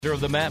Of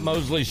the Matt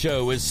Mosley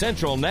Show is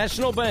Central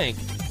National Bank,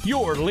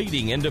 your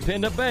leading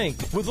independent bank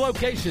with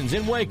locations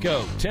in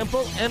Waco,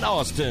 Temple, and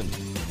Austin.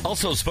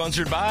 Also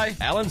sponsored by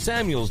Allen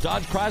Samuels,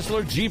 Dodge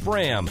Chrysler Jeep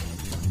Ram,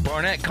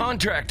 Barnett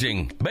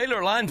Contracting,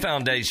 Baylor Line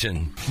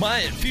Foundation,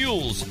 Myatt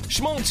Fuels,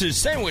 Schmaltz's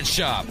Sandwich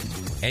Shop,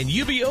 and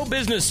UBO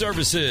Business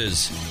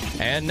Services.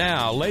 And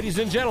now, ladies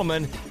and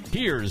gentlemen,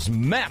 here's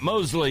Matt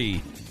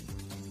Mosley.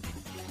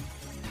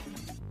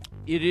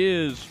 It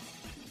is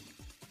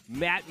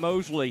Matt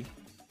Mosley.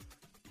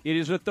 It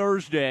is a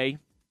Thursday.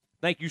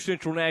 Thank you,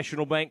 Central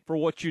National Bank, for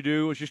what you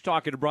do. I was just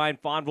talking to Brian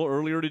Fonville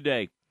earlier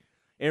today.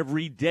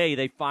 Every day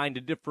they find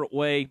a different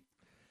way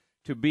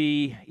to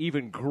be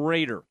even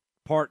greater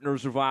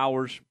partners of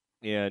ours,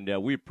 and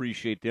we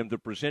appreciate them. They're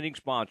presenting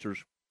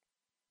sponsors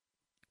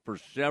for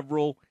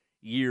several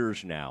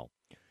years now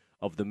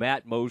of the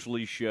Matt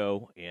Mosley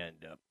Show, and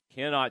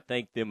cannot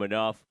thank them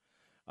enough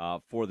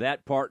for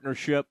that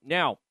partnership.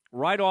 Now,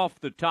 right off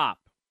the top,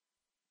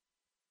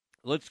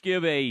 let's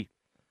give a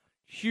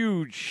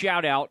huge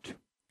shout-out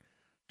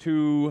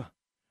to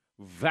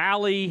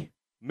Valley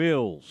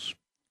Mills.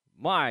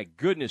 My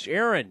goodness,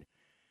 Aaron,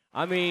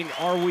 I mean,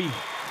 are we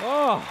 –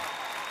 oh,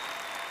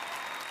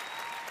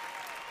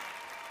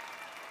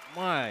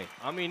 my.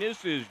 I mean,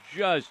 this is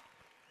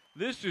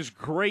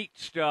great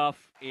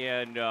stuff,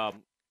 and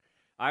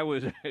I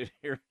was –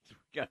 here, we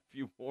got a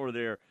few more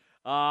there.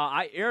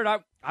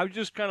 Aaron, I was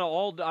just kind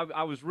of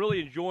I was really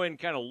enjoying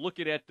kind of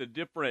looking at the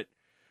different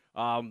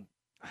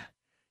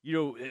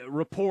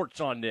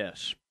reports on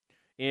this,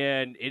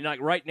 and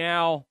like right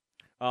now,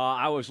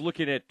 I was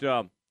looking at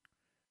Coach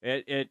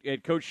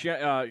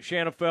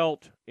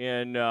Shanafelt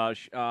and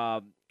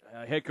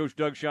head coach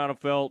Doug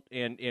Shanafelt,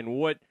 and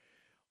what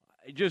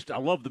I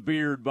love the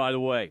beard, by the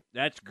way.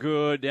 That's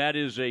good. That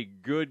is a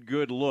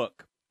good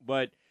look.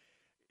 But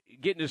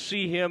getting to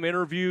see him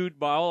interviewed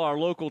by all our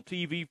local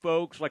TV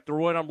folks, like the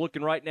one I'm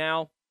looking right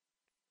now,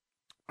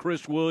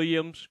 Chris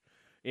Williams,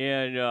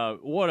 and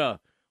what a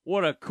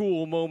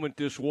cool moment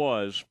this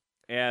was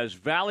as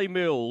Valley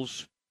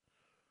Mills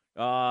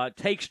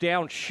takes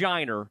down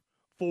Shiner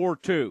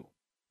 4-2.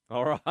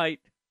 All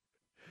right?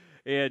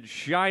 And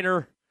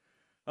Shiner,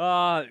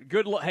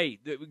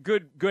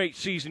 great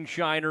season,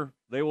 Shiner.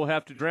 They will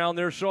have to drown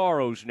their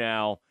sorrows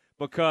now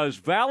because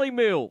Valley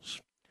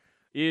Mills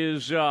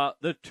is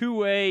the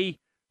 2A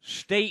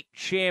state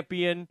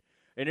champion.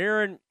 And,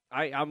 Aaron,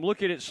 I'm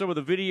looking at some of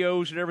the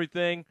videos and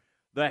everything.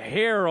 The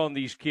hair on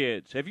these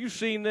kids. Have you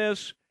seen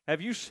this? Have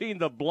you seen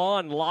the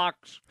blonde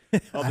locks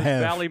of this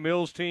Valley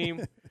Mills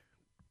team?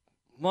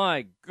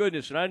 My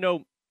goodness. And I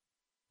know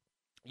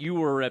if you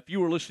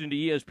were listening to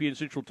ESPN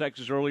Central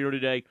Texas earlier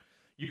today,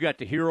 you got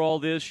to hear all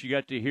this. You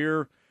got to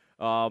hear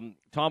Tom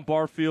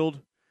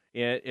Barfield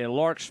and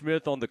Lark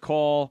Smith on the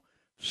call.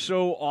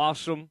 So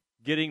awesome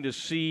getting to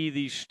see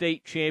these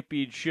state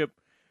championship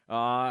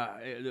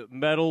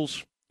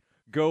medals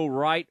go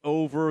right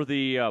over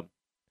the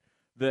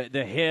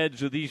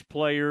heads of these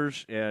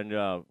players. And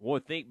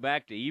think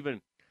back to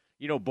even,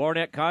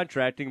 Barnett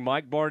Contracting,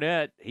 Mike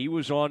Barnett, he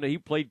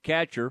played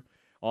catcher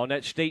on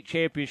that state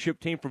championship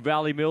team for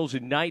Valley Mills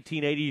in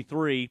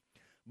 1983.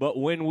 But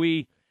when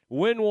we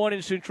win one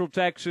in Central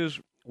Texas,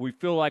 we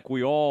feel like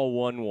we all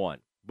won one.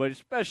 But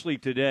especially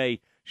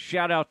today,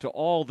 shout out to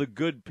all the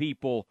good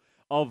people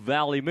of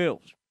Valley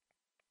Mills.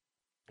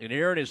 And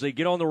Aaron, as they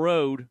get on the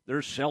road,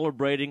 they're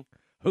celebrating,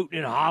 hooting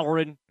and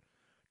hollering,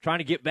 trying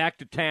to get back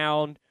to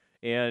town.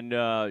 And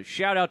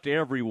shout out to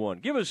everyone.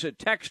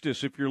 Text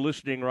us if you're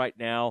listening right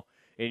now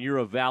and you're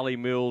a Valley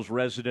Mills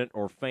resident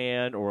or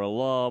fan or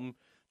alum,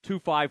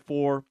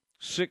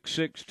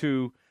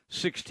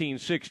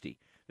 254-662-1660.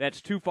 That's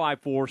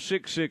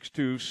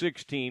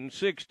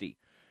 254-662-1660.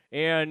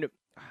 And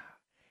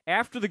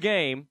after the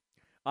game,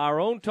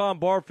 our own Tom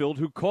Barfield,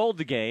 who called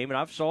the game, and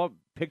I saw a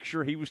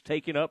picture he was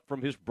taking up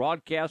from his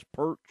broadcast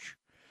perch,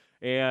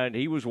 and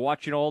he was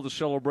watching all the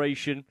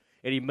celebration,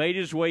 and he made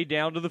his way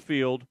down to the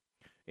field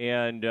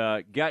and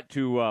got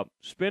to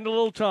spend a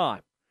little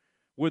time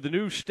with the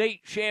new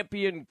state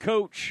champion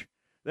coach,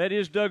 that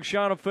is Doug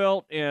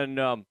Shanafelt.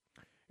 And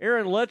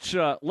Aaron, let's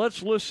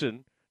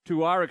listen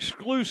to our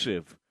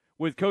exclusive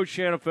with Coach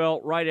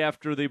Shanafelt right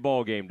after the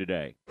ball game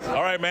today.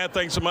 All right, Matt,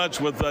 thanks so much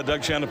with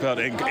Doug Shanafelt.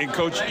 And,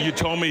 Coach, you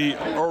told me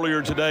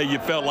earlier today you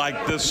felt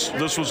like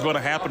this was going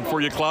to happen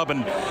for your club,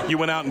 and you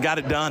went out and got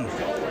it done.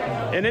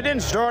 And it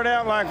didn't start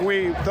out like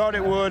we thought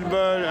it would,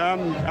 but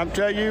I'm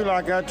telling you,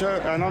 like I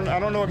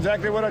don't know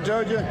exactly what I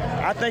told you.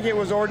 I think it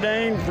was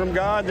ordained from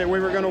God that we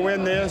were going to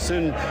win this,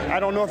 and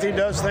I don't know if he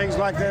does things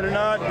like that or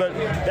not, but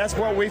that's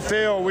what we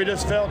feel. We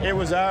just felt it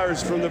was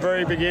ours from the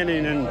very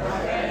beginning, and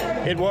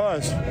it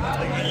was.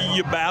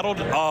 You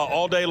battled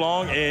all day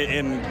long,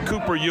 and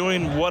Cooper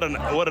Ewing, what an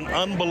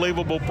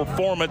unbelievable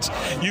performance.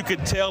 You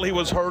could tell he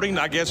was hurting.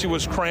 I guess he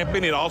was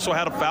cramping. He also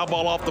had a foul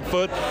ball off the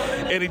foot,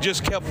 and he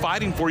just kept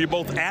fighting for you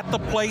both at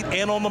the plate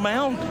and on the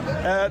mound.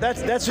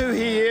 That's who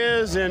he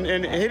is, and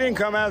he didn't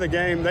come out of the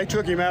game. They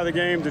took him out of the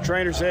game. The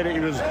trainer said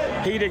it was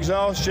heat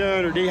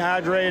exhaustion or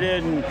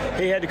dehydrated, and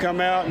he had to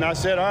come out. And I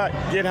said, all right,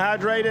 get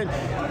hydrated.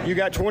 you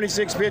got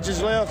 26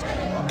 pitches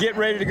left. Get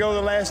ready to go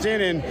the last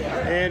inning,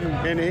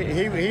 and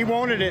he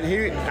wanted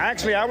it.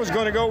 I was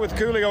going to go with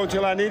Coolio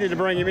until I needed to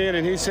bring him in,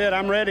 and he said,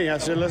 "I'm ready." I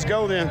said, "Let's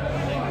go then."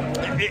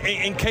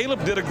 And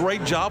Caleb did a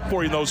great job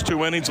for you in those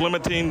 2 innings,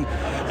 limiting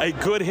a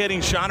good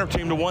hitting Shiner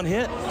team to 1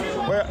 hit.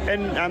 Well,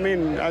 and I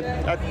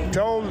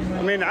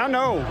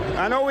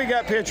know we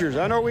got pitchers.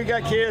 I know we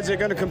got kids that are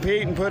going to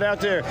compete and put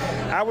out there.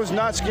 I was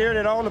not scared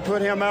at all to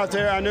put him out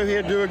there. I knew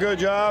he'd do a good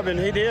job, and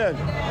he did.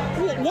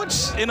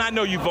 And I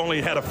know you've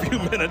only had a few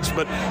minutes,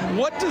 but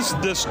what does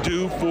this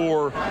do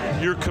for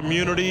your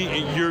community,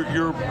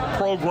 your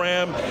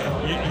program,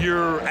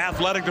 your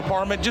athletic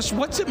department? Just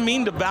what's it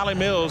mean to Valley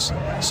Mills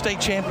state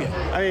champion?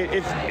 I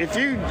mean, if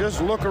you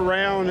just look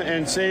around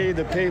and see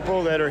the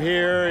people that are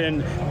here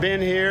and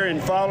been here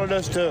and followed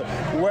us to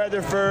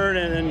Weatherford,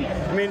 and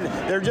I mean,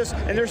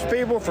 there's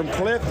people from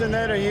Clifton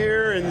that are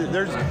here, and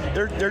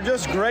they're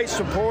just great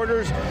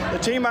supporters. The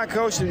team I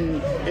coached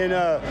in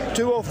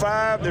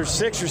 205, there's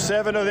 6 or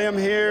 7 of them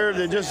here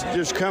that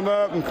just come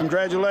up and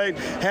congratulate.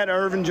 Had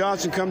Irvin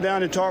Johnson come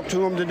down and talk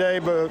to him today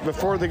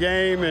before the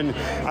game, and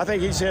I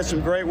think he's had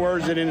some great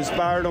words that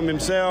inspired him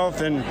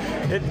himself. And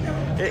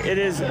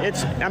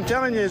I'm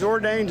telling you, it's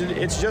ordained.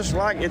 It's just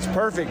like, it's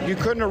perfect. You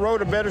couldn't have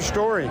wrote a better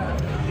story.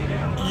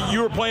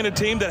 You were playing a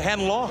team that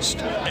hadn't lost,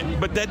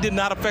 but that did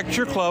not affect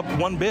your club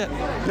one bit.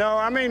 No,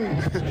 I mean,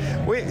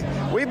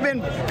 we've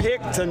been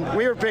picked, and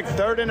we were picked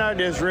 3rd in our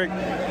district.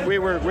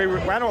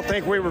 I don't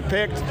think we were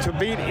picked to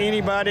beat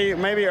anybody,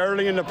 maybe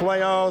early in the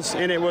playoffs,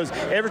 and it was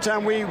every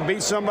time we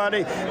beat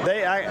somebody,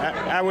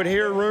 I would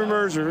hear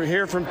rumors or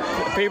hear from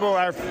people,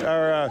 our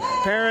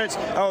parents,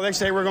 they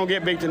say we're going to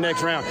get beat the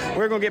next round.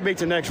 We're going to get beat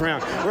the next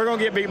round. We're going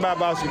to get beat by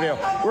Bosqueville.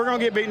 We're going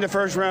to get beat in the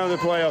first round of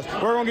the playoffs.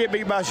 We're going to get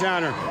beat by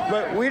Shiner.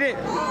 But we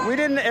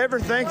didn't ever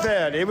think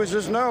that. It was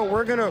just, no,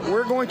 we're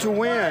going to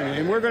win,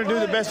 and we're going to do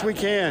the best we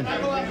can.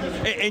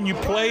 And you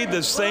played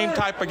the same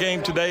type of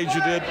game today as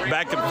you did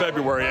back in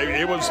February.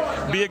 It was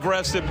be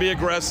aggressive, be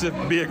aggressive,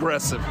 be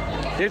aggressive.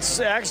 It's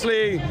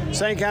actually the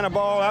same kind of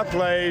ball I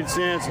played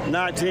since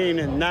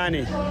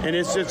 1990, and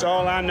it's just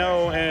all I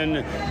know.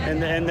 And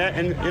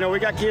we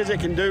got kids that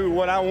can do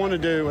what I want to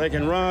do. They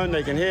can run,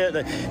 they can hit,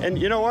 and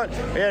you know what?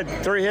 We had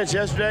 3 hits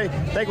yesterday.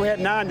 I think we had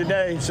 9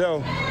 today.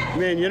 So, I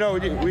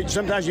mean,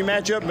 sometimes you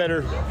match up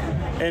better,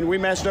 and we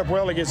matched up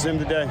well against them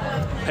today.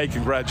 Hey,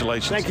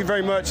 congratulations. Thank you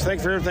very much. Thank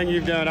you for everything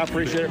you've done. I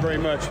appreciate it very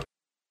much.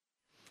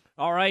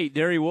 All right,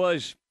 there he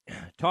was,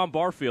 Tom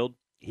Barfield.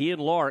 He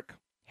and Lark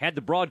had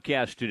the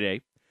broadcast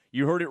today.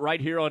 You heard it right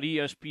here on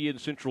ESPN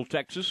Central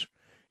Texas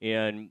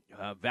and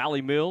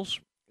Valley Mills.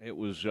 It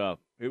was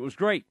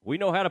great. We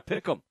know how to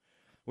pick them.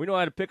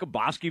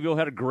 Bosqueville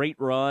had a great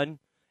run,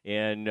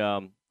 and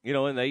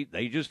and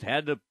they just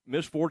had the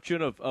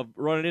misfortune of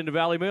running into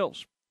Valley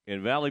Mills,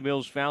 and Valley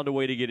Mills found a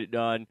way to get it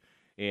done.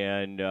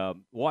 And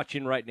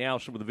watching right now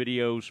some of the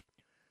videos,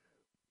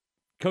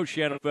 Coach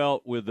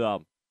Shannenfeld with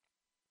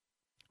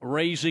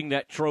raising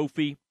that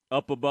trophy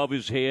up above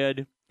his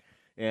head.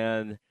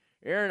 And,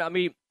 Aaron, I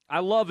mean, I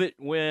love it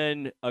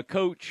when a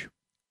coach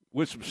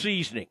with some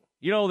seasoning,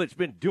 that's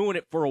been doing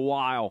it for a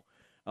while,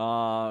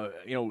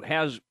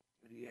 has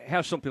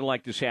something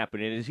like this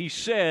happen. And as he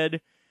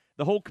said,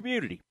 the whole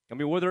community, I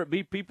mean, whether it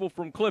be people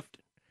from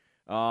Clifton,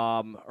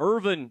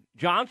 Irvin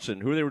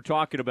Johnson, who they were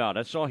talking about,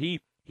 I saw he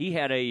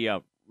had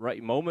a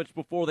moments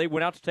before they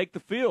went out to take the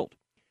field.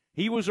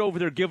 He was over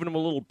there giving them a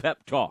little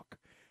pep talk.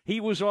 He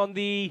was on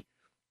the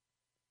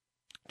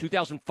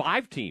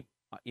 2005 team,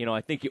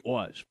 I think it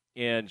was.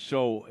 And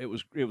so it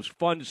was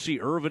fun to see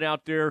Irvin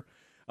out there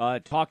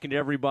talking to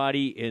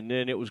everybody. And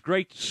then it was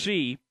great to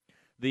see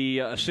the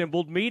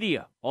assembled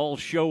media all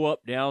show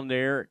up down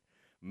there.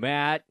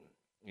 Matt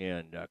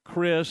and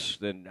Chris,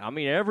 and I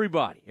mean,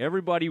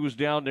 everybody was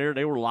down there.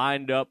 They were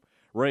lined up,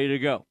 ready to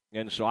go.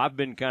 And so I've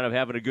been kind of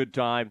having a good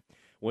time.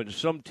 When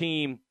some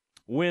team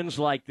wins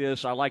like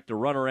this, I like to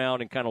run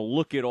around and kind of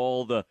look at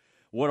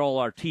what all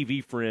our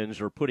TV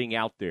friends are putting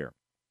out there.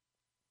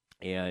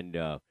 And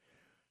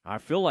I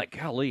feel like,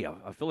 golly,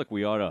 I feel like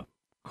we ought to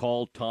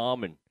call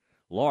Tom and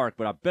Lark,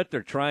 but I bet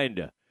they're trying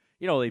to,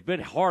 they've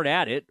been hard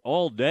at it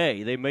all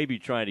day. They may be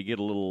trying to get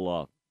a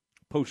little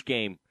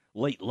post-game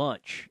late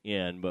lunch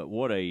in, but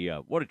what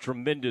a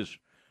tremendous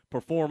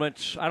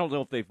performance. I don't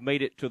know if they've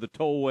made it to the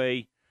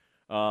tollway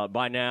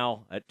by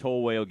now. That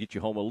tollway will get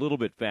you home a little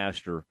bit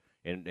faster,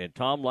 and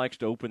Tom likes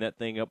to open that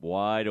thing up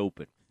wide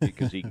open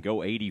because he can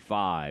go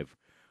 85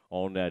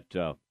 on that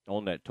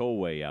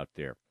tollway out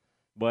there.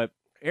 But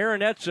Aaron,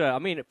 that's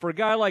for a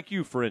guy like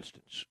you, for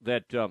instance,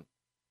 that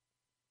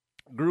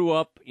grew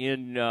up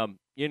in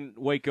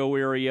Waco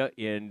area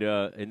and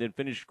then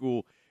finished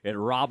school at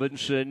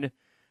Robinson.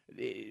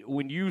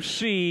 When you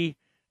see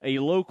a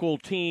local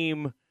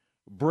team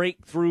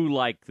break through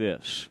like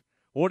this,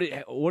 what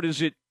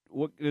is it?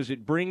 What does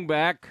it bring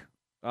back?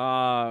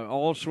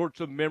 All sorts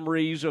of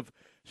memories of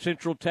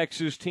Central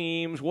Texas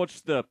teams.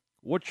 What's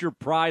your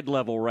pride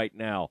level right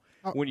now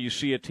when you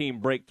see a team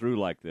break through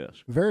like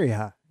this? Very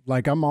high.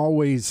 Like, I'm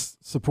always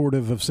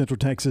supportive of Central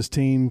Texas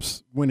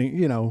teams winning,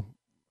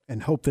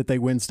 and hope that they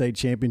win state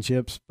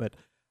championships. But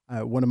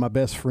one of my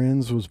best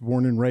friends was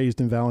born and raised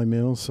in Valley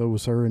Mills. So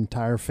was her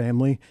entire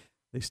family.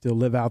 They still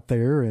live out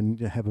there and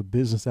have a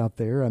business out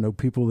there. I know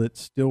people that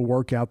still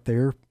work out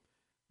there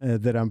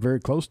that I'm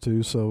very close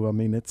to. So, I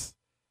mean, it's,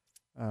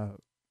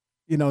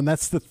 and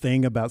that's the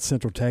thing about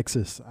Central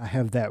Texas. I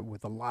have that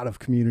with a lot of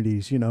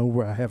communities,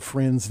 where I have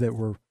friends that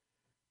were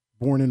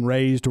born and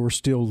raised or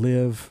still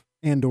live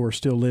in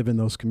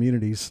those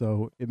communities.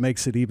 So it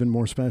makes it even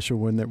more special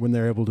when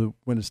they're able to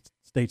win a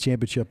state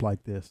championship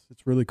like this.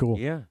 It's really cool.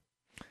 Yeah.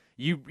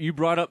 You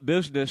brought up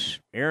business,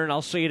 Aaron.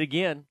 I'll say it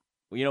again.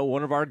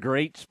 One of our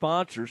great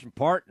sponsors and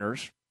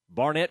partners,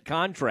 Barnett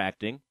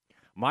Contracting,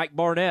 Mike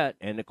Barnett,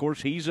 and of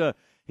course he's a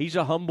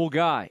humble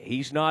guy.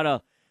 He's not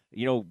a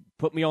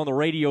put me on the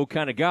radio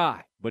kind of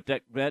guy. But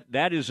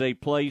that is a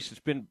place that's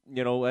been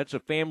that's a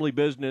family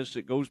business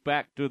that goes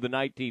back to the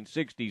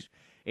 1960s,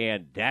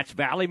 and that's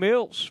Valley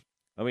Mills.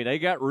 I mean, they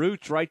got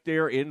roots right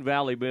there in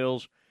Valley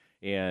Mills,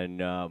 and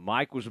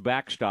Mike was a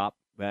backstop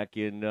back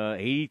in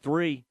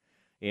 '83,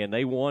 and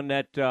they won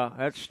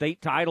that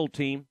state title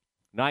team.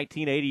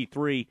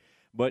 1983,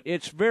 but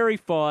it's very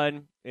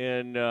fun,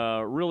 and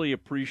really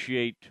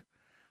appreciate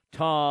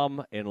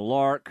Tom and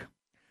Lark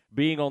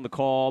being on the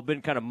call.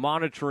 Been kind of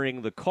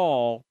monitoring the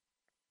call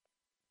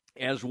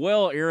as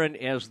well, Aaron,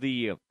 as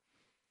the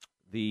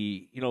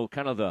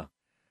kind of the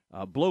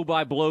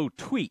blow-by-blow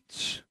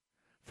tweets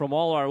from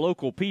all our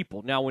local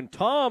people. Now, when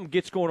Tom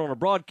gets going on a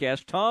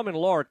broadcast, Tom and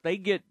Lark,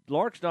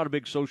 Lark's not a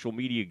big social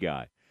media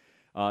guy.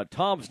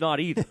 Tom's not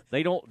either.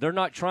 They're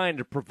not trying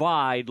to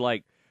provide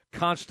like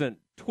constant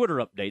Twitter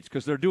updates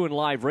because they're doing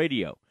live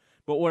radio.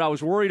 But what I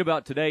was worried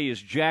about today is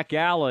Jack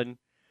Allen,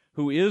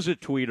 who is a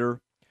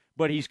tweeter,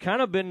 but he's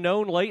kind of been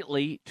known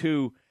lately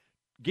to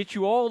get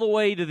you all the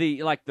way to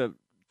the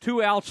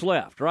 2 outs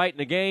left, right, in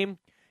the game,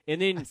 and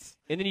then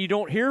you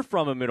don't hear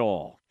from him at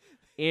all.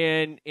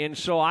 And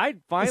so I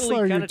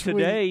finally kind of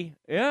today,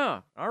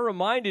 I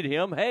reminded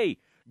him, hey,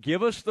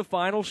 give us the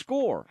final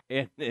score.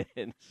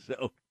 And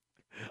so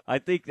I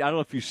don't know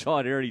if you saw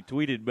it, Aaron, he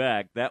tweeted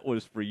back. That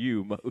was for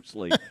you,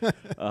 mostly.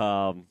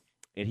 And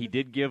he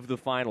did give the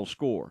final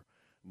score.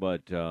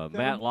 But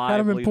Matt Lively.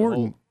 Kind of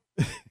important.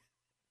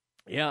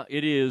 Yeah,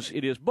 it is.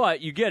 It is.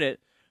 But you get it.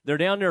 They're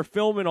down there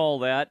filming all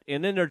that,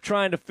 and then they're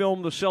trying to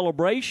film the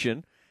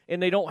celebration,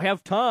 and they don't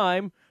have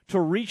time to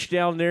reach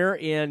down there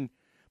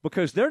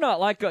because they're not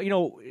like,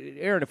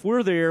 Aaron, if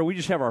we're there, we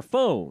just have our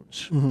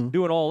phones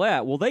doing all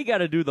that. Well, they got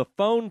to do the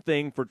phone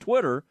thing for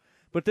Twitter.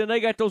 But then they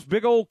got those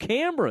big old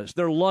cameras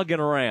they're lugging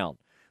around.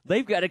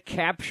 They've got to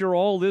capture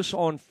all this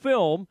on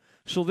film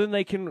so then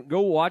they can go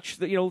watch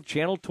the,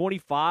 Channel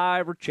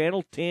 25 or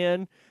Channel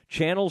 10,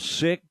 Channel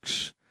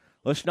 6.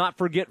 Let's not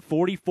forget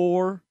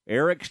 44.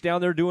 Eric's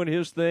down there doing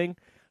his thing.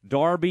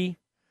 Darby.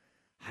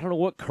 I don't know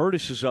what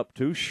Curtis is up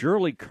to.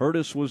 Surely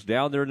Curtis was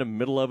down there in the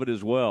middle of it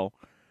as well.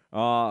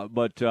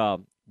 But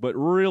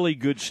really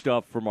good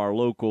stuff from our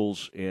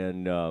locals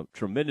and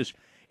tremendous.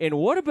 And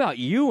what about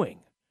Ewing?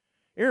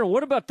 Aaron,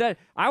 what about that?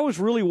 I was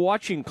really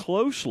watching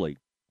closely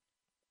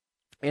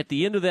at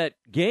the end of that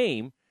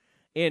game,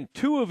 and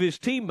 2 of his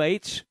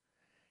teammates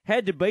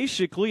had to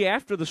basically,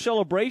 after the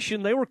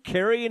celebration, they were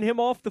carrying him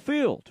off the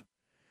field.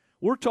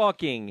 We're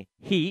talking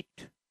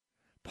heat,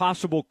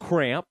 possible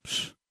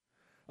cramps.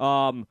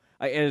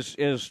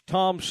 As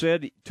Tom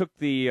said, he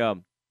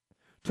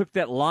took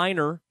that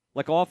liner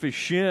like off his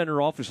shin or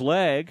off his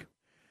leg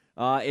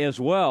as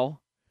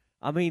well.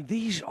 I mean,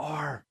 these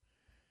are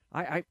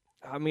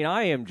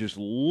I am just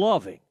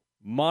loving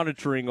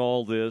monitoring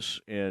all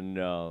this, and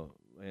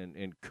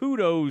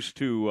kudos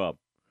to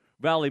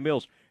Valley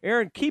Mills.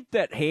 Aaron, keep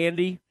that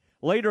handy.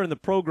 Later in the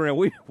program,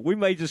 we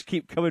may just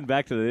keep coming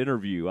back to the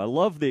interview. I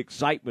love the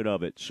excitement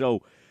of it.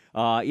 So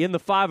in the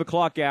 5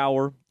 o'clock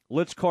hour,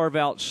 let's carve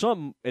out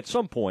at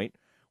some point.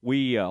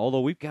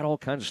 Although we've got all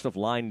kinds of stuff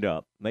lined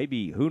up,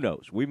 maybe, who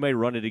knows, we may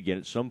run it again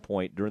at some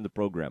point during the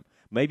program.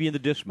 Maybe in the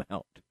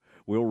dismount,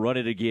 we'll run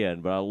it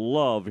again. But I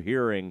love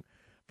hearing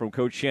from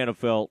Coach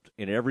Shanafelt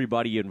and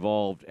everybody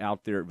involved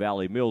out there at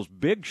Valley Mills.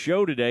 Big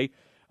show today.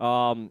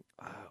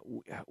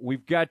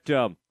 We've got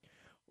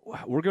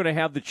we're going to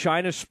have the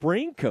China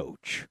Spring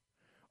coach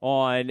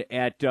on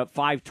at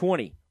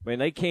 5:20. I mean,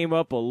 they came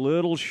up a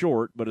little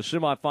short, but a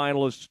state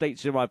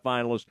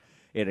semifinalist,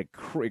 and an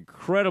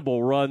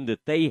incredible run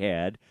that they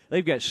had.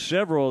 They've got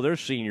several of their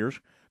seniors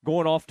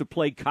going off to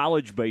play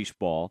college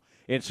baseball.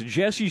 And so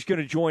Jesse's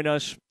going to join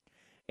us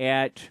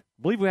I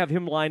believe we have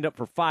him lined up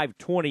for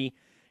 5:20.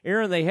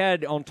 Aaron, they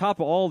had, on top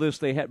of all this,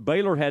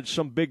 Baylor had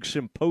some big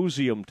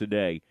symposium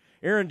today.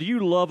 Aaron, do you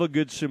love a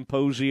good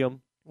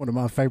symposium? One of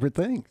my favorite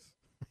things.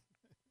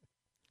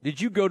 Did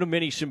you go to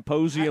many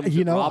symposiums?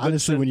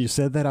 Honestly, when you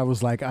said that, I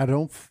was like, I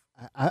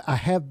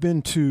have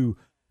been to,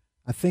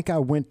 I think I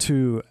went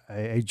to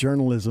a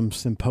journalism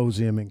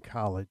symposium in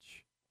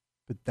college,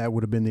 but that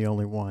would have been the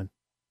only one.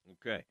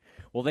 Okay.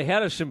 Well, they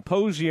had a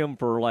symposium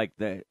for, like,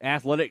 the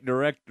athletic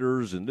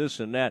directors and this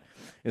and that.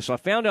 And so I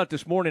found out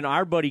this morning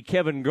our buddy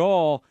Kevin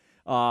Gall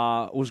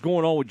was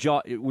going on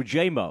with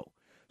J-Mo.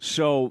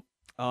 So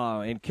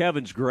and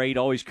Kevin's great,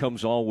 always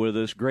comes on with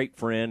us, great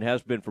friend,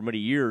 has been for many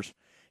years.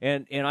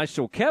 And I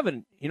said, well,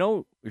 Kevin,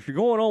 if you're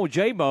going on with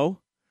J-Mo,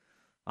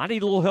 I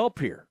need a little help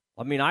here.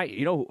 I mean,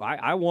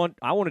 I want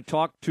to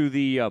talk to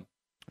the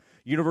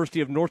University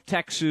of North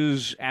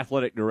Texas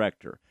athletic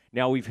director.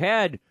 Now, we've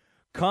had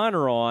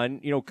Connor on,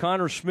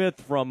 Connor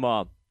Smith from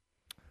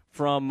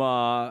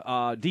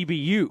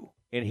DBU,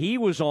 and he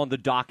was on the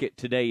docket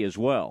today as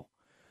well.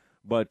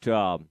 But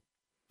so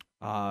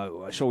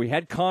we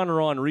had Connor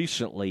on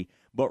recently,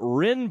 but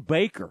Ren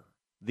Baker,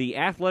 the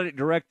athletic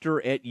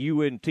director at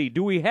UNT.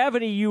 Do we have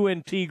any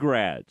UNT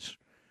grads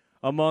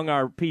among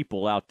our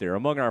people out there,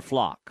 among our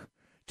flock?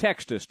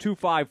 Text us,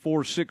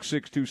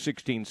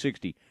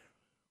 254-662-1660.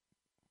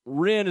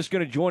 Ren is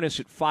going to join us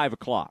at 5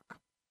 o'clock.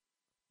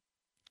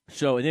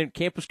 So, and then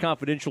Campus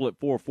Confidential at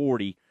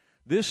 4:40.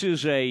 This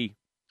is a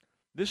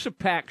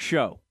packed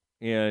show,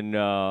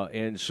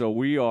 and so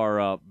we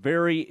are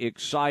very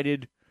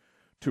excited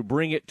to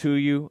bring it to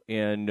you,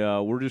 and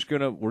we're just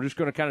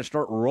gonna kind of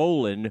start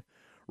rolling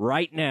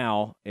right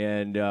now,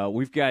 and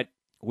we've got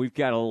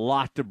a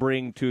lot to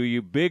bring to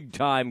you. Big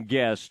time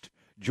guest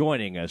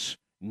joining us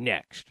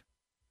next.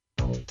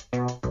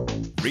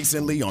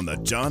 Recently on the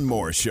John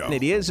Moore Show.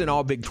 It is an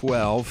all Big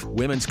 12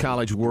 Women's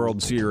College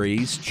World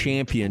Series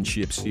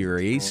Championship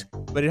Series,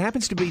 but it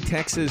happens to be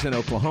Texas and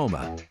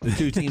Oklahoma, the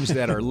two teams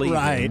that are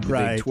leading the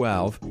Big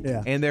 12.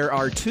 Yeah. And there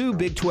are two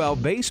Big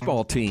 12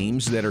 baseball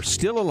teams that are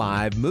still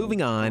alive,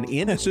 moving on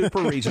into Super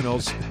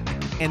Regionals,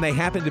 and they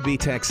happen to be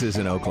Texas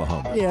and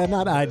Oklahoma. Yeah,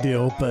 not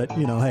ideal, but,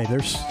 hey,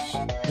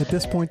 at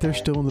this point, they're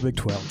still in the Big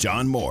 12.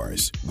 John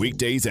Moore's,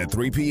 weekdays at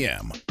 3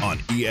 p.m. on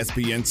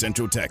ESPN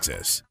Central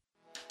Texas.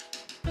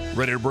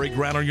 Ready to break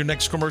ground on your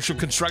next commercial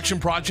construction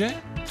project?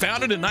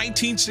 Founded in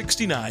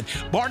 1969,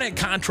 Barnett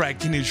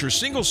Contracting is your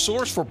single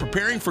source for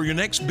preparing for your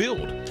next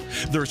build.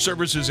 Their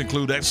services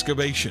include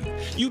excavation,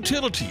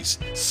 utilities,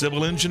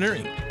 civil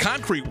engineering,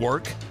 concrete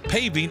work,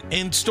 paving,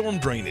 and storm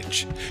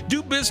drainage.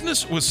 Do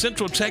business with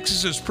Central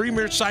Texas's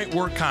premier site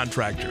work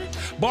contractor,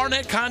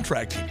 Barnett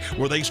Contracting,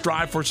 where they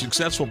strive for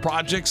successful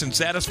projects and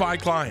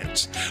satisfied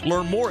clients.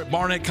 Learn more at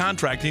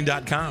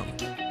barnettcontracting.com.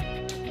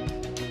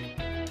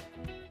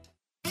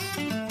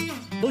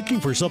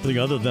 Looking for something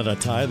other than a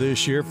tie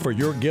this year for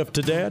your gift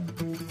to Dad?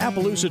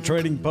 Appaloosa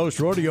Trading Post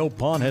Rodeo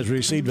Pawn has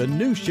received a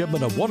new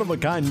shipment of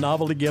one-of-a-kind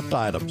novelty gift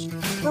items,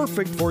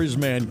 perfect for his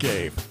man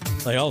cave.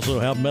 They also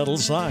have metal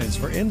signs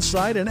for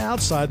inside and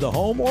outside the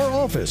home or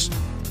office.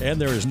 And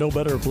there is no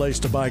better place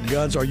to buy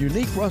guns or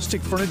unique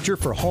rustic furniture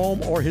for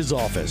home or his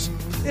office.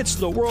 It's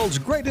the world's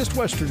greatest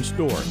Western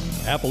store.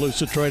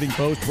 Appaloosa Trading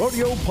Post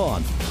Rodeo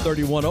Pawn,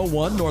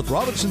 3101 North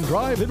Robinson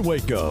Drive in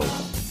Waco.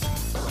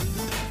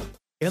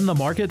 In the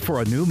market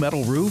for a new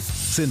metal roof?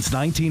 Since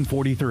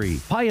 1943,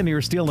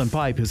 Pioneer Steel &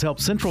 Pipe has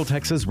helped Central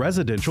Texas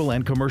residential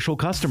and commercial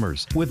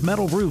customers with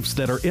metal roofs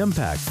that are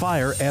impact,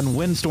 fire, and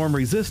windstorm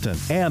resistant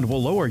and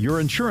will lower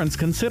your insurance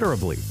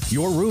considerably.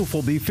 Your roof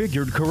will be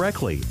figured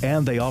correctly,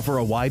 and they offer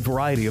a wide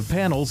variety of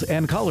panels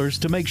and colors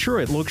to make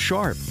sure it looks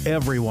sharp.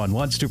 Everyone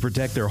wants to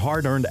protect their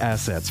hard-earned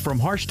assets from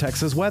harsh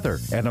Texas weather,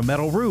 and a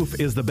metal roof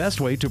is the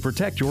best way to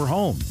protect your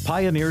home.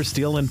 Pioneer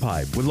Steel &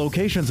 Pipe with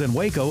locations in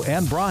Waco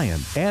and Bryan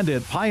and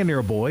at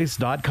pioneerboys.com.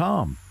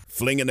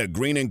 Flinging the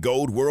green and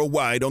gold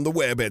worldwide on the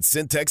web at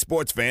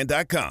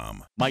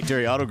CentexSportsFan.com. Mike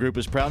Terry Auto Group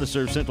is proud to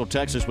serve Central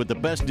Texas with the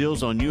best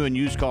deals on new and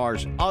used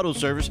cars, auto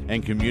service,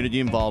 and community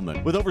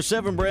involvement. With over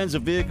 7 brands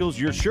of vehicles,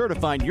 you're sure to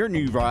find your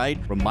new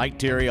ride from Mike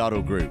Terry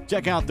Auto Group.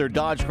 Check out their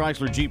Dodge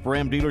Chrysler Jeep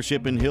Ram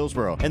dealership in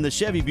Hillsboro and the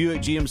Chevy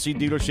Buick GMC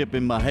dealership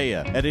in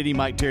Mahia. At any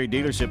Mike Terry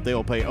dealership, they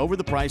will pay over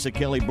the price of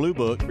Kelley Blue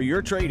Book for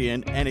your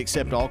trade-in and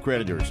accept all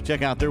creditors.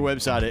 Check out their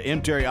website at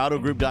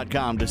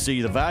mterryautogroup.com to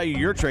see the value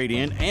of your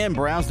trade-in and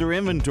browse their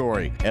inventory.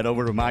 Head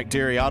over to Mike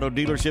Terry Auto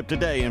Dealership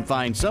today and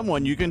find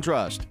someone you can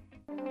trust.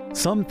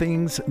 Some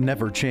things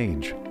never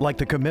change, like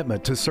the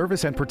commitment to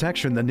service and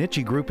protection the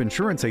Niche Group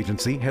Insurance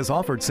Agency has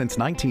offered since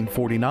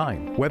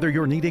 1949. Whether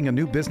you're needing a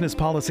new business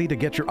policy to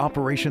get your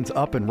operations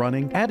up and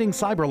running, adding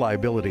cyber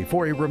liability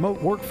for a remote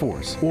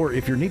workforce, or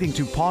if you're needing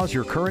to pause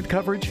your current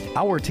coverage,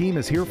 our team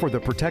is here for the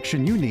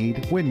protection you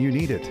need when you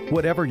need it.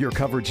 Whatever your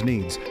coverage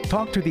needs,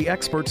 talk to the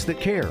experts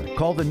that care.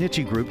 Call the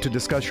Niche Group to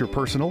discuss your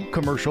personal,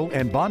 commercial,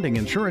 and bonding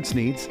insurance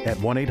needs at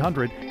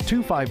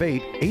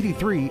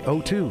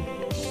 1-800-258-8302.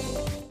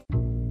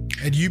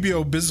 At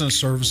UBO Business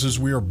Services,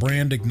 we are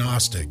brand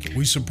agnostic.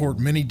 We support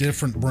many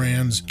different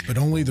brands, but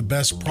only the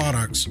best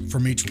products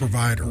from each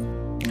provider.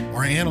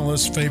 Our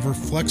analysts favor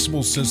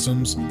flexible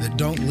systems that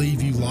don't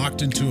leave you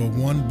locked into a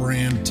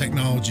one-brand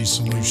technology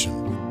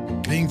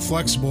solution. Being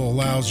flexible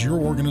allows your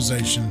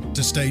organization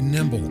to stay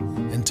nimble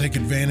and take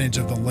advantage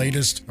of the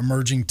latest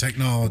emerging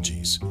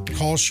technologies.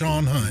 Call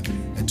Sean Hunt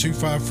at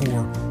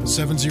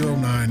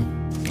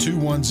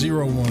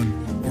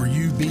 254-709-2101 or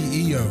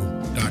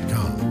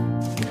ubeo.com.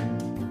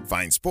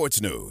 Find sports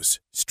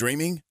news,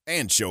 streaming,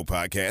 and show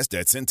podcast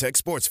at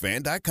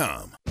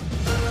CentexSportsFan.com.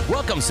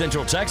 Welcome,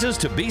 Central Texas,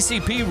 to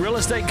BCP Real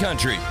Estate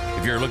Country.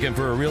 If you're looking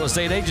for a real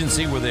estate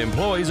agency where the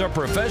employees are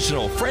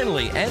professional,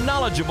 friendly, and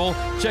knowledgeable,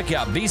 check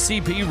out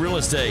BCP Real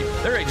Estate.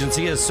 Their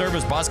agency has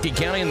serviced Bosque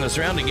County and the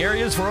surrounding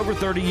areas for over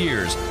 30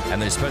 years,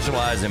 and they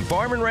specialize in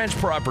farm and ranch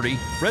property,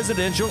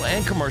 residential,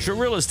 and commercial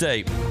real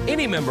estate.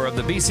 Any member of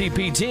the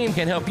BCP team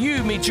can help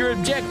you meet your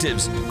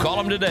objectives. Call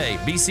them today.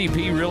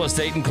 BCP Real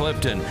Estate in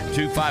Clifton,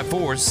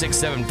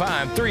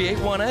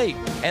 254-675-3818,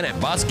 and at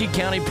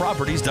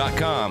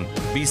BosqueCountyProperties.com.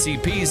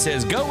 BCP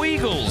says go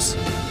Eagles!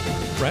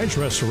 Ranch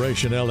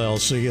Restoration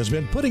LLC has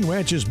been putting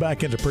ranches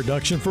back into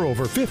production for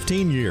over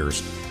 15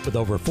 years. With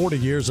over 40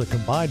 years of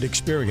combined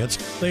experience,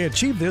 they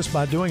achieve this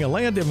by doing a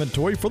land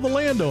inventory for the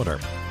landowner.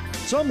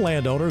 Some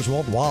landowners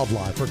want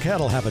wildlife or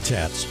cattle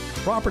habitats,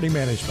 property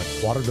management,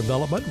 water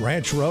development,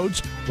 ranch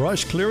roads,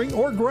 brush clearing,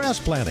 or grass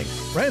planting.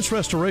 Ranch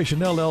Restoration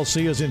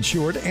LLC is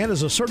insured and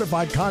is a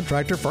certified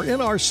contractor for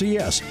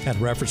NRCS, and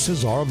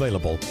references are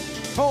available.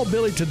 Call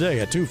Billy today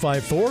at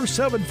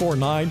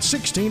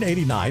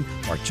 254-749-1689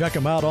 or check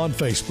him out on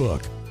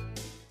Facebook.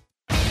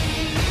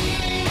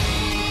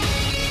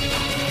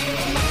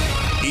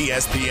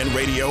 ESPN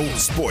Radio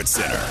Sports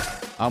Center.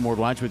 I'm Ward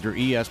Lynch with your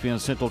ESPN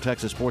Central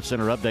Texas Sports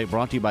Center update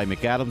brought to you by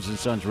McAdams &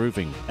 Sons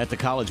Roofing. At the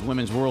College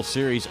Women's World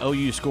Series,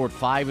 OU scored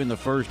 5 in the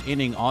first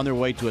inning on their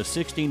way to a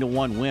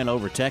 16-1 win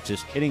over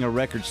Texas, hitting a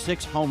record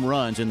 6 home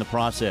runs in the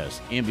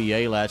process.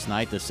 NBA last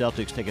night, the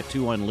Celtics take a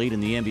 2-1 lead in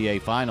the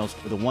NBA Finals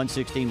with a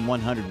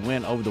 116-100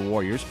 win over the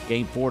Warriors.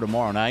 Game 4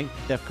 tomorrow night.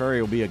 Steph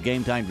Curry will be a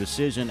game-time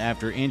decision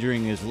after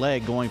injuring his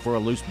leg going for a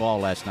loose ball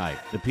last night.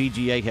 The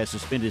PGA has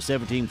suspended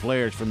 17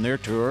 players from their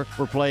tour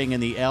for playing in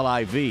the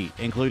LIV,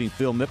 including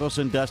Phil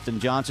Mickelson, Dustin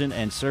Johnson,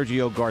 and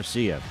Sergio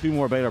Garcia. 2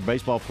 more Baylor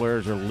baseball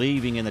players are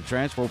leaving in the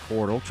transfer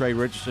portal. Trey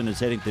Richardson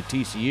is heading to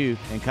TCU,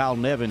 and Kyle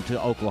Nevin to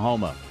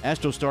Oklahoma.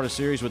 Astros start a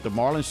series with the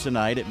Marlins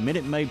tonight at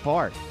Minute Maid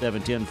Park,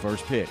 7:10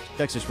 first pitch.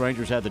 Texas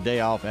Rangers have the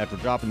day off after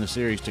dropping the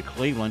series to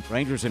Cleveland.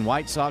 Rangers and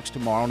White Sox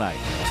tomorrow night.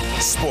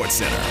 Sports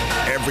Center,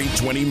 every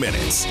 20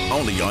 minutes,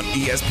 only on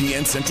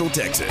ESPN Central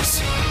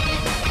Texas.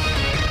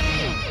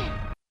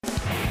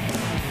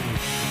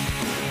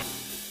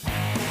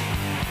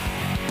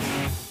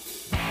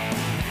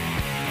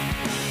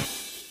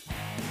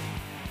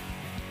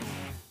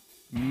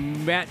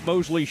 Matt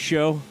Mosley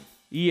Show,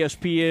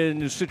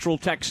 ESPN Central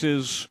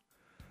Texas,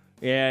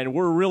 and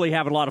we're really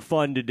having a lot of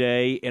fun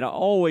today, and I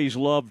always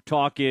love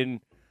talking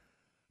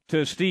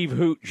to Steve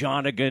Hoot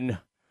Jonigan,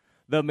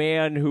 the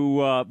man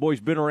who, boy's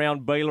been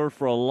around Baylor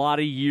for a lot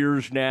of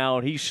years now,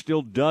 and he's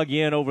still dug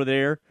in over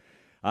there.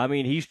 I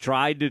mean, he's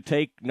tried to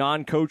take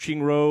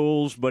non-coaching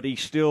roles, but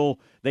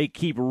they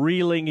keep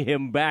reeling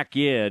him back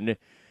in.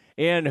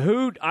 And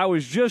Hoot, I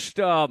was just...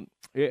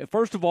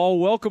 first of all,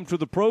 welcome to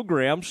the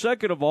program.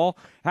 Second of all,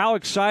 how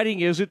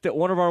exciting is it that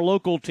one of our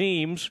local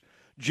teams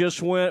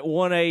just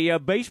won a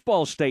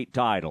baseball state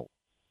title?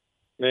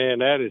 Man,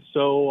 that is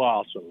so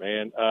awesome,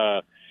 man.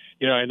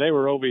 And they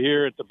were over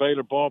here at the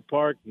Baylor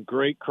ballpark,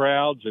 great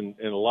crowds and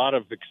a lot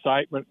of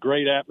excitement,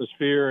 great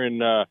atmosphere.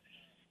 And,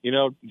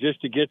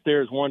 just to get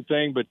there is one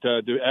thing, but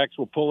to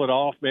actually pull it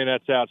off, man,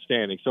 that's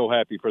outstanding. So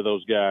happy for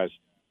those guys.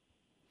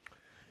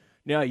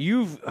 Now,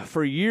 you've,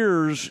 for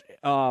years,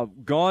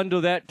 gone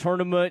to that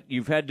tournament.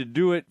 You've had to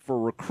do it for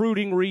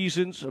recruiting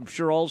reasons. I'm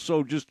sure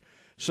also just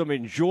some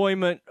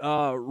enjoyment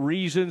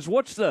reasons.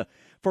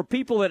 For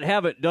people that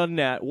haven't done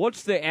that,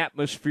 what's the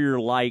atmosphere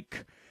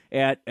like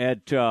at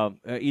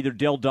either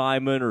Dell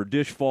Diamond or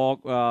Dish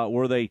Falk,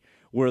 where they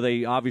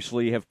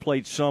obviously have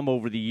played some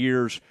over the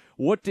years?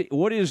 What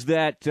is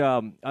that?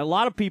 A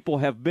lot of people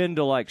have been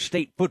to like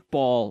state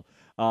football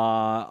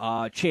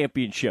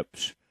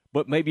championships,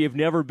 but maybe have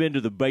never been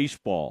to the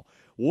baseball.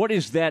 What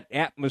does that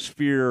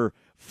atmosphere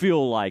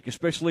feel like,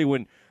 especially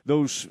when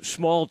those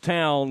small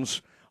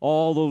towns,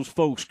 all those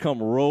folks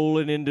come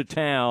rolling into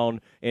town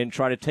and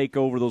try to take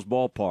over those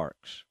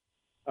ballparks?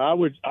 I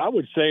would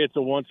say it's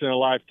a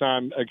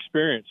once-in-a-lifetime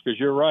experience because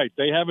you're right.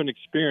 They haven't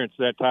experienced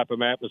that type of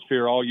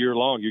atmosphere all year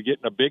long. You're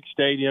getting a big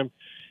stadium,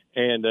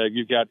 and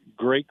you've got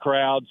great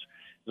crowds.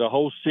 The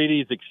whole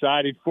city is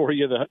excited for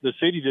you. The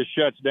city just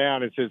shuts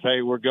down and says,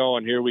 hey, we're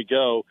going. Here we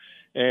go.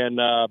 And,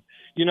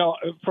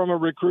 from a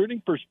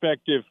recruiting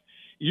perspective,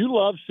 you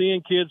love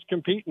seeing kids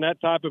compete in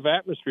that type of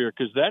atmosphere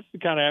because that's the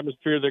kind of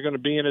atmosphere they're going to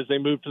be in as they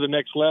move to the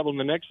next level and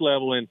the next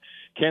level. And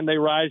can they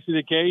rise to the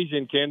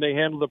occasion? Can they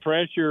handle the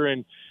pressure?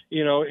 And,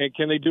 and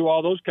can they do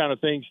all those kind of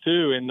things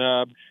too? And,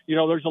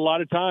 there's a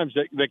lot of times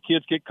that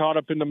kids get caught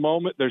up in the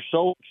moment. They're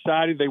so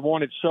excited. They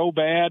want it so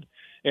bad.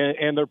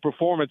 And their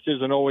performance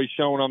isn't always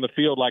shown on the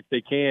field like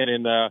they can.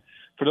 And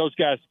for those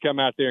guys to come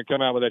out there and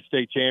come out with that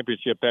state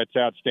championship, that's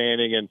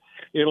outstanding. And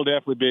it'll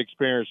definitely be an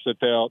experience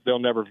that they'll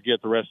never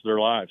forget the rest of their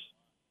lives.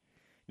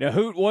 Now,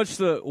 Hoot, what's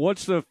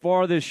the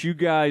farthest you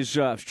guys?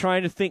 I was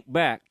trying to think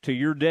back to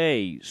your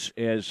days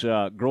as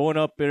growing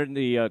up in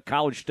the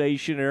College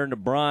Station, or in the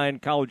Bryan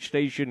College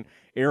Station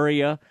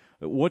area.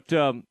 What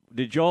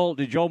did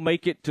y'all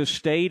make it to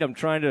state? I'm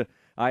trying to.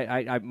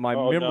 My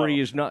memory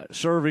is not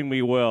serving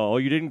me well. Oh,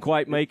 you didn't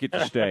quite make it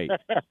to state.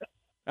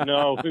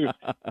 No,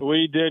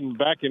 we didn't.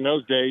 Back in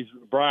those days,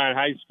 Bryan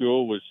High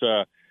School was,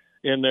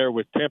 in there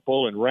with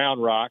Temple and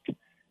Round Rock.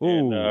 Ooh.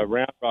 And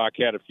Round Rock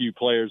had a few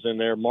players in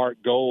there. Mark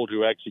Gold,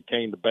 who actually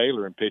came to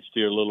Baylor and pitched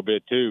here a little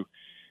bit too.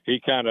 He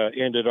kind of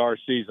ended our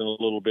season a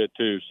little bit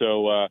too.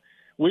 So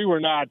we were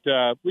not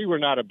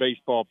a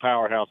baseball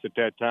powerhouse at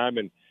that time,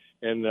 and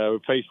we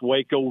faced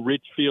Waco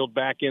Richfield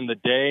back in the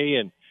day,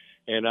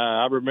 and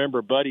I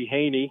remember Buddy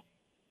Haney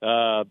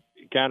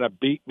kind of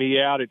beat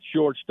me out at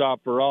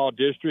shortstop for all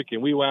district,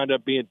 and we wound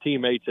up being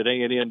teammates at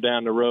A&M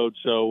down the road.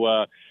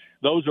 So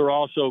those are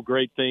also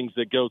great things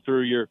that go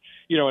through your,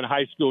 in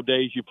high school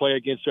days, you play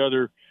against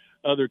other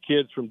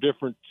kids from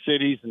different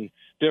cities and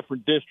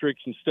different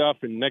districts and stuff.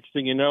 And next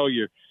thing you know,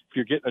 if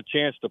you're getting a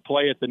chance to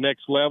play at the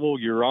next level,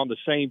 you're on the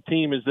same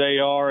team as they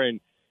are, and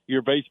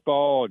your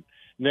baseball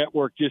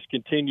network just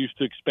continues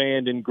to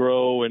expand and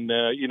grow. And,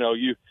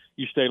 you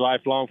stay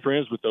lifelong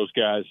friends with those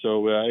guys.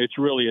 So it's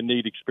really a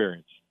neat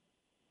experience.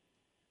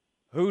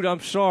 Hoot, I'm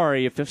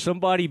sorry if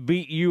somebody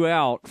beat you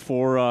out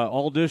for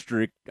all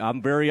district.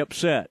 I'm very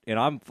upset, and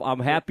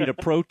I'm happy to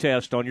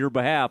protest on your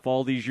behalf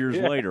all these years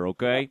later.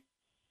 Okay.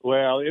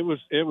 Well, it was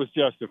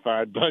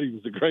justified. Buddy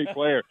was a great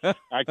player.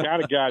 I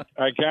kind of got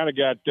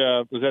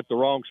was at the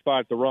wrong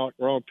spot at the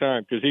wrong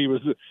time, because he was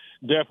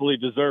definitely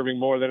deserving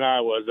more than I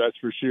was. That's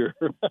for sure.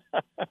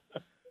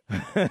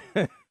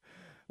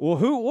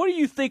 Well, what do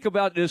you think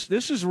about this?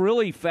 This is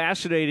really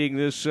fascinating.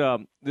 This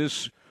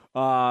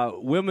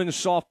women's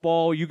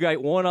softball. You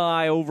got one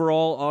eye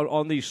overall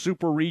on these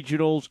super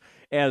regionals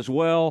as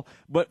well.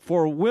 But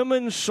for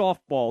women's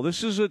softball,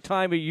 this is a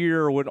time of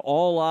year when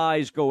all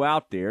eyes go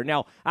out there.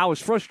 Now, I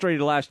was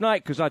frustrated last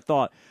night because I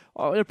thought,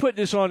 they're putting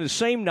this on the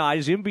same night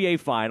as NBA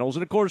Finals.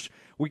 And, of course,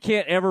 we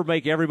can't ever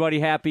make everybody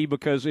happy,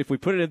 because if we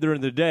put it in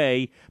during the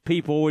day,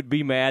 people would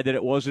be mad that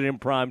it wasn't in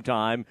prime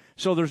time.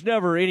 So there's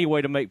never any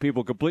way to make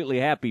people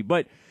completely happy.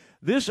 But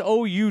this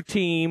OU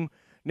team –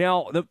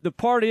 now, the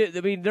part is,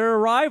 they're a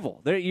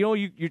rival.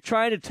 You're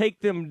trying to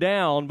take them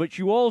down, but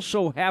you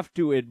also have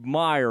to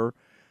admire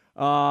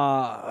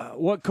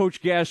what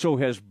Coach Gasso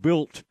has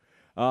built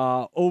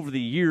over the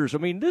years.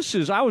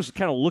 I was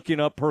kind of looking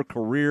up her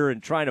career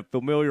and trying to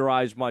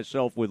familiarize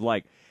myself with,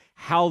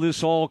 how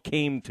this all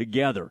came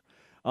together.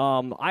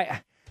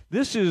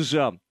 This is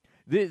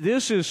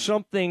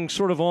something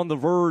sort of on the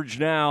verge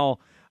now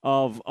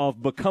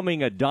of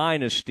becoming a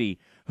dynasty.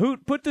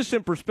 Put this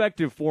in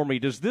perspective for me.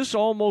 Does this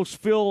almost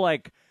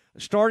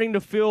starting to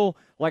feel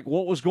like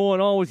what was going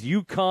on with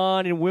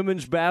UConn and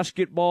women's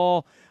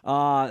basketball?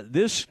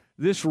 This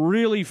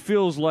really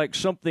feels like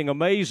something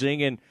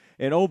amazing. And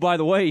oh, by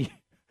the way,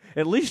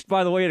 at least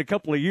in a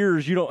couple of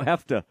years, you don't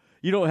have to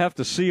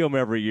see them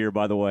every year.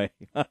 By the way,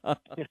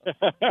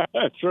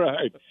 that's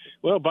right.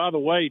 Well, by the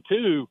way,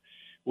 too,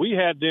 we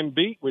had them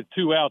beat with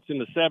 2 outs in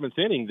the 7th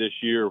inning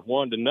this year,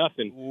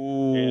 1-0.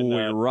 Ooh,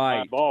 you're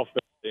right.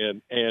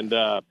 And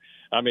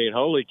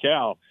holy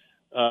cow.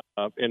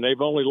 And they've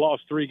only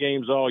lost 3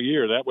 games all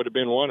year. That would have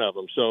been one of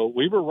them. So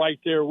we were right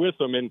there with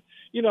them. And,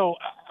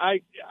 I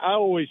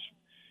always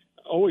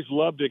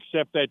loved to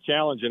accept that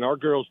challenge, and our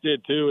girls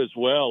did too as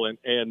well.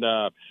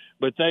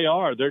 But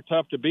they're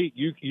tough to beat.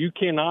 You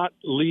cannot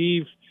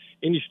leave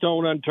any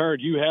stone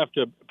unturned. You have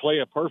to play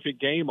a perfect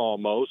game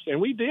almost.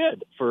 And we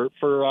did for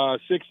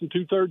 6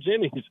 2/3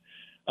 innings.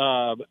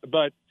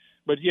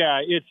 But yeah,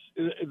 it's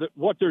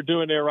what they're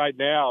doing there right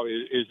now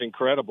is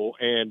incredible.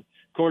 And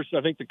of course,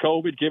 I think the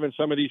COVID giving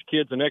some of these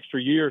kids an extra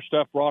year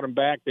stuff brought them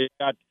back. They've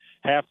got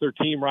half their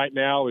team right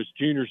now is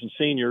juniors and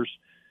seniors,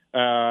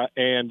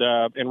 and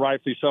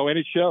rightfully so. And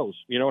it shows,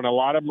 and a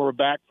lot of them are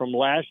back from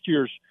last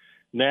year's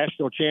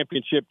national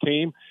championship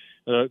team.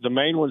 The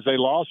main ones they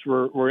lost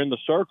were in the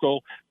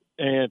circle,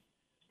 and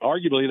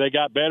arguably they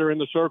got better in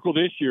the circle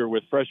this year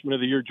with freshman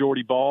of the year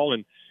Jordy Ball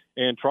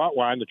and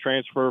Trotwine, the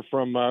transfer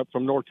from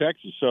North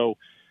Texas. So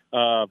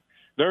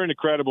they're an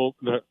incredible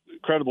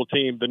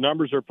team. The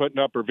numbers they're putting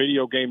up are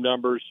video game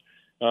numbers.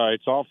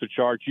 It's off the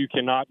charts. You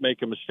cannot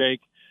make a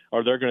mistake,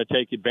 or they're going to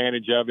take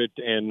advantage of it.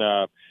 And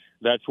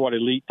that's what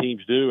elite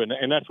teams do,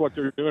 and that's what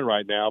they're doing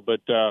right now.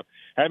 But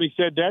having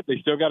said that, they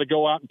still got to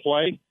go out and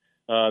play.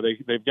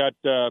 They've got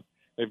to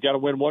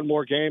win one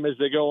more game as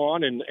they go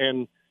on,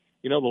 and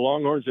the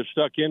Longhorns have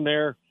stuck in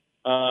there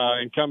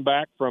and come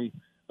back from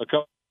a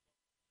couple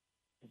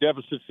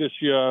deficits this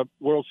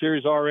World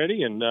Series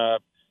already, and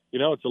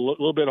it's a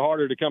little bit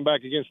harder to come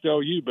back against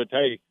OU, but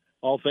hey,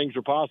 all things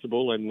are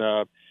possible, and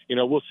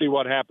we'll see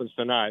what happens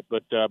tonight.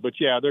 But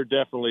yeah, they're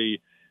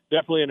definitely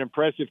an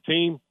impressive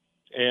team,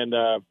 and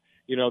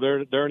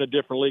they're in a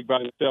different league by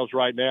themselves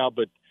right now,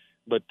 but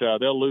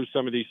they'll lose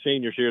some of these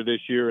seniors here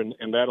this year,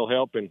 and that'll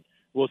help, and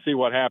we'll see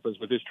what happens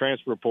with this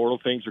transfer portal.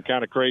 Things are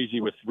kind of crazy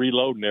with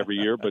reloading every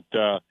year, but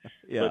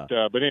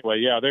anyway,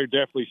 yeah, they're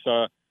definitely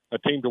a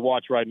team to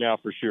watch right now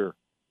for sure.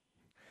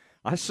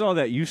 I saw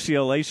that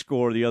UCLA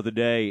score the other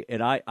day,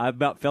 and I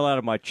about fell out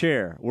of my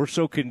chair. We're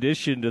so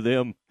conditioned to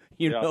them,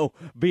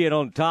 being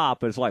on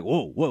top. It's like,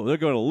 whoa, they're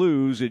going to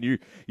lose, and you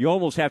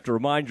almost have to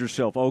remind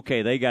yourself,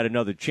 okay, they got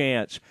another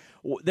chance.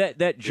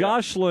 That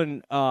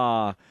Jocelyn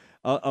Alo,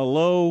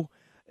 the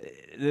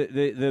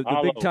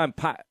big time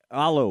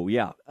Alo,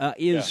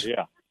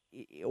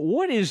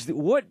 what is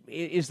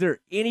there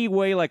any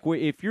way, like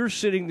if you're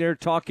sitting there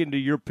talking to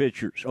your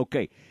pitchers,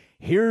 okay,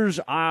 here's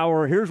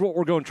what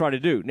we're going to try to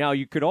do. Now,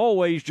 you could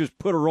always just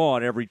put her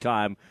on every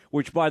time,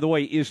 which, by the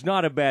way, is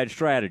not a bad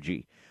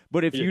strategy.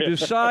 But if you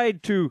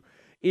decide to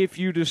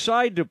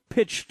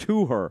pitch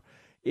to her,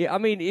 I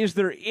mean, is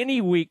there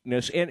any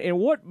weakness, and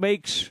what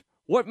makes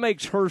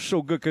her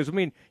so good? Because I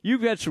mean,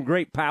 you've had some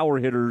great power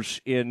hitters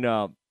in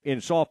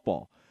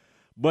softball,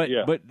 but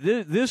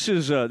this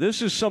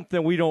is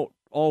something we don't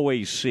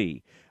always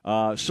see.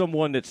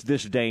 Someone that's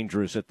this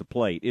dangerous at the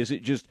plate. Is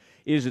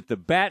it the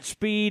bat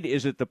speed?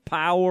 Is it the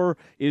power?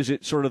 Is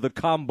it sort of the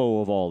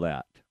combo of all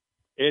that?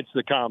 It's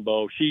the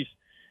combo.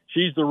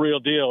 She's the real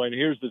deal. And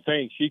here's the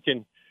thing: she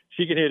can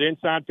hit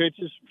inside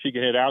pitches, she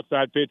can hit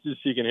outside pitches,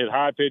 she can hit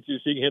high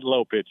pitches, she can hit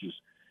low pitches.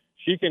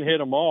 She can hit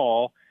them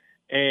all,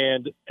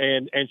 and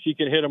she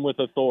can hit them with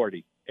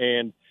authority.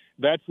 And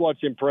that's what's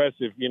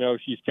impressive. You know,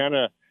 she's kind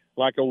of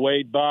like a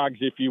Wade Boggs,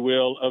 if you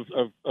will,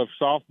 of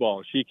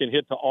softball. She can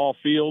hit to all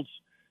fields.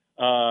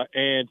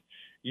 And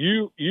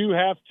you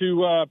have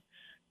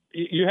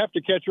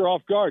to catch her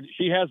off guard.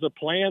 She has a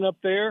plan up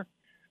there.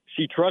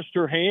 She trusts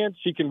her hands.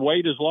 She can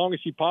wait as long as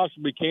she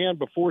possibly can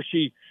before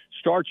she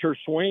starts her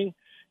swing.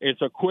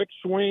 It's a quick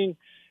swing,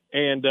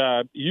 and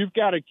you've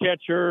got to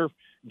catch her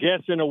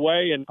guessing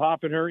away and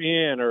popping her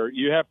in, or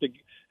you have to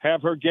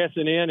have her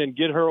guessing in and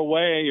get her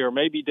away, or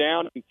maybe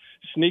down and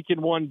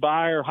sneaking one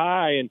by or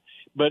high. And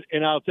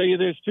I'll tell you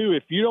this too: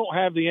 if you don't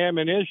have the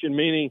ammunition,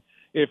 meaning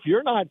if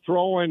you're not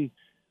throwing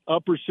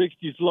upper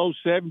 60s, low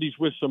 70s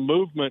with some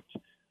movement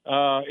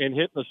and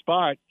hitting the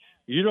spot,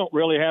 you don't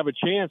really have a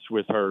chance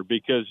with her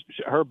because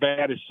her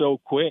bat is so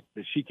quick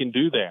that she can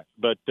do that.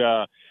 But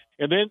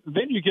and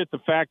then you get the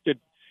fact that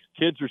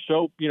kids are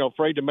so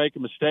afraid to make a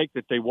mistake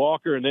that they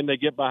walk her, and then they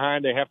get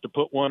behind. They have to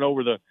put one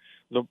over the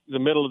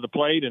middle of the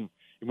plate, and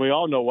we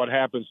all know what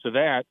happens to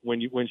that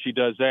when she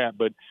does that.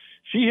 But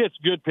she hits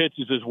good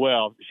pitches as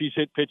well. She's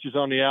hit pitches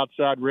on the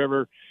outside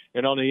river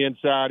and on the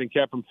inside and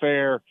kept them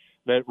fair.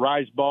 That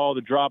rise ball,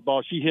 the drop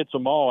ball, she hits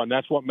them all, and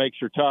that's what makes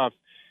her tough.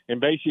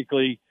 And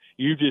basically,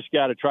 you just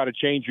got to try to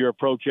change your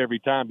approach every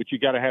time, but you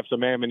got to have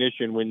some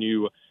ammunition when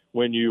you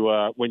do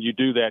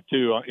that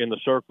too in the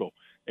circle.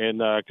 And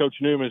Coach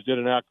Newman's did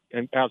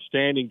an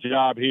outstanding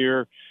job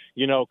here,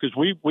 because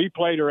we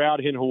played her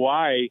out in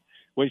Hawaii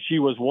when she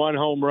was one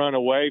home run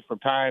away from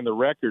tying the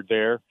record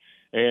there,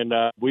 and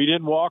we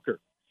didn't walk her.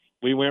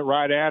 We went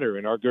right at her,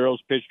 and our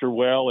girls pitched her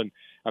well, and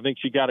I think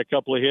she got a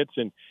couple of hits,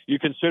 and you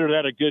consider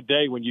that a good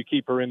day when you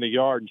keep her in the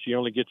yard and she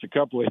only gets a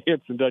couple of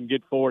hits and doesn't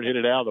get forward and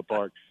hit it out of the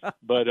park.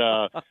 But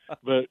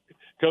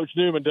Coach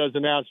Newman does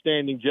an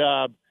outstanding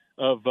job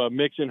of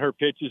mixing her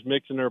pitches,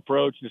 mixing her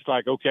approach. And it's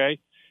like, okay,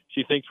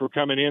 she thinks we're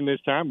coming in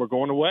this time, we're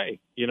going away,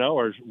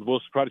 or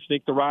we'll try to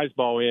sneak the rise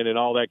ball in and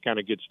all that kind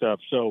of good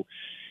stuff. So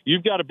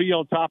you've got to be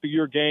on top of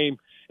your game,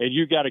 and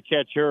you got to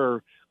catch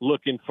her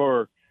looking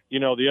for,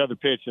 the other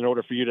pitch in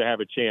order for you to have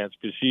a chance,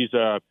 because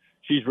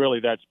she's really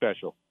that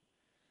special.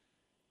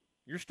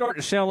 You're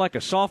starting to sound like a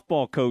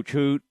softball coach,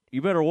 Hoot.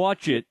 You better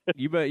watch it.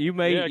 You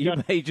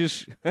may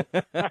just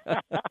the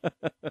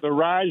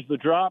rise, the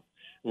drop,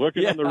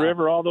 looking on the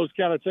river, all those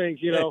kind of things,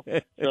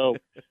 So,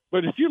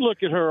 but if you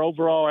look at her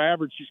overall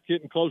average, she's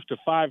getting close to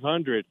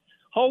 500.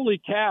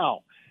 Holy cow!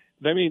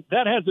 I mean,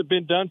 that hasn't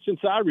been done since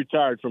I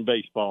retired from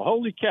baseball.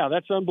 Holy cow,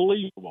 that's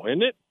unbelievable,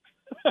 isn't it?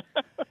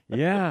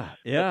 Yeah.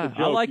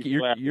 I like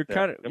it. You're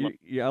kind of.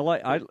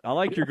 I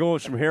like you're going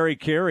some Harry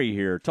Carey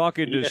here.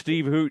 Talking to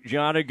Steve Hoot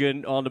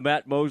Jonigan on the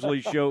Matt Mosley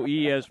Show,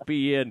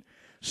 ESPN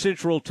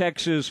Central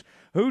Texas.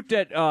 Hoot,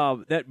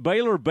 that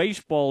Baylor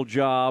baseball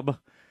job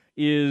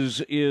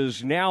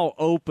is now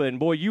open.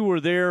 Boy, you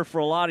were there for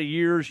a lot of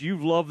years.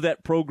 You've loved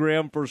that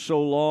program for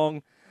so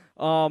long.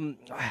 And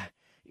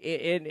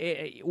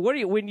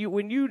when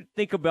you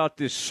think about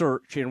this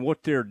search and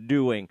what they're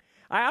doing,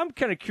 I'm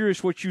kind of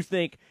curious what you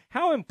think.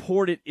 How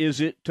important is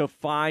it to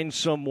find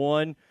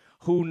someone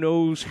who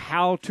knows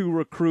how to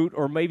recruit,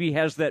 or maybe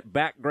has that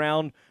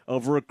background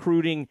of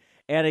recruiting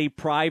at a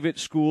private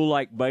school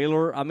like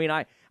Baylor? I mean,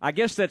 I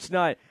guess that's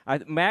not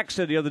 – Max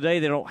said the other day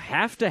they don't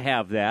have to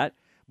have that,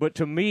 but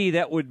to me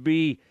that would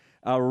be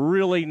a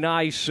really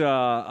nice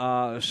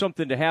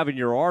something to have in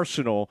your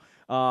arsenal.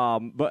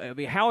 But I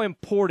mean, how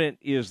important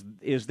is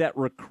that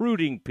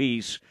recruiting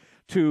piece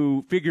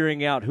to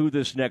figuring out who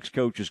this next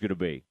coach is going to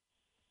be?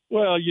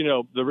 Well,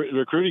 the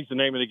recruiting's the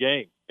name of the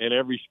game in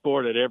every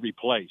sport at every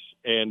place.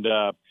 And,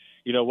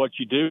 what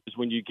you do is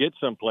when you get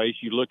someplace,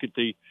 you look at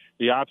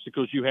the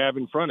obstacles you have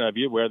in front of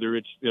you, whether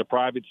it's a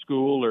private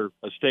school or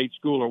a state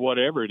school or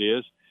whatever it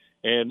is,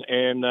 and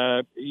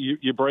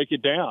you break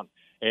it down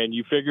and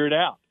you figure it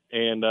out.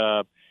 And,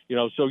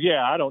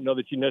 I don't know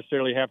that you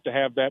necessarily have to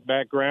have that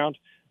background.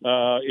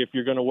 If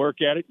you're going to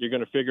work at it, you're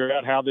going to figure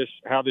out how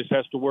this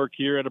has to work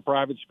here at a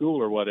private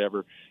school or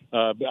whatever.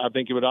 I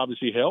think it would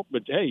obviously help,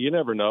 but hey, you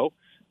never know.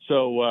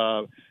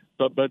 So,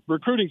 but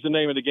recruiting's the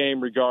name of the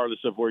game, regardless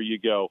of where you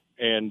go.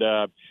 And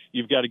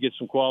you've got to get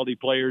some quality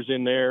players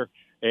in there,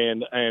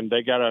 and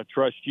they got to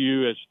trust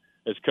you as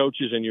as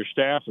coaches and your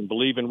staff and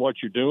believe in what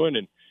you're doing,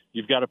 and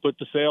you've got to put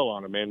the sale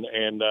on them.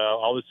 And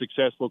all the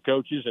successful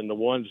coaches and the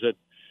one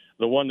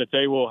that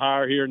they will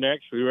hire here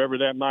next, whoever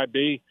that might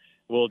be,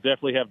 will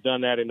definitely have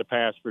done that in the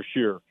past for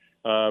sure,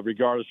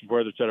 regardless of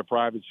whether it's at a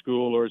private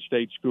school or a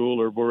state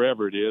school or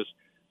wherever it is.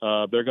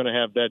 They're going to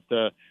have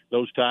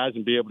those ties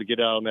and be able to get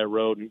out on that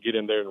road and get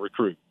in there and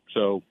recruit.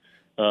 So,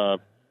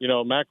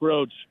 Mack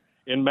Rhodes,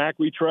 in Mack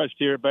we trust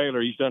here at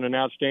Baylor. He's done an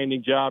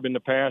outstanding job in the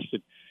past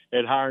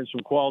at hiring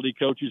some quality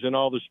coaches in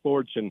all the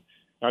sports, and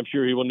I'm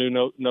sure he will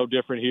do no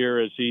different here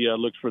as he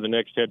looks for the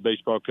next head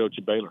baseball coach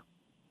at Baylor.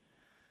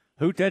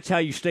 Hoot, that's how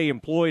you stay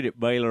employed at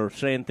Baylor,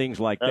 saying things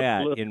like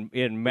Absolutely. that.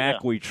 In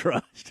Mack we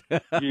trust.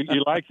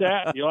 You like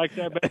that? You like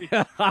that, baby?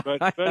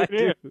 But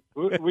it is.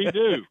 We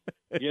do.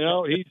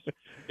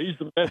 He's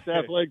the best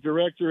athletic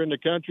director in the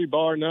country,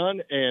 bar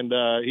none, and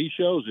he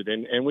shows it.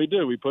 And we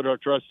do. We put our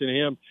trust in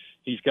him.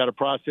 He's got a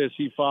process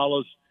he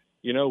follows.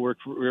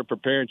 We're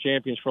preparing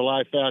champions for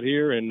life out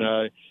here,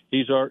 and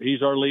he's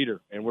our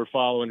leader, and we're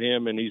following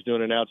him, and he's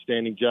doing an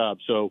outstanding job.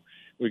 So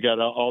we got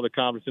all the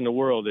confidence in the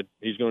world that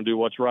he's going to do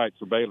what's right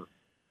for Baylor.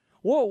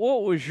 What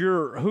was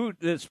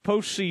this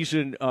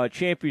postseason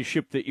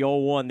championship that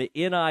y'all won, the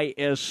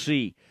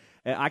NISC?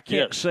 I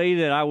can't say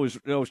that I was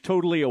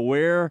totally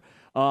aware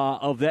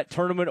of that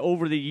tournament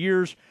over the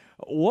years.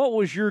 What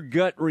was your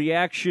gut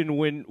reaction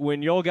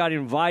when y'all got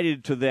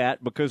invited to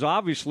that? Because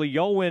obviously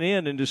y'all went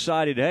in and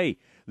decided, hey,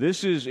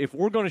 if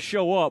we're going to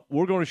show up,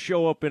 we're going to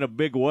show up in a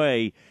big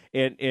way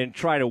and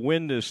try to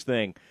win this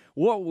thing.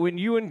 When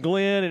you and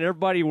Glenn and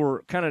everybody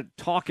were kind of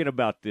talking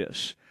about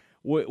this,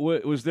 what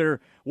was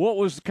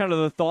kind of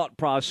the thought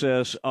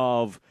process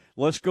of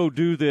let's go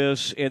do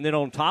this, and then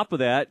on top of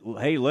that,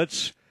 hey,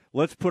 let's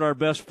put our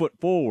best foot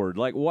forward?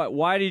 Like,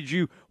 why did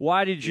you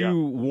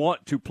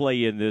want to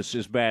play in this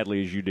as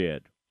badly as you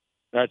did?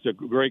 That's a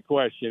great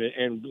question,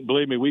 and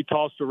believe me, we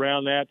tossed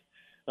around that,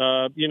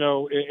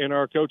 in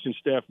our coaching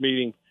staff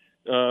meeting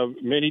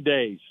many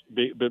days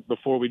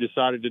before we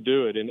decided to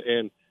do it.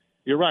 And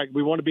you're right,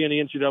 we want to be in the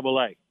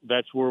NCAA.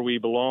 That's where we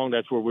belong.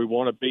 That's where we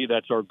want to be.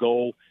 That's our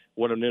goal.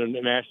 Win a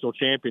national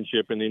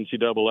championship in the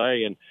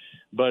NCAA.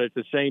 But at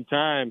the same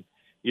time,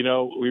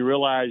 we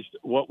realized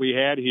what we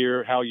had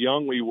here, how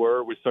young we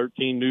were with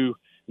 13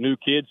 new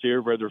kids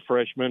here, whether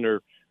freshmen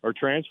or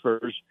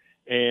transfers.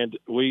 And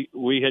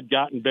we had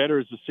gotten better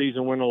as the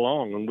season went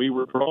along, and we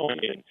were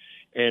growing.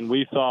 And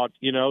we thought,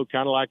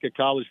 kind of like a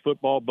college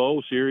football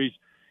bowl series,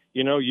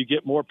 you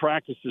get more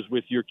practices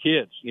with your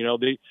kids.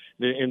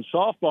 In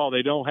softball,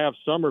 they don't have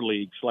summer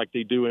leagues like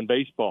they do in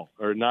baseball,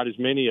 or not as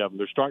many of them.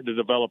 They're starting to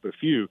develop a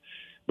few.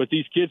 But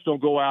these kids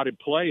don't go out and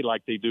play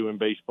like they do in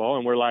baseball.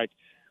 And we're like,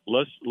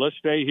 let's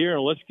stay here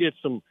and let's get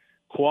some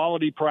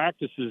quality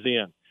practices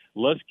in.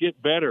 Let's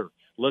get better.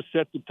 Let's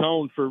set the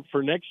tone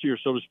for next year,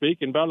 so to speak.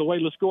 And by the way,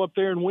 let's go up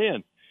there and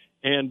win.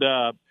 And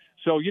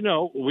so,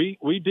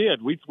 we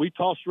did. We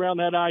tossed around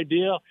that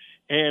idea.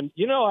 And,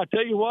 I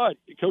tell you what,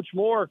 Coach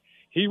Moore,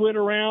 he went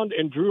around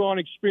and drew on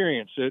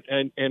experience.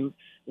 And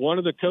one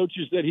of the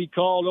coaches that he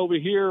called over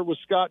here was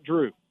Scott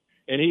Drew.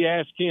 And he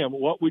asked him,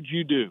 what would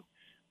you do?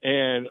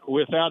 And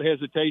without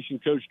hesitation,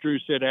 Coach Drew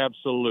said,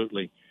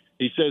 absolutely.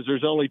 He says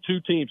there's only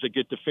two teams that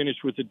get to finish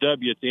with the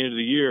W at the end of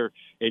the year,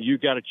 and you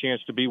got a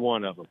chance to be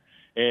one of them.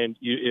 And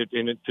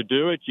to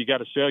do it, you got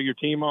to sell your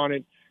team on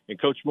it. And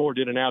Coach Moore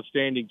did an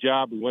outstanding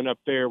job. We went up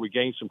there, we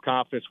gained some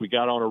confidence, we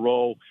got on a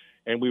roll,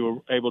 and we were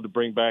able to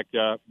bring back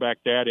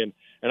that. And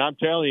I'm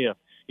telling you,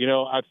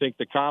 I think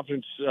the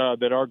confidence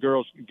that our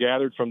girls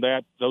gathered from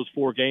those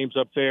 4 games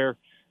up there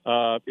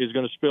is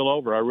going to spill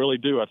over. I really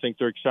do. I think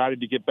they're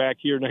excited to get back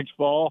here next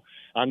fall.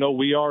 I know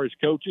we are as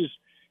coaches.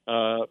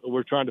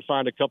 We're trying to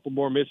find a couple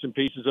more missing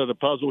pieces of the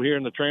puzzle here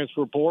in the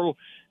transfer portal,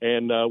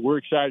 and we're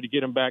excited to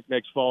get them back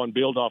next fall and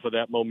build off of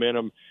that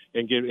momentum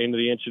and get into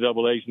the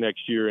NCAAs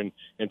next year and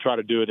try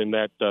to do it in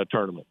that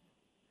tournament.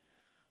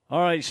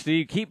 All right,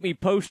 Steve, keep me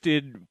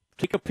posted.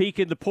 Take a peek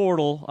in the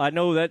portal. I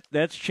know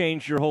that's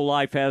changed your whole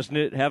life, hasn't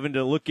it? Having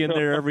to look in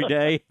there every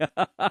day.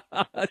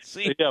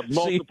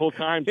 Multiple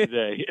times a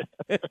day.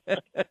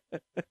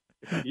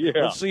 Yeah.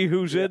 Let's see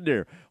who's in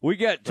there. We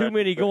got too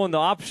many going the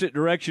opposite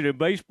direction in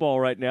baseball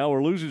right now.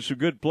 We're losing some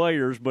good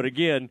players, but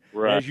again,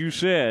 as you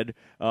said,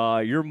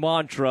 your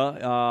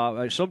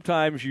mantra,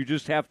 sometimes you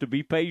just have to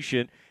be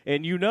patient,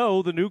 and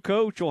the new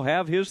coach will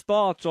have his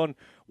thoughts on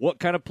what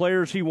kind of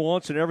players he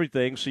wants and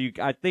everything. So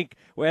I think,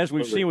 as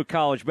we've seen with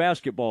college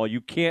basketball,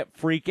 you can't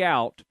freak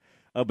out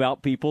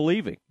about people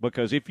leaving,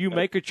 because if you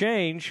make a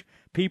change,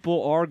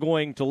 people are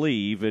going to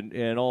leave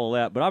and all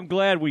that. But I'm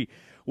glad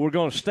we're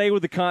going to stay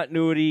with the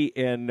continuity,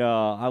 and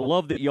I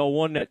love that y'all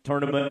won that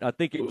tournament. I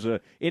think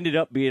it ended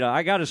up being,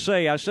 I got to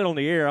say, I said on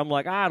the air, I'm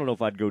like, I don't know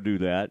if I'd go do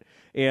that.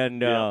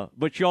 And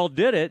but y'all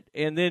did it,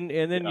 and then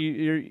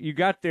you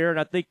got there, and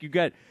I think you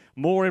got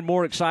more and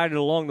more excited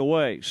along the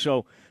way.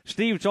 So,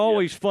 Steve, it's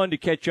always fun to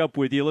catch up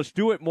with you. Let's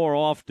do it more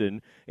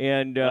often.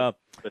 And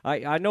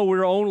I know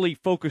we're only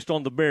focused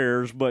on the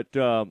Bears, but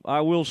I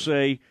will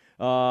say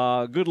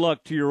good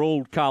luck to your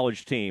old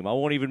college team. I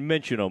won't even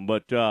mention them,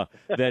 but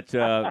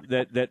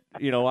that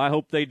I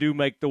hope they do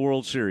make the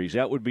World Series.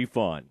 That would be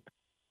fun.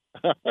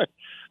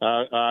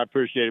 I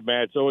appreciate it,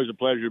 man. It's always a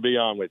pleasure to be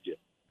on with you.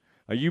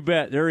 You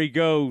bet. There he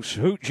goes,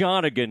 Hoot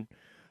Jonigan.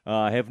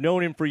 Have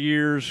known him for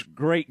years.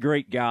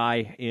 Great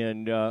guy,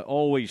 and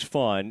always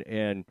fun.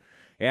 And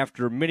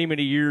after many,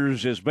 many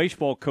years as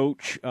baseball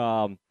coach,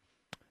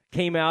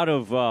 came out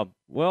of,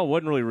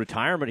 wasn't really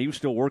retirement. He was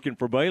still working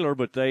for Baylor,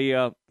 but they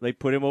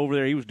put him over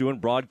there. He was doing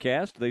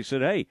broadcast. They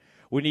said, hey,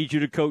 we need you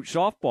to coach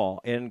softball.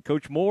 And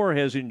Coach Moore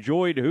has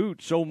enjoyed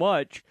Hoot so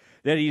much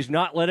that he's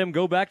not let him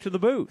go back to the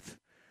booth.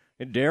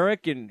 And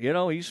Derek, and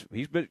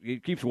he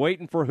keeps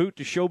waiting for Hoot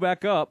to show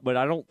back up, but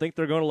I don't think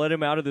they're going to let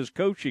him out of this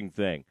coaching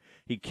thing.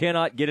 He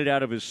cannot get it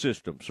out of his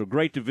system. So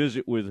great to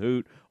visit with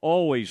Hoot.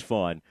 Always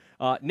fun.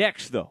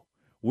 Next, though,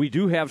 we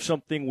do have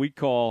something we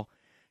call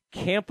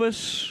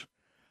Campus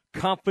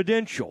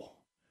Confidential.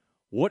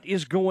 What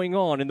is going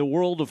on in the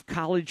world of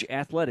college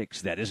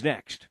athletics? That is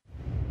next.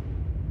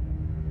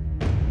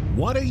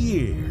 What a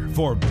year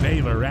for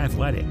Baylor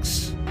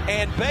athletics.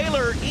 And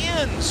Baylor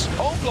ends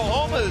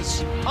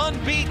Oklahoma's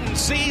unbeaten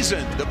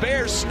season. The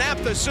Bears snap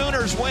the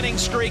Sooners' winning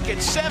streak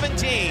at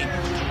 17.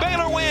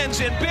 Baylor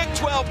wins in Big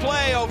 12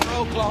 play over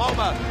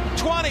Oklahoma.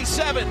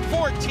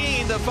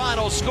 27-14 the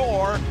final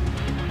score.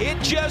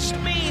 It just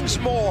means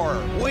more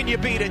when you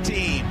beat a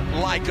team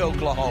like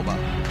Oklahoma.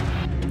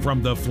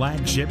 From the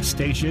flagship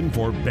station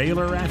for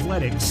Baylor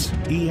athletics,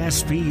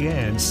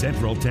 ESPN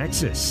Central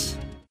Texas.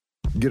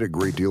 Get a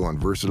great deal on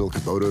versatile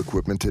Kubota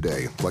equipment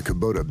today, like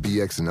Kubota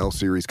BX and L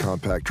Series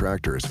compact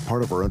tractors,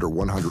 part of our under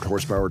 100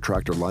 horsepower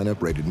tractor lineup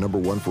rated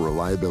 #1 for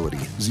reliability,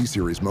 Z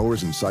Series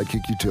mowers, and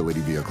Sidekick utility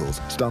vehicles.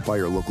 Stop by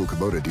your local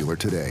Kubota dealer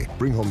today.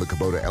 Bring home the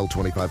Kubota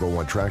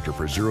L2501 tractor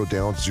for 0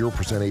 down,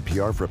 0%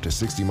 APR for up to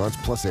 60 months,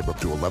 plus save up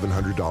to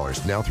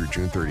 $1,100 now through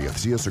June 30th.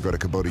 See us or go to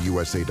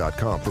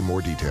KubotaUSA.com for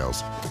more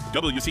details.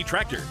 WC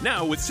Tractor,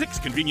 now with 6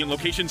 convenient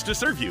locations to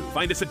serve you.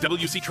 Find us at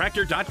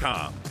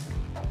WCTractor.com.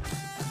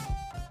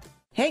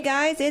 Hey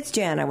guys, it's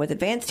Jana with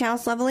Advanced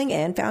House Leveling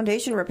and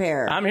Foundation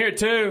Repair. I'm here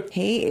too.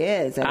 He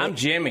is. I'm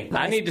Jimmy.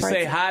 I need to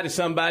say hi to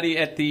somebody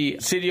at the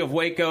City of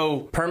Waco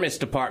Permits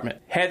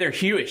Department, Heather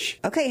Hewish.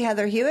 Okay,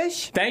 Heather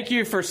Hewish. Thank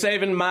you for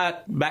saving my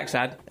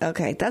backside.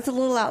 Okay, that's a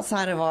little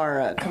outside of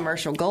our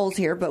commercial goals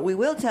here, but we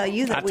will tell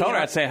you that I told her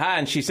I'd say hi,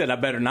 and she said I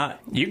better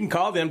not. You can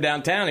call them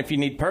downtown if you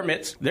need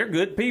permits. They're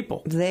good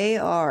people. They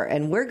are,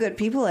 and we're good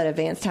people at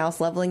Advanced House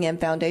Leveling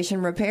and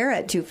Foundation Repair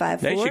at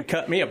 254. They should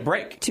cut me a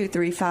break.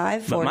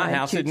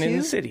 235-4922. House isn't in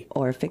the city.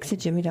 Or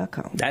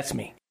fixitjimmy.com. That's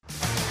me.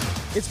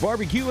 It's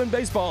barbecue and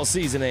baseball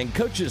season, and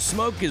Coach's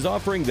Smoke is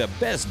offering the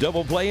best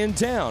double play in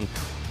town.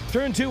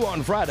 Turn 2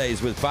 on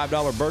Fridays with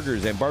 $5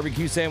 burgers and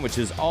barbecue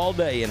sandwiches all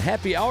day, and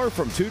happy hour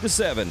from 2 to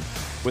 7.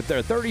 With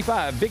their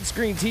 35 big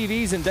screen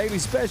TVs and daily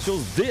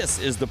specials, this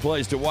is the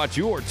place to watch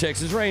your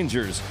Texas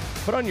Rangers.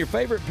 Put on your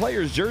favorite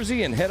player's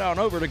jersey and head on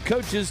over to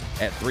Coach's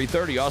at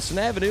 330 Austin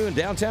Avenue in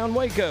downtown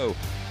Waco.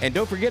 And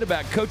don't forget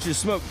about Coach's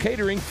Smoke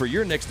catering for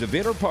your next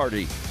event or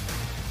party.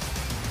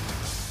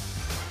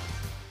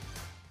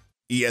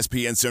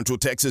 ESPN Central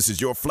Texas is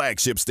your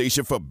flagship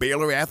station for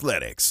Baylor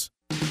athletics.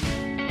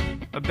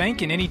 A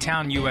bank in any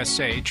town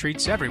USA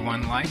treats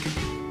everyone like,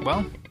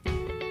 well,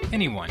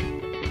 anyone.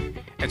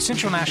 At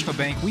Central National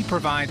Bank, we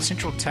provide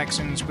Central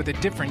Texans with a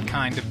different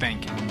kind of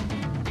banking.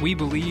 We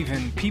believe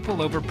in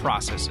people over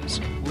processes,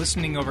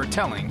 listening over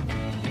telling,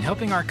 and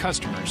helping our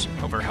customers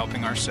over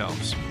helping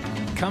ourselves.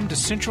 Come to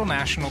Central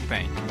National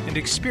Bank and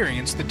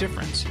experience the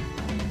difference.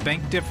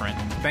 Bank different.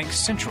 Bank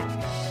Central.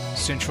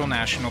 Central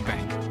National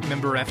Bank.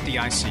 Member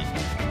FDIC.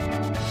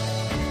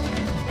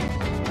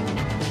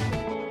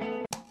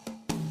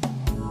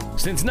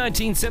 Since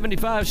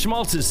 1975,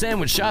 Schmaltz's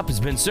Sandwich Shop has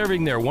been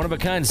serving their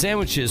one-of-a-kind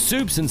sandwiches,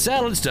 soups, and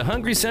salads to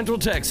hungry Central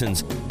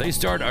Texans. They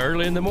start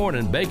early in the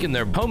morning baking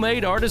their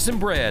homemade artisan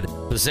bread.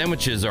 The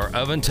sandwiches are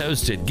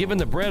oven-toasted, giving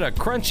the bread a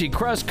crunchy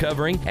crust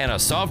covering and a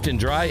soft and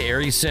dry,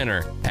 airy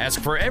center.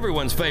 Ask for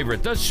everyone's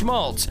favorite, the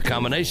Schmaltz, a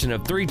combination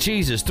of 3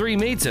 cheeses, 3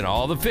 meats, and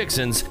all the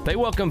fixins. They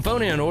welcome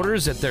phone-in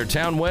orders at their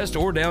Town West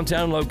or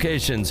downtown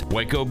locations.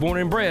 Waco born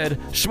and bred,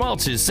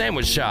 Schmaltz's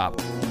Sandwich Shop.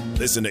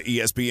 Listen to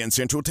ESPN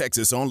Central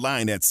Texas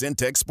online at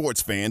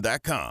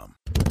centexsportsfan.com.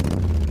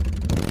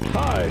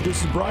 Hi,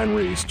 this is Brian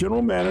Reese,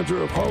 General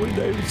Manager of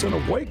Harley-Davidson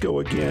of Waco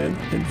again,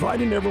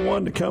 inviting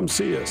everyone to come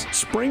see us.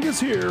 Spring is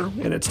here,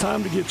 and it's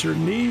time to get your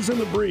knees in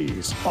the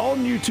breeze. All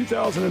new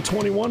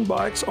 2021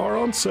 bikes are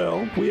on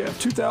sale. We have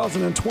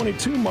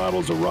 2022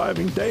 models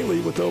arriving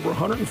daily with over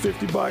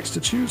 150 bikes to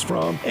choose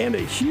from, and a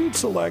huge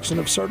selection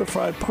of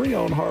certified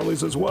pre-owned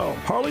Harleys as well.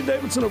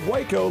 Harley-Davidson of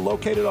Waco,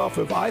 located off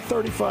of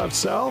I-35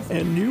 South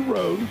and New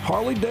Road.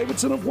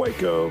 Harley-Davidson of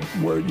Waco,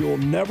 where you'll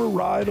never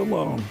ride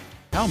alone.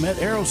 Howmet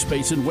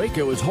Aerospace in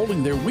Waco is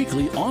holding their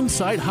weekly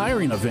on-site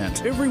hiring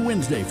event every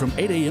Wednesday from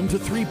 8 a.m. to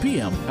 3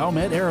 p.m.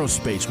 Howmet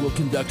Aerospace will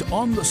conduct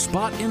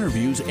on-the-spot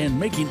interviews and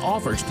making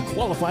offers to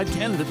qualified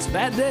candidates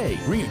that day.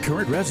 Bring a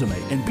current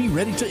resume and be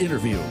ready to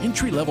interview.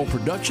 Entry-level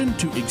production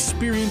to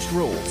experienced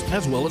roles,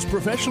 as well as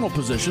professional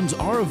positions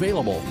are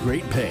available.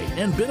 Great pay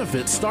and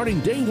benefits starting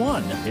day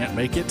one. Can't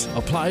make it?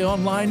 Apply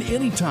online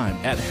anytime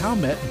at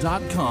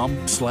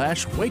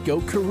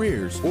howmet.com/Waco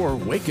Careers or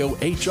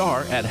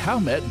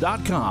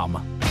WacoHR@howmet.com.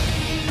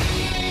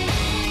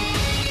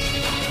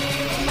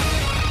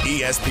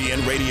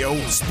 ESPN Radio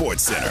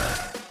Sports Center.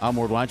 I'm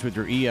Ward Lines with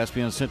your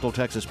ESPN Central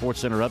Texas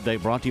Sports Center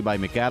update brought to you by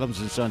McAdams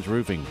 & Sons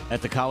Roofing.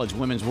 At the College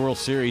Women's World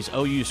Series,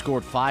 OU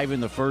scored 5 in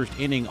the first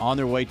inning on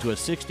their way to a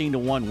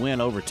 16-1 win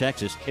over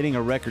Texas, hitting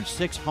a record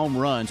 6 home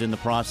runs in the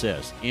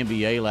process.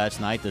 NBA last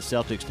night, the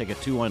Celtics take a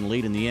 2-1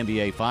 lead in the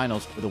NBA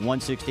Finals with a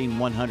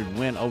 116-100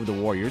 win over the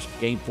Warriors.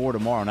 Game 4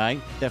 tomorrow night.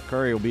 Steph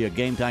Curry will be a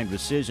game-time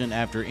decision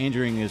after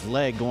injuring his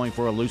leg going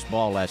for a loose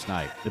ball last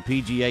night. The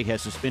PGA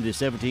has suspended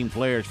 17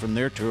 players from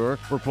their tour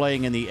for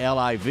playing in the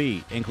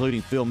LIV,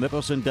 including Phil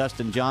Mickelson,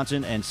 Dustin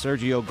Johnson, and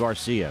Sergio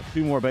Garcia.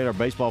 2 more Baylor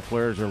baseball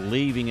players are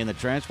leaving in the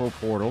transfer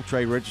portal.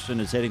 Trey Richardson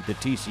is heading to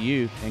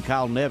TCU, and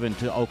Kyle Nevin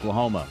to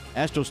Oklahoma.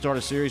 Astros start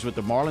a series with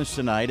the Marlins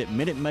tonight at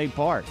Minute Maid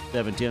Park,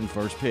 7:10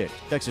 first pitch.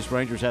 Texas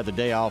Rangers have the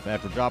day off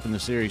after dropping the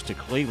series to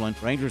Cleveland.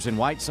 Rangers and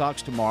White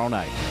Sox tomorrow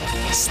night.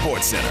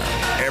 Sports Center,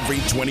 every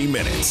 20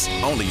 minutes,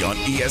 only on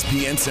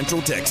ESPN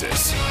Central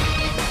Texas.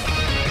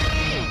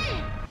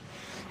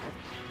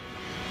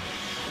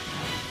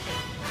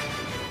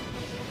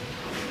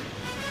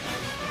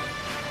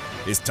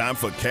 It's time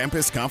for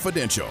Campus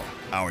Confidential,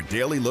 our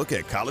daily look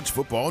at college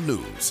football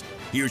news.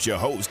 Here's your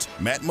host,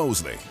 Matt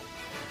Mosley.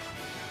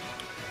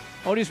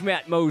 Oh, it is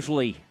Matt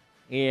Mosley,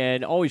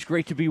 and always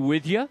great to be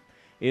with you.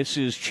 This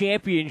is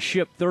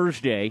Championship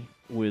Thursday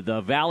with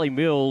Valley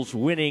Mills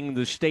winning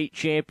the state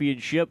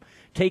championship,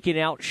 taking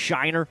out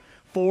Shiner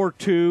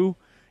 4-2,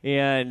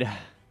 and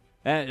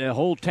the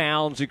whole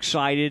town's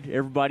excited.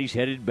 Everybody's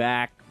headed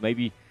back.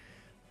 Maybe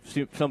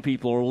some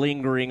people are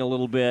lingering a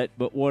little bit,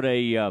 but what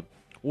a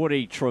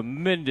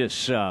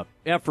tremendous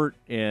effort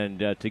and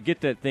to get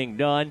that thing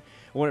done.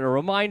 I want a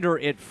reminder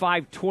at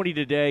 5:20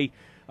 today,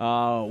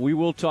 we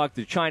will talk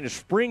to China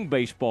Spring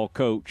baseball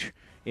coach,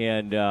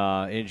 and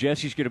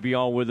Jesse's going to be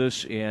on with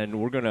us, and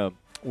we're gonna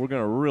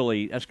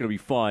really, that's going to be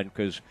fun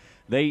because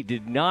they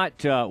did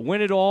not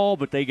win it all,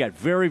 but they got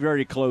very,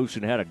 very close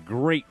and had a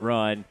great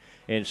run,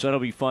 and so it'll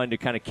be fun to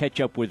kind of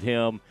catch up with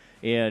him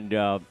and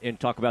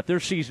talk about their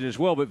season as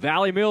well. But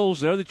Valley Mills,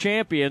 they're the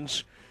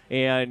champions.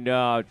 And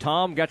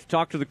Tom got to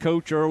talk to the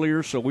coach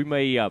earlier, so we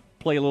may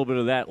play a little bit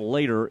of that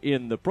later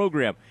in the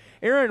program.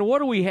 Aaron, what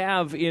do we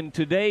have in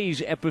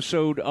today's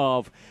episode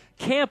of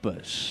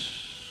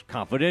Campus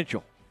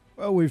Confidential?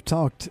 Well, we've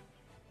talked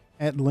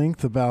at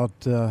length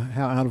about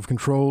how out of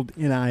control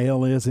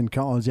NIL is in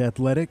college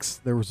athletics.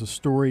 There was a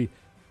story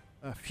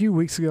a few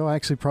weeks ago,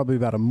 actually probably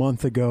about a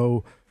month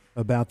ago,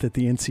 about that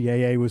the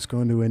NCAA was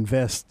going to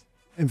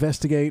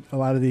investigate a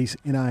lot of these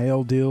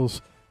NIL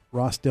deals.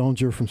 Ross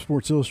Dellinger from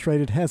Sports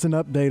Illustrated has an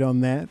update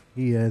on that.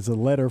 He has a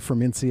letter from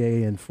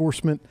NCAA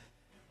enforcement.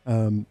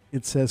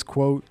 It says,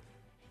 quote,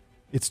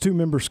 it's 2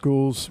 member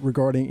schools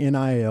regarding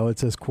NIL. It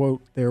says,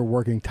 quote, they're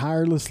working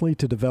tirelessly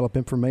to develop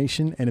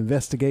information and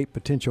investigate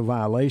potential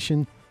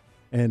violation.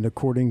 And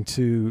according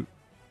to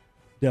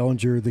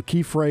Dellinger, the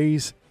key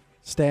phrase,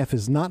 staff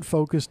is not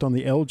focused on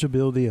the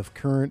eligibility of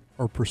current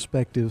or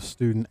prospective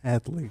student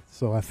athletes.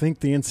 So I think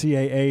the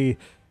NCAA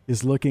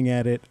is looking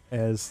at it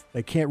as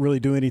they can't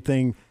really do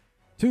anything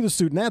to the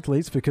student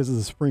athletes because of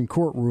the Supreme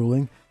Court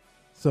ruling.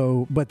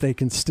 So, but they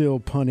can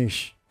still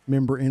punish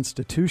member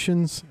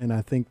institutions, and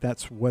I think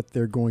that's what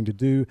they're going to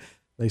do.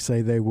 They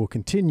say they will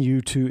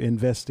continue to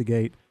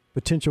investigate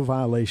potential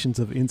violations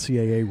of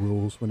NCAA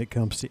rules when it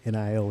comes to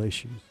NIL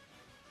issues,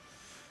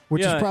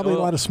 which is probably a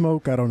lot of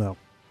smoke. I don't know.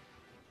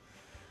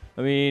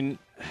 I mean,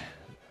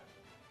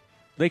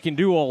 they can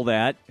do all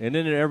that, and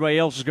then everybody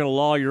else is going to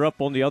lawyer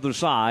up on the other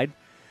side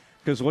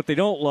because what they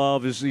don't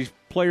love is these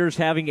players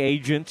having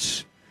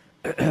agents.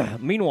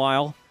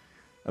 Meanwhile,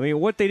 I mean,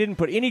 what they didn't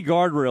put any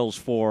guardrails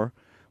for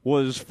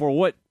was for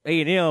what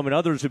A&M and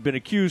others have been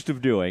accused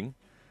of doing.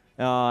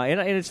 And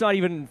it's not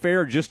even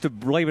fair just to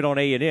blame it on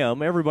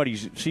A&M. Everybody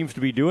seems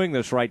to be doing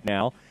this right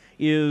now,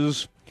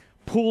 is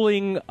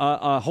pooling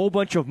a whole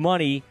bunch of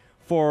money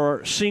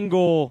for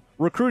single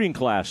recruiting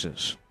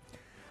classes.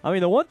 I mean,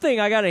 the one thing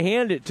I got to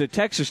hand it to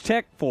Texas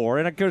Tech for,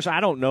 and of course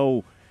I don't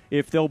know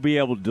if they'll be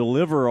able to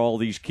deliver all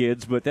these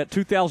kids, but that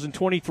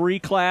 2023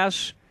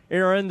 class,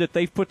 Aaron, that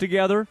they've put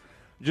together,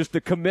 just the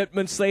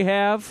commitments they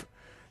have,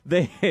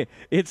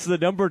 it's the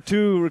number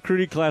 2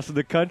 recruiting class in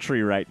the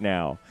country right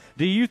now.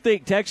 Do you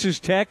think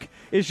Texas Tech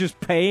is just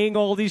paying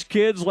all these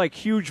kids like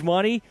huge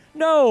money?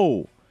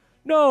 No.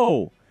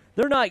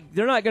 They're not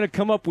going to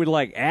come up with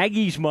like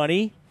Aggies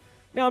money.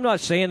 Now, I'm not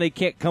saying they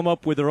can't come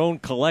up with their own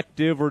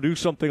collective or do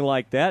something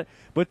like that,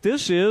 but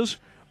this is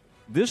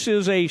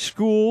a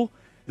school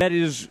that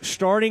is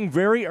starting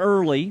very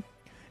early,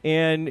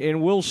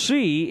 and we'll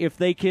see if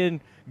they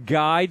can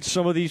guide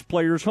some of these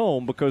players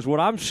home, because what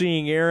I'm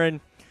seeing,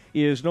 Aaron,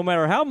 is no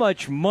matter how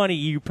much money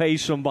you pay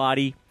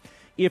somebody,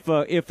 if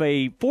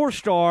a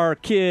four-star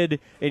kid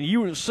and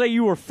you say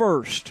you were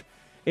first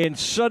and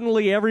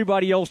suddenly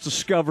everybody else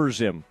discovers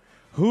him,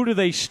 who do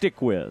they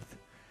stick with?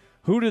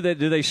 Do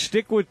they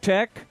stick with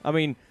Tech? I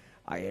mean,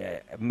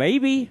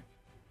 maybe.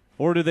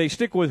 Or do they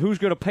stick with who's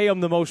going to pay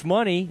them the most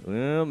money?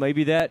 Well,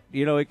 maybe that,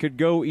 it could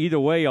go either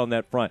way on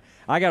that front.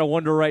 I got to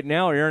wonder right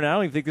now, Aaron, I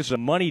don't even think this is a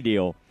money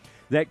deal.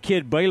 That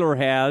kid Baylor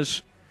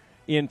has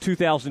in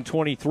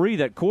 2023,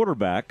 that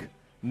quarterback,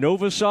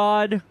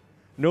 Novosad,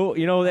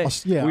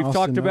 we've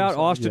talked about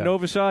Austin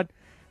Novosad.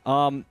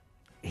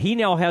 He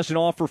now has an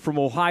offer from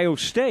Ohio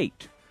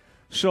State.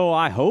 So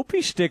I hope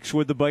he sticks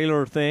with the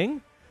Baylor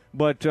thing.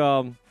 But,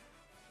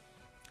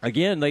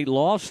 again, they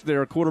lost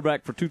their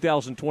quarterback for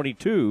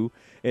 2022,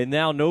 and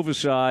now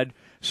Novosad.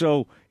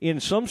 So in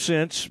some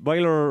sense,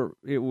 Baylor,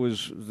 it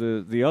was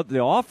the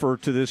offer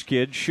to this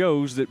kid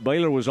shows that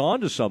Baylor was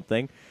onto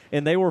something,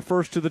 and they were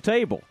first to the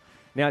table.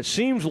 Now, it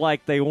seems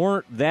like they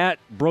weren't that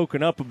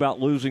broken up about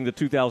losing the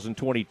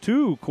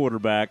 2022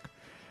 quarterback.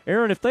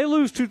 Aaron, if they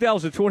lose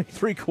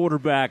 2023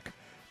 quarterback,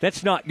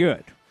 that's not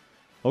good.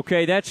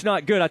 Okay, that's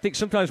not good. I think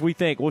sometimes we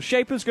think, well,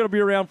 Shapen's going to be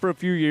around for a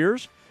few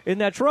years,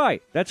 and that's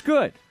right. That's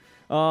good.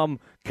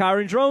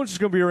 Kyron Drones is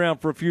going to be around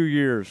for a few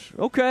years.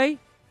 Okay.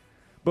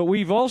 But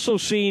we've also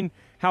seen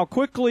how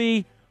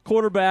quickly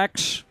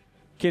quarterbacks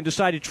can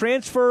decide to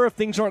transfer if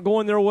things aren't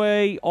going their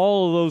way,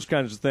 all of those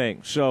kinds of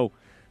things. So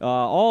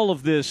all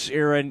of this,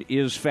 Aaron,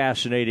 is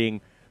fascinating,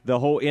 the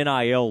whole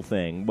NIL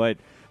thing. But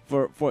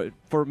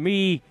for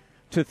me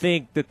to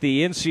think that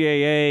the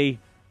NCAA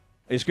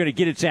is going to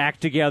get its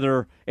act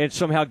together and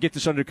somehow get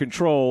this under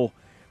control,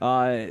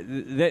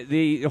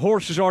 the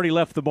horse has already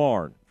left the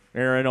barn,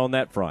 Aaron, on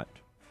that front.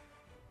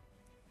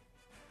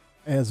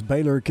 As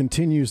Baylor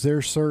continues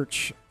their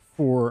search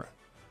for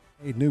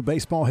a new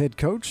baseball head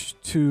coach,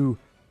 two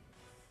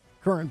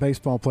current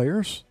baseball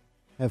players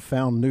have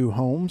found new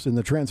homes in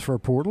the transfer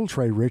portal.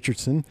 Trey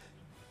Richardson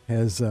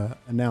has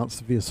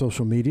announced via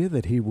social media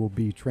that he will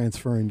be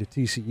transferring to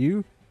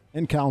TCU,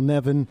 and Kyle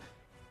Nevin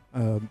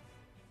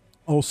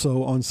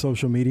also on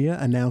social media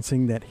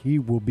announcing that he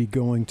will be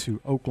going to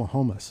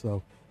Oklahoma.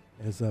 So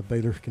as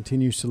Baylor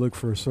continues to look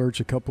for a search,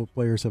 a couple of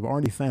players have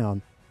already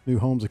found new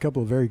homes, a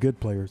couple of very good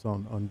players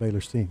on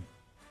Baylor's team.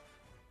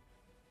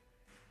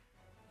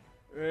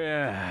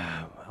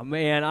 Yeah,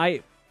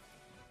 man,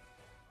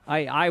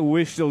 I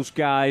wish those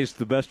guys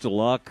the best of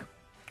luck.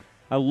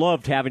 I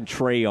loved having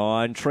Trey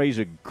on. Trey's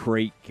a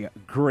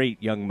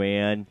great young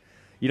man.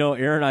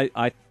 Aaron,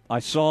 I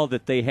saw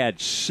that they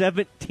had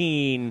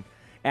 17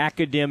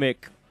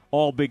 academic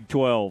all Big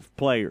 12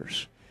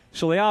 players.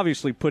 So they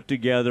obviously put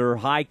together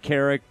high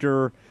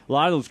character. A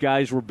lot of those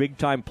guys were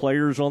big-time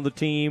players on the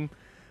team.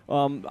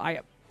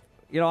 I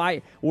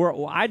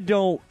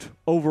don't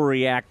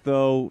overreact,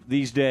 though,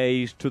 these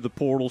days to the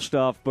portal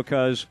stuff,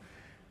 because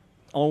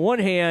on one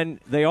hand,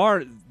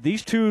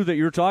 these two that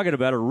you're talking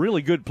about are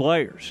really good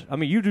players. I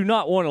mean, you do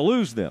not want to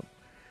lose them.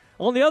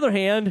 On the other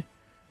hand,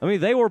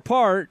 they were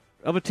part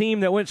of a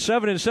team that went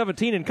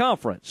 7-17 in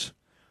conference.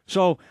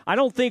 So I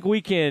don't think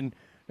we can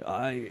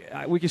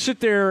sit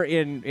there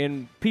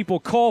and people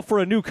call for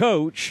a new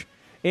coach,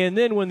 and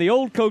then when the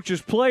old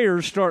coach's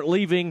players start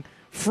leaving,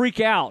 freak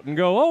out and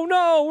go, oh,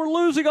 no, we're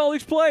losing all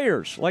these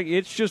players. Like,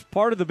 it's just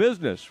part of the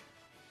business.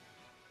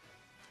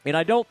 And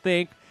I don't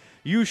think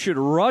you should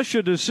rush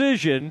a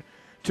decision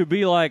to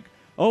be like,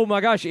 oh, my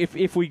gosh,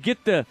 if we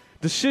get the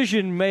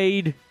decision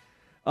made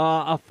 3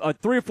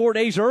 or 4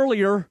 days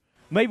earlier,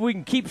 maybe we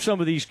can keep some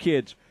of these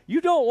kids.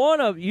 You don't want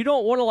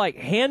to like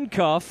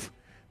handcuff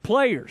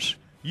players.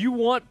 You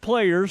want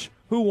players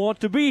who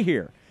want to be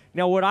here.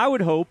 Now, what I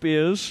would hope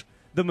is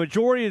the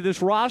majority of this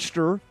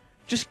roster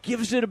just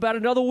gives it about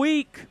another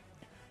week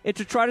and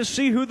to try to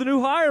see who the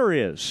new hire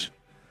is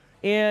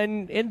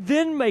and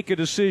then make a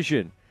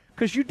decision,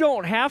 because you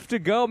don't have to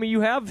go.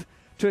 You have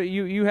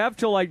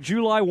to like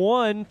July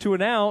 1 to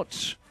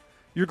announce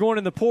you're going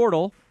in the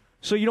portal,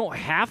 so you don't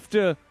have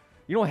to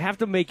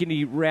make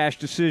any rash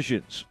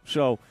decisions.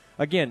 So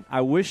again,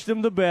 I wish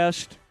them the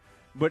best,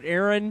 but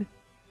Aaron,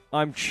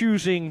 I'm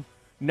choosing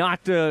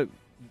not to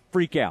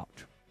freak out.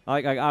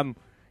 I'm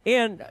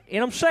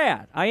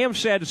sad. I am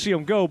sad to see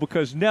him go,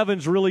 because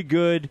Nevin's really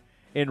good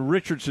and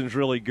Richardson's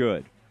really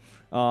good.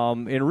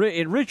 And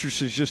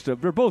Richardson's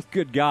they're both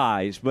good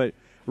guys, but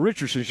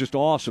Richardson's just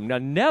awesome. Now,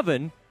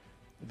 Nevin,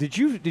 did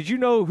you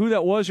know who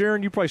that was,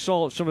 Aaron? You probably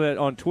saw some of that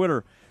on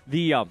Twitter.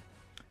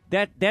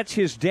 That's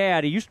his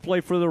dad. He used to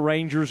play for the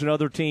Rangers and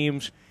other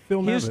teams.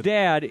 His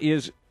dad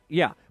is,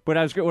 yeah, but what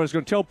I was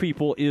going to tell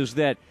people is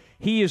that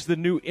he is the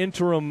new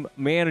interim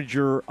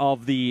manager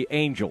of the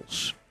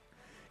Angels,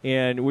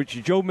 and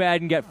which Joe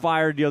Madden got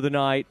fired the other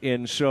night,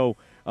 and so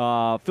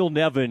Phil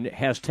Nevin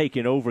has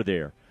taken over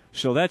there.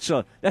 So that's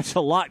a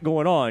lot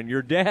going on.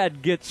 Your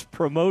dad gets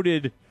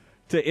promoted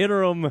to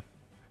interim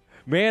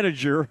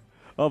manager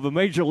of a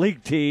major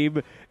league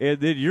team, and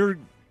then you're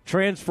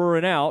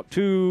transferring out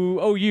to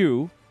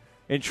OU,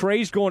 and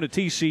Trey's going to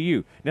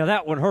TCU. Now,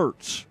 that one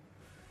hurts.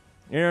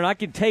 Aaron, I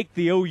can take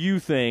the OU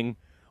thing.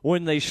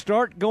 When they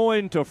start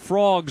going to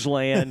Frogs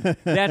Land,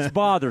 that's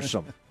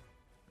bothersome.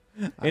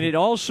 And it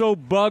also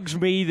bugs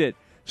me that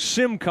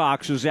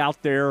Simcox is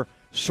out there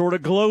sort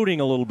of gloating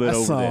a little bit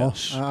over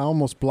this. I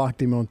almost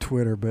blocked him on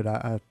Twitter, but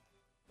I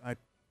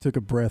took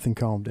a breath and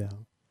calmed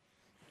down.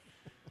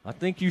 I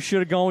think you should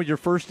have gone with your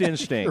first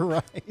instinct. You're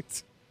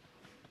right.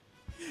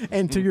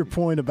 And to your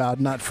point about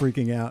not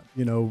freaking out,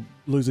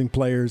 losing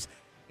players,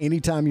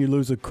 anytime you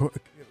lose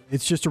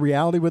it's just a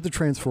reality with the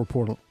transfer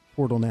portal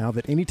now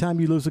that anytime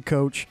you lose a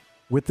coach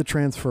with the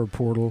transfer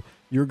portal,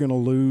 you're going to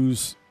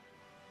lose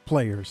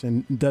players.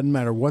 And it doesn't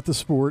matter what the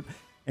sport.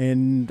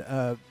 And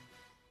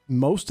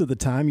most of the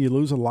time you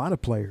lose a lot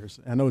of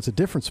players. I know it's a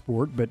different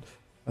sport, but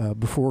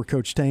before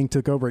Coach Tang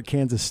took over at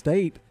Kansas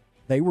State,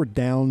 they were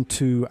down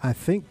to, I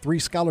think, 3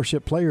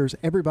 scholarship players.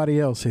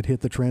 Everybody else had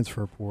hit the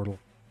transfer portal.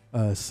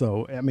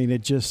 So, I mean,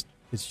 it's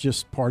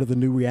just part of the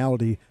new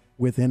reality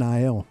with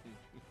NIL.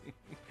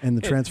 And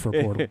the transfer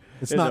portal.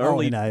 It's not all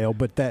NIL,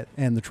 but that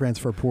and the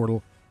transfer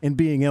portal and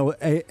being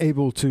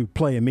able to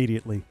play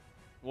immediately.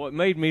 What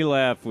made me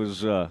laugh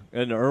was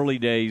in the early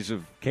days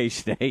of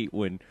K-State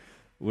when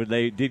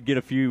they did get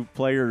a few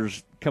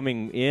players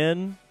coming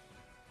in,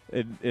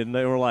 and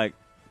they were like,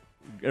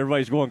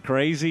 everybody's going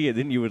crazy, and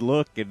then you would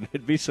look, and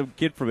it'd be some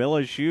kid from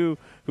LSU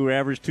who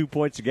averaged 2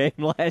 points a game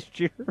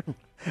last year.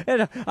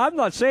 And I'm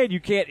not saying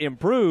you can't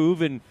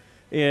improve and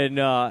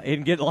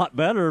get a lot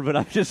better, but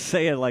I'm just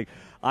saying, like,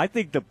 I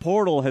think the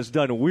portal has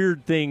done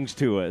weird things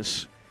to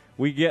us.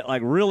 We get,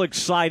 like, real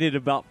excited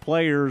about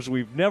players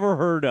we've never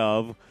heard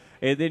of,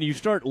 and then you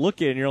start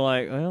looking, and you're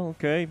like, well,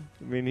 okay.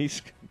 I mean,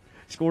 he's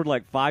scored,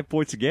 like, 5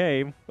 points a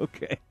game.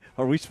 Okay.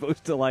 Are we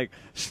supposed to, like,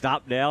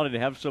 stop down and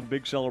have some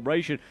big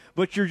celebration?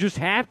 But you're just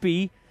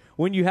happy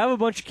when you have a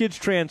bunch of kids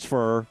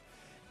transfer,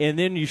 and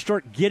then you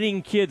start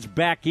getting kids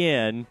back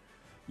in.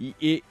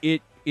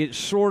 It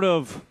sort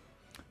of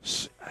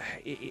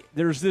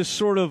there's this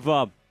sort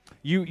of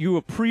you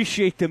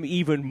appreciate them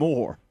even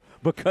more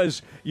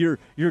because you're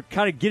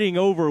kind of getting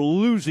over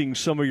losing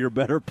some of your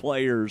better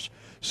players.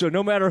 So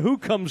no matter who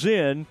comes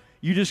in,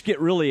 you just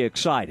get really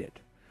excited.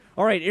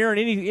 All right, Aaron,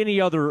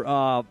 any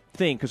other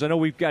thing? Because I know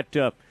we've got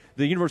the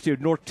University of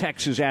North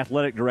Texas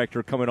athletic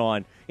director coming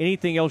on.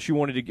 Anything else you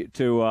wanted to get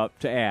to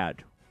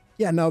add?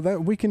 Yeah, no,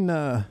 that we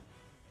can.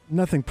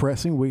 Nothing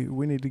pressing.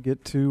 We need to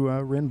get to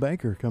Ren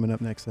Baker coming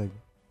up next segment.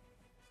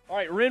 All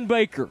right, Ren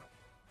Baker,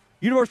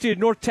 University of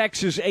North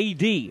Texas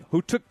AD,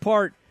 who took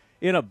part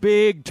in a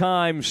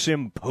big-time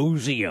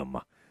symposium.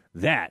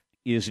 That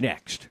is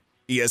next.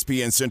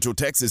 ESPN Central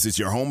Texas is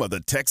your home of the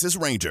Texas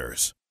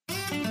Rangers.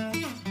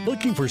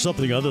 Looking for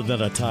something other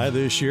than a tie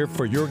this year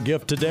for your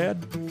gift to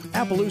Dad?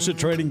 Appaloosa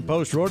Trading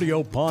Post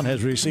Rodeo Pond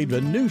has received a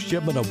new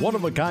shipment of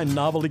one-of-a-kind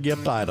novelty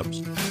gift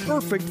items,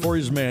 perfect for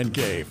his man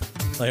cave.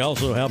 They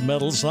also have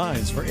metal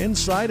signs for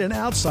inside and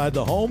outside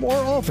the home or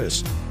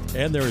office.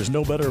 And there is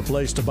no better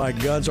place to buy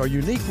guns or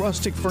unique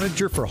rustic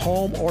furniture for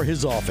home or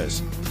his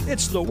office.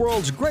 It's the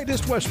world's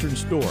greatest Western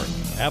store.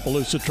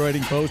 Appaloosa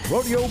Trading Post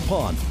Rodeo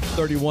Pond,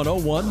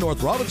 3101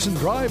 North Robinson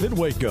Drive in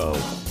Waco.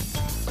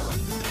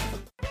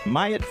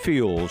 Myatt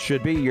Fuels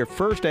should be your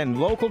first and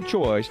local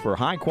choice for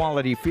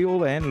high-quality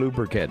fuel and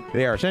lubricant.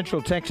 They are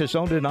Central Texas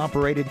owned and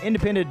operated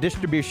independent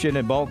distribution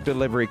and bulk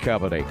delivery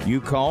company. You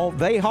call,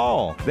 they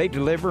haul. They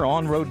deliver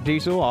on-road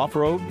diesel,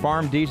 off-road,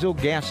 farm diesel,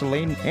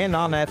 gasoline, and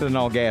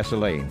non-ethanol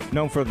gasoline.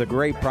 Known for the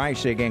great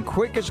pricing and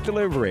quickest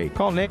delivery.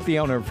 Call Nick, the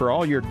owner, for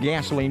all your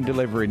gasoline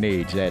delivery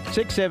needs at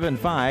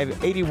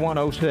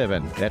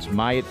 675-8107. That's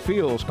Myatt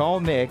Fuels. Call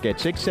Nick at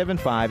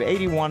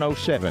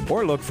 675-8107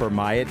 or look for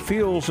Myatt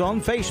Fuels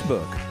on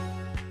Facebook.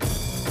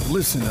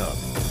 Listen up.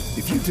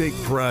 If you take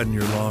pride in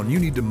your lawn, you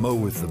need to mow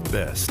with the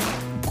best.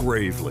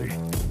 Gravely.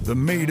 The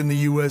made in the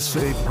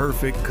USA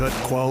perfect cut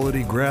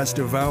quality grass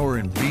devour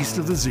and beast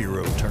of the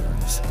zero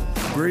turns.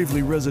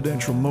 Gravely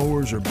residential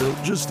mowers are built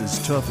just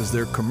as tough as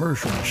their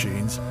commercial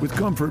machines with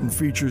comfort and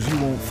features you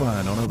won't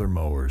find on other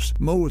mowers.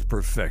 Mow with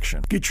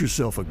perfection. Get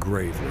yourself a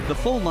Gravely. The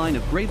full line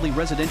of Gravely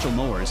residential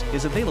mowers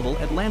is available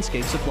at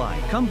Landscape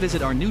Supply. Come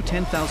visit our new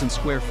 10,000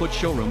 square foot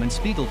showroom in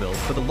Spiegelville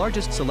for the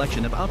largest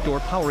selection of outdoor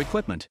power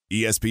equipment.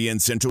 ESPN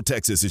Central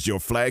Texas is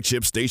your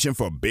flagship station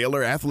for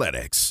Baylor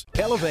Athletics.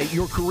 Elevate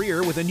your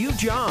career with a new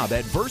job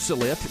at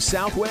VersaLift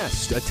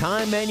Southwest, a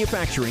time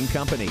manufacturing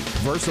company.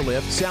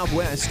 VersaLift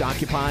Southwest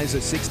occupies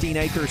a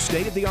 16-acre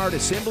state-of-the-art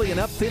assembly and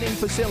upfitting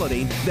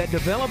facility that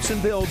develops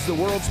and builds the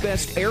world's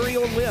best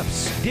aerial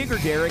lifts, digger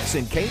derricks,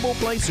 and cable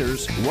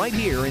placers right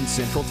here in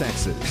Central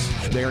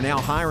Texas. They are now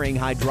hiring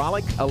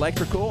hydraulic,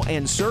 electrical,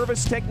 and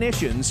service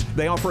technicians.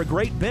 They offer a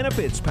great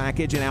benefits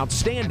package and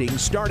outstanding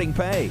starting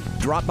pay.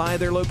 Drop by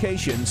their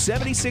location,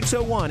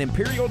 7601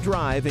 Imperial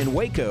Drive in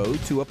Waco,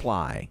 to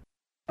apply.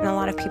 And a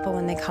lot of people,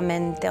 when they come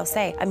in, they'll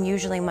say, I'm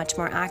usually much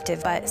more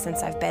active, but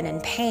since I've been in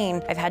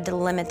pain, I've had to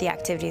limit the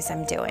activities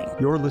I'm doing.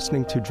 You're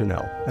listening to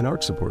Janelle, an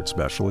arch support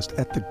specialist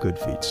at the Good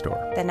Feet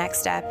store. The next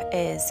step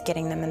is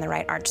getting them in the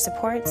right arch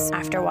supports.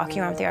 After walking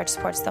around with the arch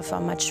supports, they'll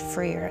feel much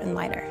freer and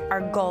lighter.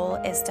 Our goal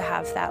is to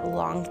have that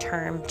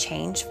long-term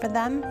change for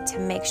them to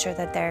make sure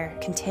that they're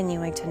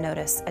continuing to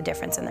notice a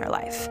difference in their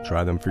life.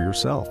 Try them for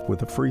yourself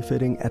with a free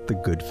fitting at the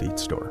Good Feet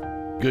store.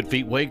 Good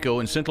Feet Waco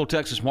in Central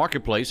Texas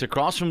Marketplace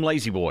across from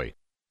Lazy Boy.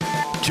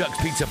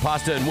 Chuck's Pizza,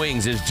 Pasta, and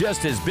Wings is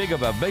just as big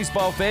of a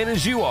baseball fan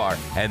as you are,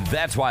 and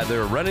that's why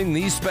they're running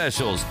these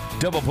specials.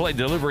 Double plate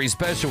delivery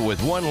special with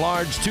 1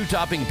 large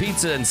 2-topping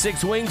pizza and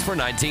 6 wings for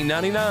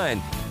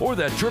 $19.99. Or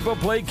the triple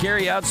plate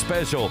carry-out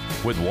special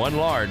with 1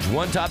 large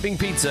 1-topping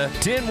pizza,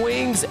 10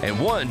 wings,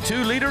 and 1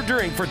 2-liter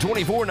drink for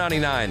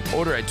 $24.99.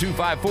 Order at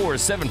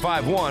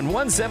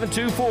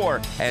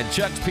 254-751-1724 and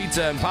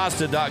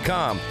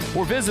chuckspizzaandpasta.com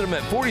or visit them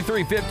at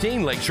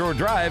 4315 Lakeshore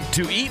Drive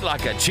to eat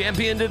like a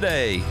champion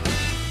today.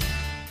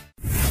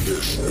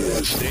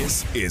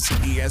 This is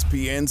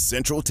ESPN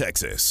Central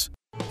Texas.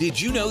 Did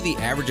you know the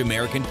average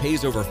American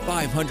pays over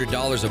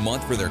 $500 a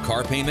month for their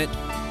car payment?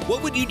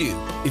 What would you do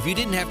if you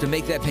didn't have to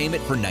make that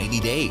payment for 90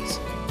 days?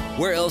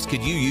 Where else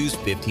could you use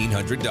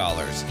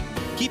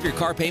 $1,500? Keep your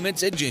car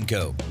payments at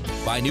Genco.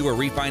 Buy new or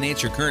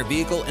refinance your current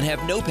vehicle and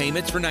have no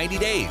payments for 90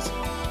 days.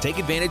 Take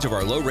advantage of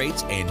our low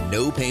rates and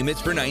no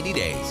payments for 90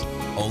 days.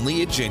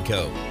 Only at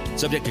Genco.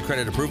 Subject to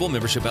credit approval,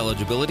 membership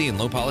eligibility, and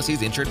loan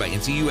policies insured by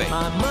NCUA.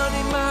 My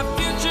money, my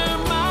future,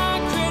 my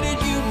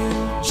credit union,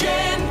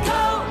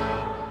 Genco.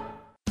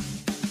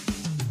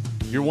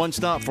 Your one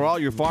stop for all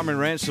your farm and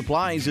ranch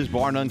supplies is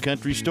Bar None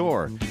Country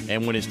Store.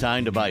 And when it's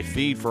time to buy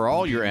feed for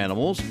all your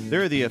animals,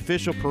 they're the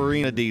official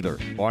Purina dealer.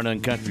 Bar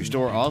None Country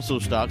Store also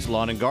stocks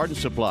lawn and garden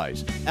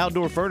supplies,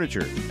 outdoor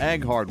furniture,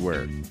 ag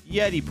hardware,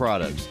 Yeti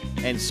products,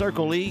 and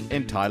Circle E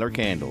and Tyler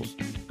candles.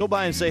 Go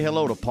by and say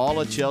hello to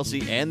Paula,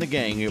 Chelsea, and the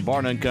gang at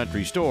Bar None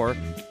Country Store,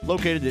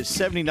 located at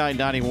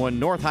 7991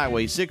 North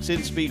Highway 6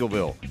 in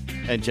Speegleville.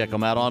 And check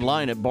them out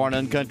online at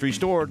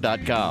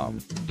barnuncountrystore.com.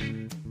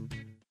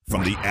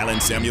 From the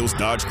Allen Samuels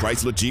Dodge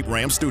Chrysler Jeep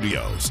Ram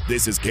Studios,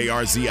 this is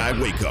KRZI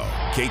Waco,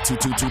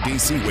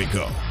 K222DC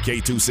Waco,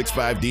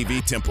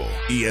 K265DV Temple,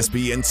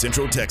 ESPN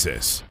Central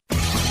Texas.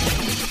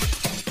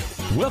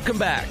 Welcome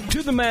back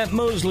to the Matt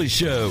Mosley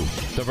Show.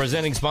 The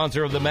presenting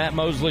sponsor of the Matt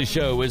Mosley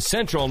Show is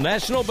Central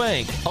National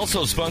Bank.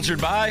 Also sponsored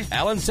by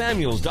Allen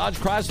Samuels Dodge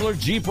Chrysler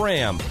Jeep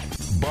Ram,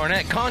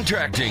 Barnett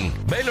Contracting,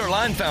 Baylor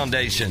Line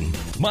Foundation,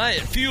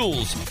 Myatt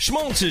Fuels,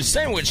 Schmaltz's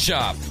Sandwich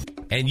Shop,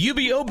 and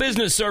UBO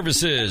Business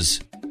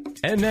Services.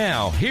 And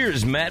now,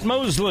 here's Matt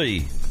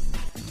Mosley.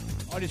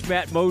 It's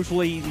Matt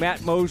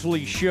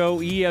Mosley Show,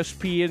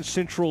 ESPN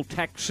Central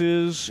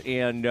Texas,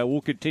 and we'll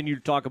continue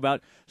to talk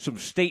about some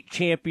state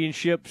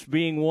championships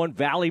being won.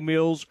 Valley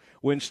Mills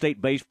wins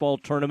state baseball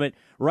tournament.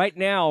 Right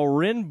now,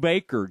 Ren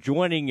Baker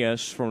joining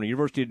us from the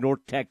University of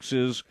North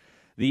Texas,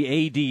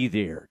 the AD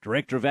there,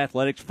 Director of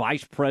Athletics,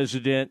 Vice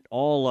President,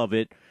 all of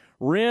it.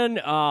 Ren,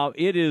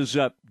 it is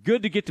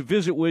good to get to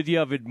visit with you.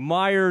 I've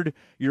admired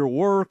your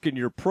work and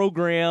your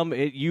program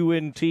at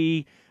UNT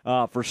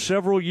for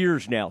several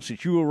years now,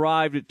 since you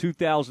arrived in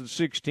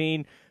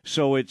 2016.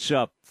 So it's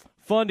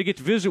fun to get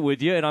to visit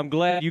with you, and I'm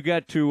glad you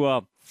got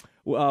to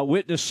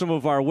witness some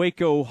of our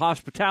Waco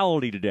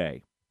hospitality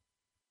today.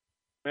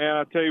 Man,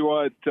 I tell you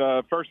what,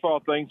 first of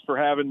all, thanks for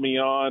having me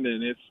on,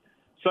 and it's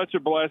such a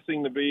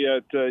blessing to be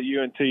at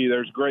UNT.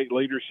 There's great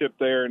leadership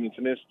there, and it's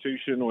an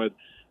institution with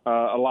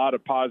a lot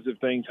of positive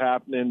things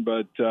happening,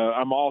 but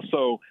I'm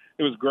also –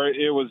 it was great.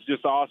 It was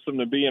just awesome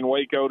to be in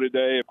Waco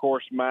today. Of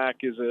course, Mac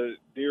is a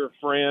dear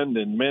friend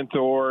and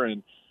mentor,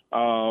 and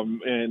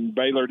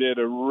Baylor did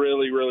a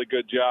really, really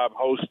good job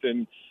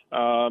hosting,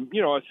 a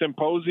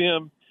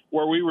symposium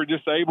where we were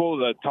just able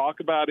to talk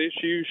about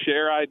issues,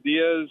 share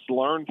ideas,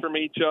 learn from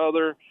each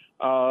other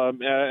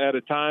at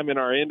a time in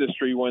our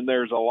industry when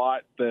there's a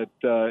lot that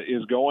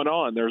is going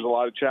on. There's a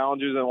lot of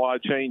challenges and a lot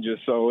of changes.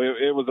 So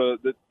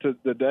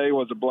the day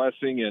was a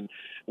blessing, and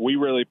we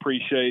really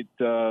appreciate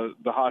the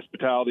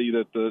hospitality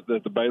that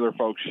the Baylor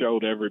folks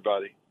showed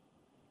everybody.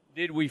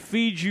 Did we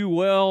feed you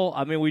well?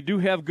 I mean, we do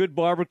have good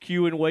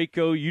barbecue in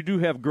Waco. You do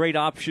have great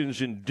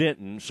options in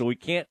Denton, so we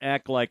can't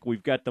act like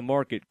we've got the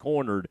market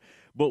cornered.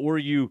 But were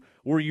you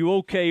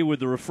okay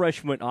with the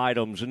refreshment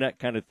items and that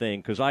kind of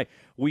thing? Because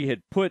we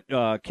had put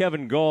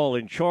Kevin Gall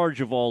in charge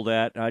of all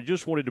that. I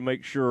just wanted to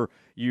make sure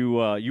you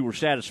were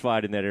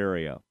satisfied in that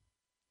area.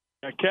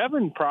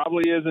 Kevin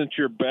probably isn't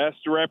your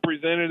best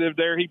representative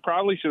there. He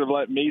probably should have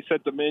let me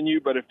set the menu,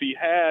 but if he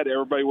had,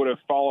 everybody would have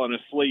fallen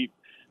asleep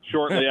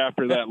shortly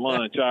after that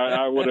lunch.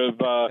 I would have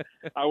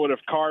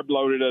carb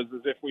loaded us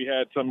as if we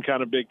had some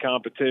kind of big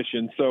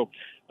competition. So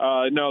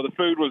no, the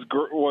food was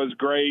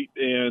great,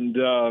 and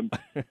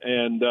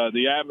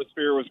the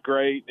atmosphere was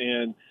great,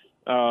 and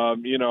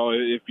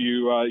if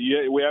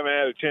we haven't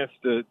had a chance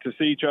to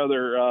see each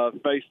other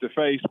face to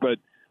face, but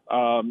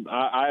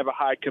I have a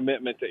high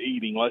commitment to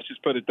eating. Let's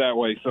just put it that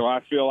way. So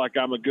I feel like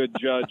I'm a good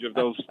judge of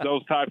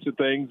those types of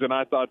things, and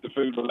I thought the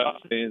food was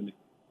outstanding.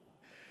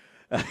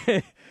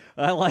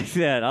 I like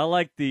that. I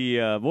like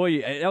the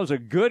boy. That was a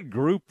good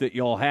group that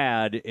y'all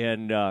had,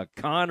 and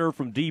Connor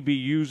from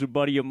DBU is a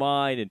buddy of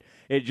mine, and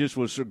it just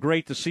was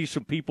great to see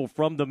some people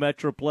from the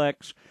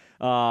Metroplex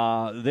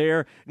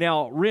there.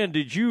 Now, Ren,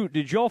 did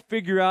y'all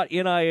figure out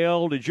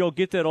NIL? Did y'all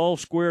get that all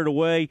squared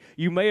away?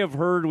 You may have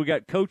heard we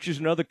got coaches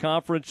in other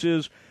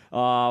conferences,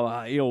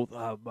 mad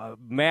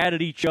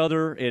at each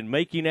other and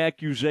making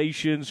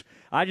accusations.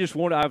 I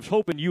was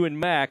hoping you and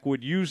Mac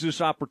would use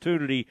this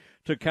opportunity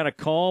to kind of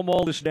calm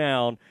all this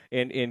down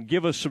and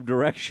give us some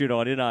direction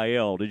on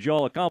NIL. Did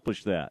y'all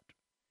accomplish that?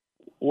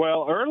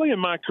 Well, early in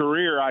my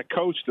career, I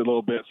coached a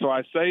little bit, so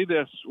I say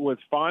this with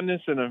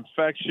fondness and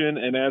affection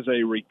and as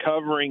a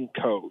recovering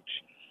coach.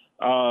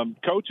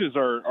 Coaches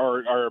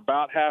are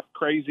about half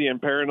crazy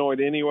and paranoid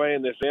anyway,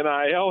 and this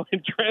NIL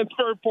and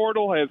transfer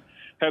portal has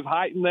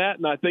heightened that,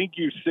 and I think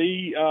you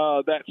see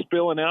that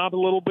spilling out a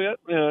little bit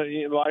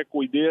like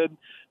we did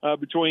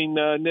between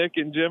Nick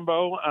and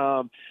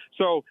Jimbo.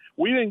 So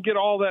we didn't get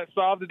all that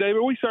solved today,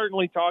 but we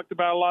certainly talked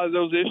about a lot of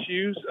those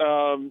issues.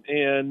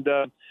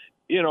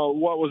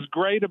 What was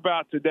great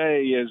about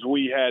today is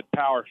we had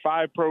Power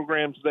 5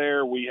 programs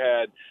there. We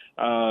had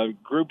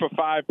Group of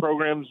 5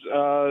 programs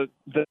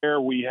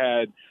there. We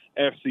had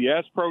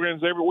FCS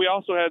programs there, but we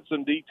also had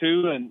some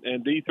D2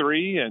 and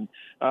D3 and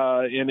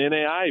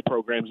NAIA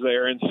programs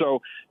there. And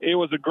so it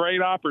was a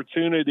great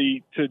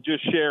opportunity to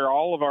just share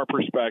all of our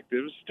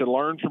perspectives, to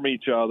learn from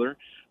each other.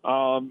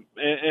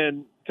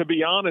 And to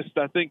be honest,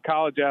 I think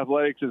college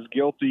athletics is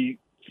guilty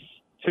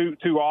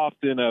too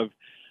often of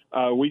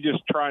we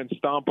just try and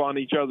stomp on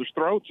each other's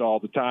throats all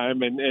the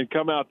time and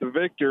come out the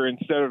victor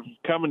instead of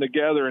coming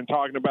together and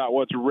talking about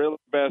what's really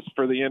best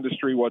for the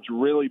industry, what's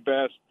really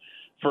best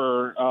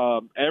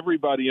for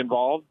everybody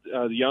involved,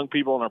 the young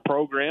people in our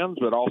programs,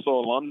 but also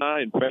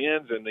alumni and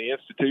fans and the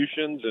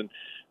institutions. And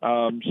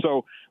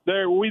so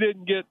there, we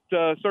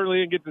certainly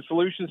didn't get the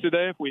solutions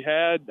today. If we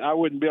had, I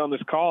wouldn't be on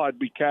this call. I'd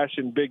be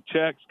cashing big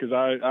checks because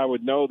I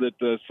would know that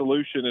the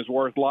solution is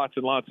worth lots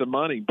and lots of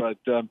money. But,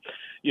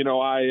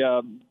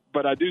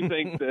 but I do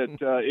think that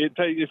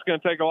it's going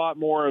to take a lot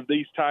more of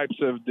these types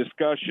of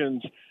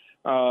discussions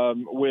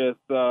with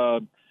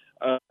a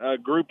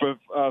group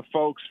of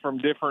folks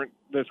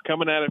that's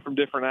coming at it from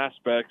different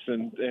aspects.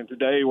 And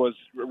today was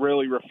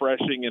really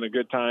refreshing and a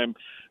good time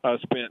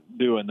spent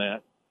doing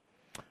that.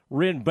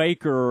 Ren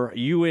Baker,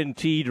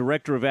 UNT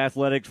Director of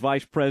Athletics,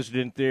 Vice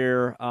President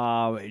there,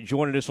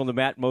 joining us on the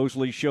Matt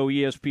Mosley Show,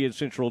 ESPN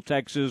Central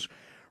Texas.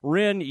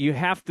 Ren, you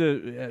have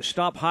to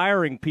stop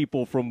hiring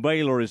people from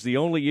Baylor is the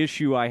only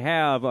issue I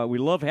have. We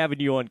love having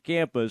you on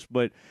campus,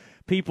 but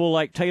people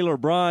like Taylor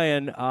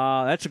Bryan,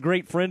 that's a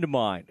great friend of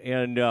mine.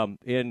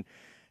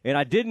 And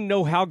I didn't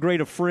know how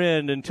great a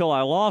friend until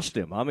I lost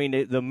him. I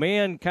mean, the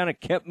man kind of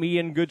kept me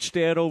in good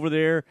stead over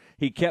there.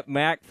 He kept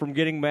Mac from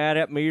getting mad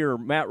at me or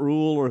Matt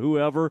Rule or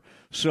whoever.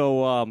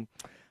 So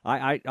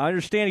I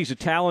understand he's a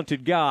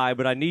talented guy,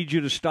 but I need you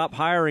to stop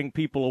hiring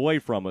people away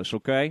from us,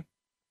 okay?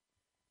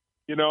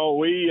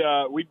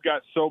 We've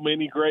got so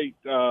many great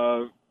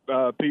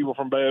people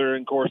from Baylor,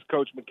 and of course,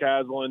 Coach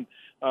McCaslin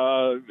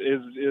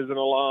is an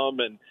alum,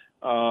 and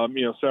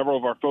several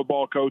of our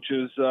football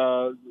coaches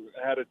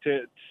had a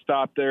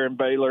stop there in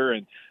Baylor,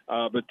 and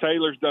but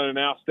Taylor's done an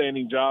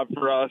outstanding job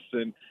for us,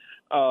 and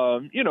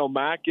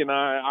Mac and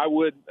I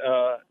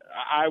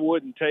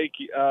wouldn't take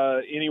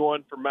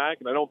anyone from Mac,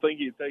 and I don't think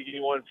he'd take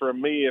anyone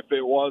from me if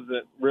it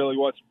wasn't really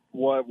what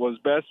was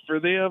best for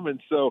them. And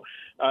so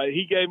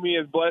he gave me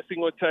his blessing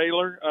with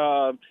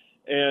Taylor.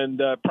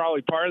 And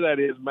probably part of that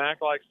is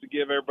Mac likes to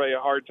give everybody a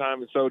hard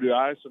time, and so do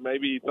I. So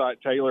maybe he thought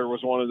Taylor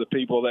was one of the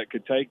people that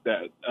could take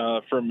that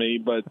from me.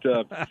 But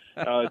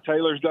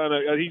Taylor's done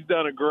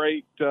a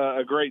great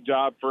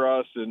job for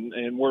us,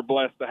 and we're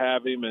blessed to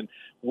have him. And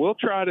we'll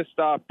try to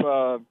stop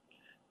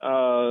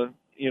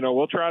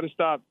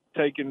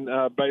taking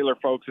Baylor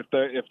folks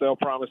if they'll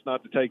promise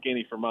not to take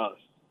any from us.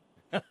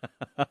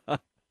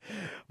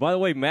 By the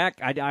way, Mac,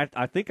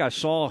 I think I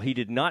saw he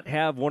did not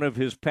have one of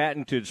his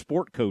patented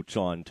sport coats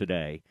on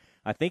today.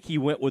 I think he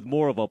went with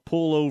more of a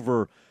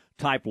pullover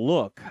type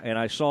look. And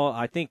I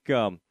think,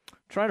 trying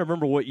to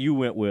remember what you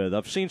went with.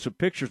 I've seen some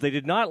pictures. They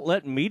did not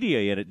let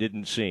media in, it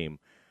didn't seem.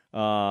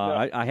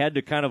 I had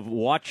to kind of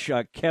watch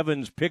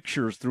Kevin's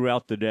pictures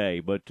throughout the day.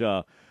 But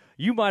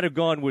you might have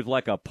gone with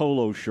like a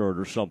polo shirt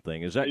or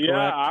something. Is that correct?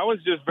 Yeah, I was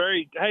just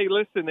hey,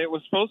 listen, it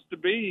was supposed to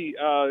be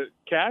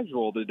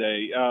casual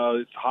today.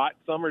 It's a hot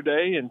summer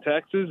day in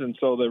Texas, and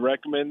so the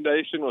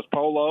recommendation was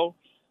polo.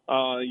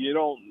 You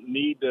don't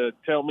need to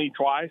tell me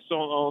twice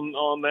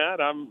on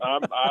that.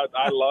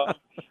 I love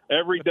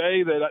every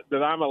day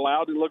that I'm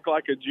allowed to look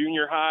like a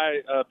junior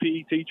high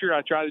PE teacher.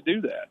 I try to do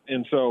that,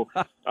 and so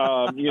that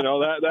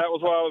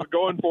was what I was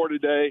going for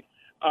today.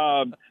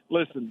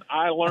 Listen,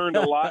 I learned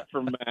a lot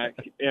from Mac,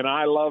 and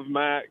I love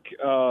Mac.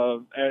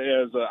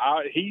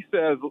 He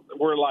says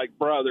we're like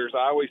brothers.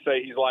 I always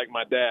say he's like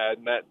my dad,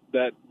 and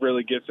that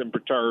really gets him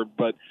perturbed.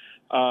 But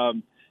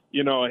one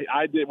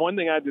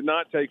thing I did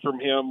not take from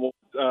him was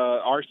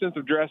our sense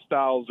of dress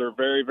styles are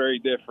very, very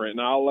different,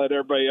 and I'll let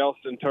everybody else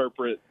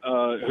interpret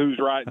who's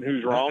right and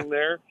who's wrong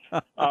there.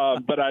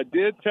 But I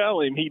did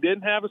tell him he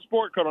didn't have a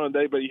sport coat on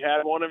today, but he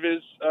had one of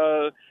his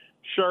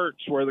shirts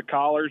where the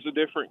collar's a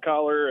different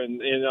color,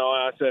 and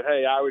I said,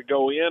 hey, I would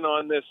go in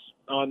on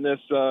this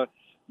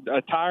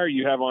attire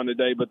you have on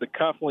today, but the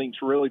cufflinks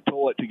really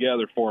pull it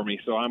together for me,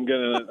 so I'm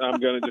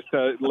gonna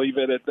just leave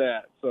it at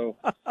that. So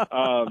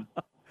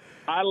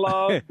I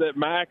love that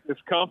Mac is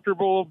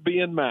comfortable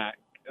being Mac,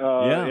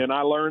 and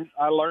I learned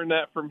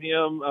that from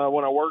him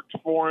when I worked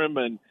for him,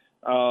 and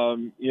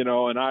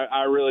and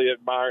I really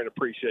admire and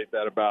appreciate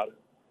that about it.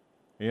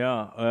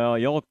 Yeah, well,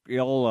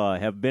 y'all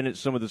have been at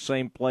some of the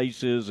same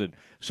places, and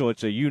so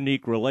it's a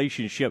unique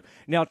relationship.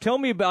 Now, tell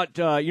me about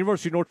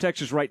University of North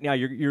Texas right now.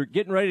 You're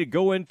getting ready to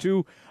go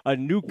into a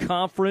new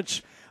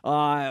conference.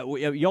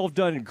 Y'all have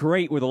done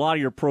great with a lot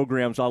of your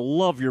programs. I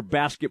love your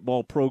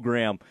basketball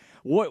program.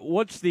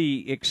 What's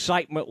the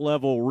excitement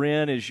level,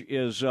 Ren, as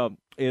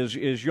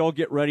y'all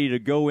get ready to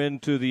go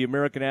into the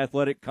American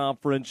Athletic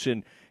Conference,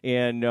 and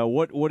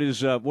what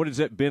has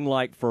that been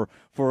like for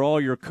all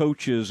your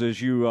coaches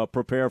as you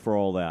prepare for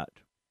all that?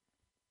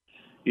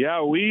 Yeah,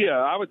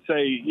 I would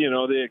say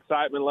the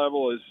excitement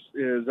level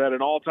is at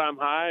an all-time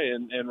high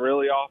and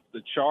really off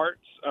the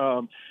charts.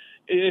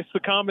 It's the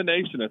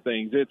combination of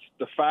things. It's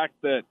the fact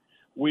that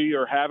we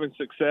are having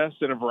success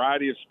in a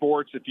variety of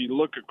sports. If you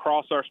look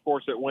across our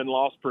sports at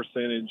win-loss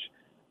percentage,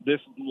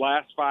 this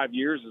last 5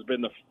 years has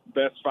been the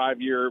best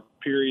 5-year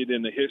period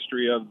in the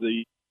history of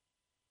the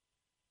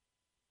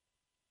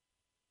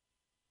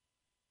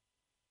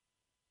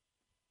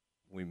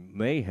We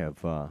may have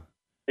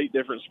 8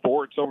 different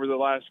sports over the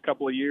last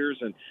couple of years,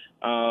 and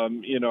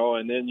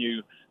and then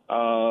you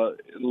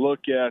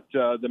look at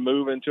the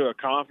move into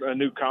a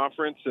new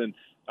conference, and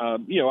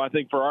I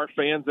think for our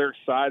fans, they're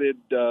excited,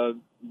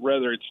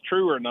 whether it's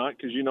true or not,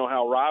 because you know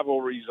how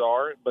rivalries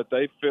are, but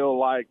they feel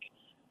like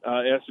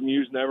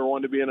SMU's never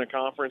wanted to be in a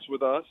conference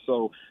with us,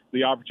 so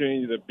the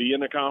opportunity to be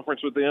in a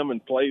conference with them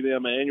and play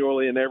them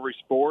annually in every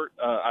sport,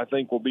 I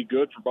think will be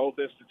good for both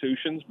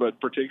institutions,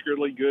 but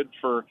particularly good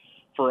for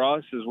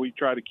us as we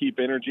try to keep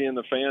energy in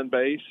the fan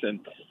base. And,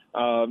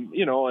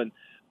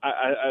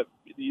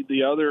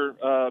 the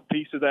other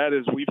piece of that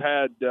is we've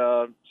had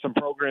some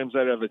programs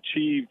that have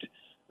achieved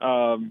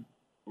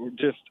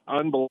just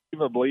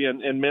unbelievably,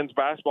 and men's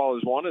basketball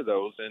is one of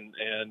those. And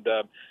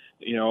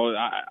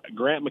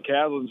Grant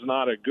McCaslin's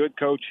not a good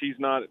coach. He's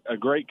not a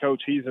great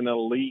coach. He's an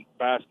elite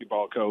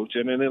basketball coach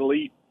and an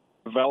elite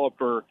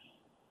developer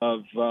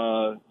of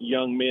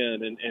young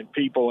men and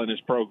people in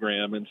his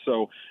program. And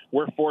so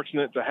we're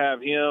fortunate to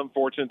have him,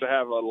 fortunate to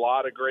have a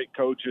lot of great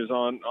coaches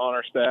on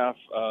our staff.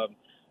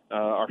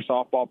 Our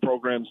softball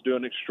program's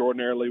doing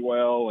extraordinarily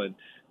well. And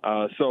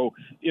so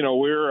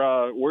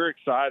we're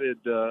excited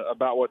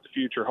about what the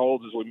future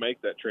holds as we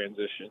make that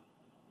transition.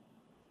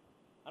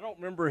 I don't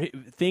remember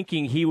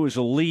thinking he was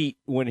elite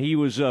when he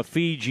was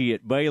Fiji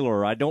at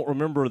Baylor. I don't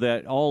remember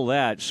all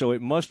that, so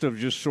it must have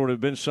just sort of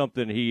been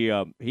something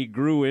he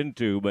grew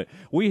into. But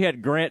we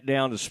had Grant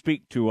down to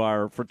speak to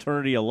our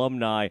fraternity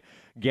alumni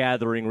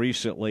gathering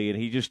recently, and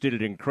he just did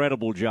an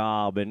incredible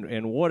job.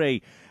 And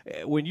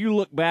when you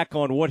look back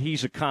on what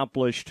he's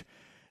accomplished,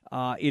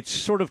 it's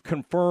sort of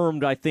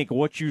confirmed, I think,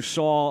 what you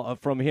saw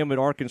from him at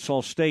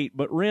Arkansas State.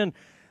 But Ren,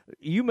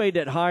 you made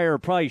that hire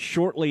probably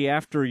shortly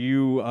after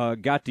you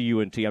got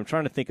to UNT. I'm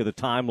trying to think of the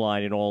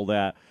timeline and all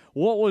that.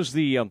 What was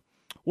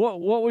what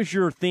was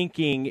your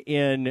thinking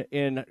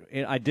in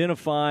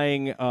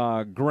identifying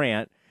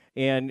Grant,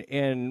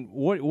 and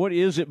what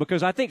is it?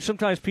 Because I think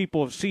sometimes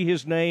people see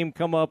his name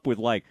come up with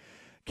like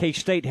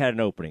K-State had an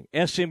opening,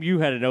 SMU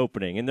had an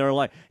opening, and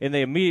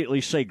they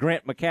immediately say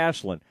Grant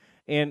McCaslin.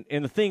 And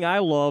the thing I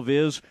love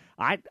is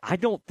I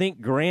don't think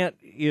Grant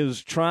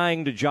is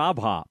trying to job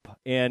hop,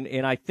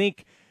 and I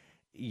think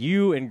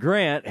you and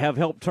Grant have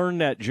helped turn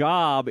that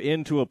job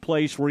into a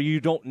place where you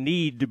don't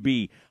need to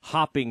be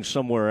hopping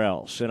somewhere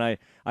else. And I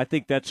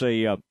think that's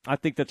a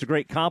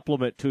great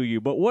compliment to you.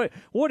 But what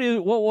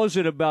was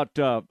it about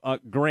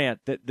Grant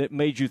that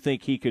made you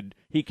think he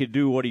could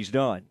do what he's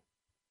done?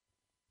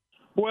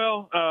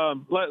 Well,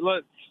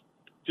 let's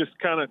just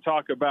kind of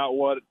talk about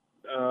what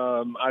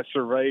I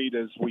surveyed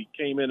as we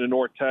came into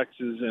North Texas,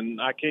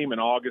 and I came in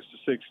August of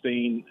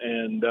 2016,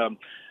 and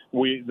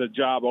the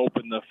job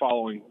opened the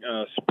following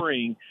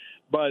spring.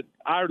 But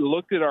I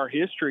looked at our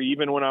history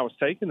even when I was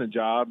taking the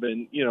job,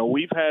 and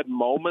we've had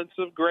moments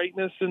of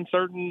greatness in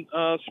certain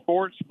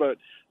sports, but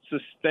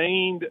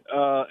sustained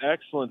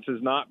excellence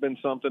has not been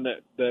something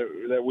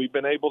that we've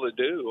been able to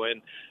do.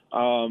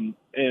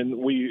 And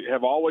we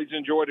have always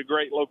enjoyed a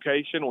great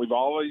location. We've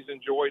always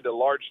enjoyed a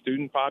large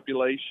student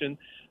population.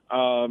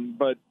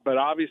 But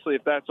obviously,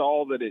 if that's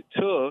all that it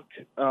took,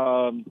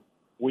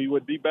 we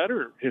would be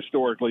better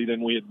historically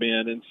than we had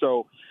been. And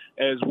so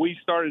as we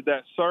started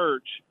that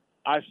search,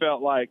 I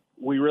felt like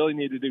we really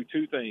need to do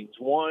two things.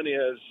 One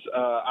is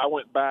I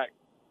went back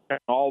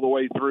all the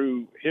way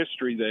through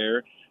history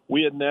there.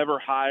 We had never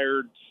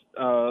hired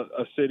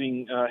a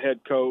sitting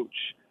head coach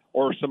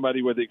or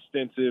somebody with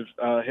extensive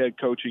head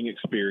coaching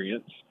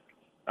experience.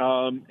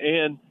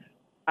 And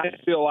I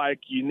feel like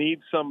you need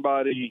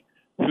somebody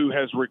who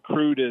has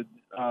recruited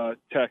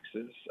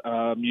Texas.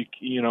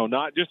 You know,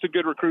 not just a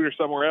good recruiter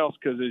somewhere else,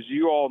 because as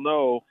you all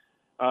know,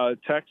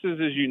 Texas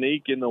is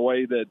unique in the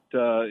way that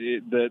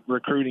that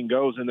recruiting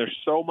goes, and there's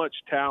so much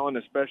talent,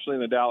 especially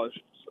in the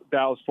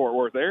Dallas-Fort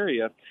Worth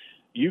area.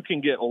 You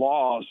can get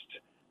lost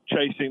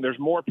chasing. There's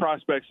more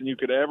prospects than you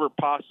could ever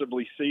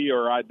possibly see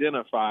or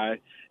identify,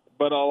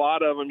 but a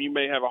lot of them you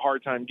may have a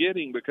hard time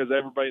getting because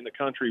everybody in the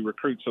country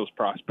recruits those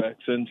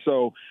prospects. And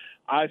so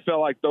I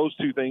felt like those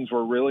two things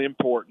were really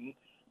important.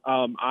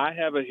 I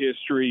have a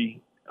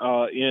history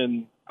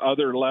in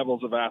other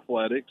levels of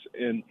athletics,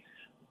 and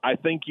I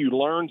think you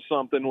learn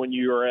something when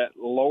you are at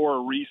lower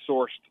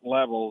resourced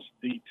levels,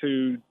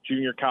 D2,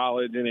 junior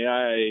college,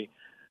 NAIA.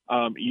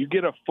 You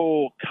get a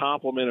full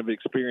complement of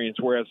experience,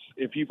 whereas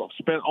if you've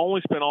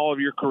only spent all of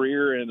your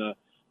career in a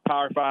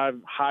Power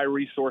 5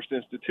 high-resourced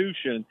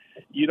institution,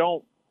 you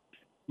don't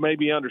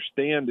maybe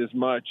understand as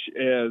much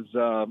as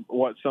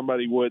what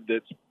somebody would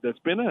that's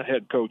been a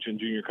head coach in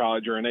junior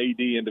college or an AD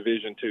in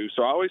Division II.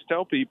 So I always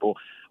tell people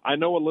I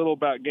know a little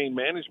about game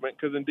management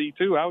because in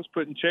D2 I was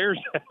putting chairs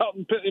out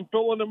and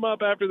pulling them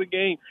up after the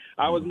game.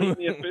 I was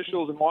meeting the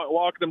officials and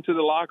walking them to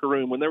the locker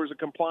room. When there was a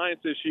compliance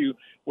issue,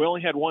 we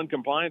only had one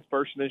compliance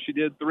person and she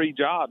did 3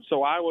 jobs.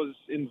 So I was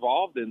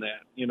involved in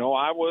that. You know,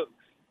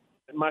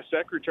 my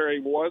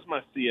secretary was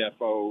my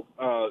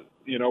CFO.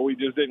 You know, we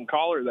just didn't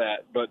call her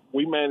that, but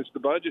we managed the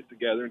budget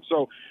together. And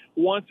so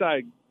once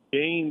I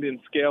gained in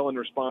scale and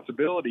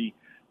responsibility,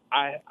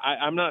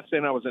 I'm not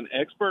saying I was an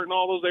expert in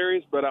all those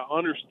areas, but I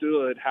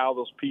understood how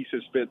those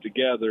pieces fit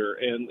together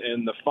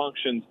and the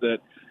functions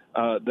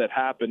that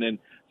happen. And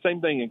same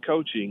thing in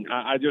coaching.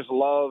 I just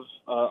love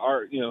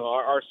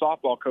our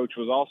softball coach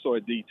was also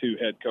a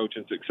D2 head coach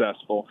and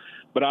successful.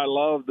 But I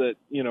love that,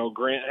 you know,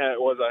 Grant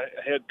was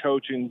a head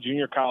coach in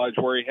junior college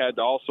where he had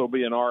to also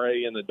be an RA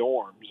in the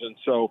dorms. And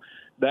so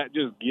that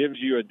just gives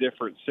you a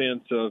different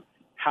sense of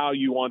how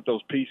you want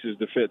those pieces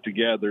to fit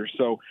together.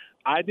 So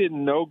I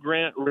didn't know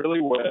Grant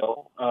really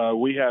well.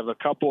 We have a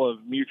couple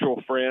of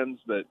mutual friends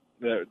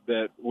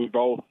that we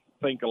both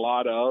think a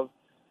lot of.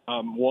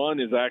 One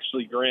is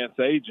actually Grant's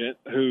agent,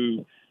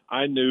 who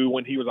I knew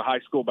when he was a high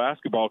school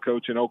basketball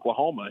coach in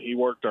Oklahoma. He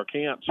worked our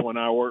camps when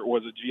I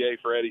was a GA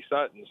for Eddie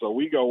Sutton, so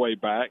we go way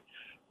back.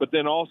 But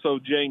then also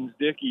James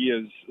Dickey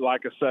is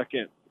like a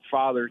second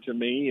father to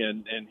me,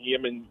 and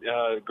him and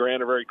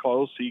Grant are very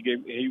close.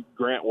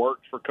 Grant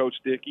worked for Coach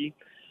Dickey,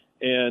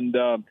 and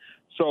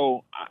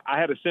so I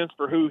had a sense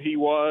for who he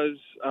was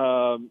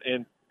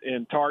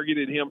and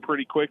targeted him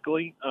pretty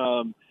quickly.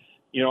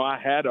 You know, I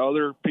had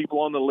other people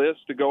on the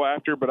list to go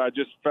after, but I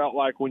just felt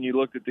like when you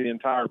looked at the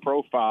entire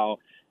profile,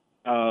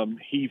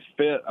 he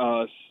fit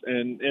us.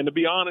 And to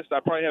be honest, I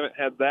probably haven't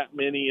had that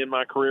many in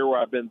my career where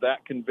I've been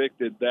that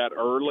convicted that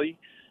early.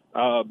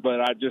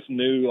 But I just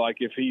knew, like,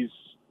 if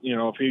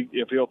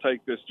he'll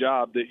take this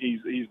job, that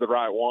he's the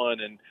right one.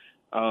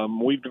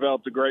 And we've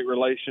developed a great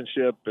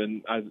relationship.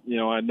 And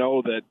I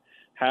know that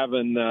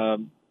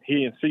having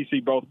he and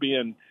Cece both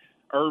being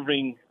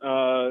Irving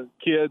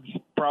kids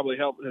probably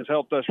has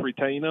helped us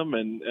retain them,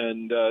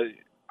 and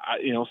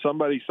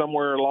somebody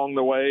somewhere along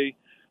the way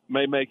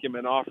may make him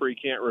an offer he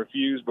can't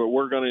refuse, but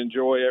we're going to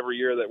enjoy every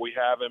year that we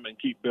have him and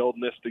keep building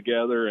this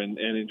together and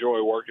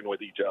enjoy working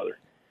with each other.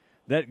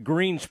 That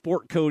green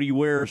sport coat he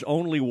wears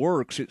only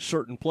works at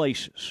certain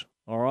places.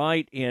 All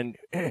right, and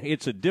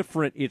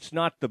it's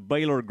not the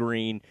Baylor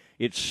green.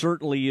 It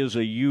certainly is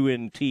a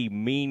UNT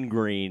mean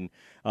green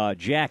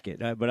jacket.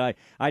 But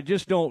I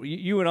just don't.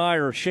 You and I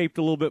are shaped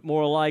a little bit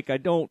more alike. I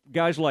don't.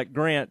 Guys like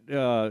Grant,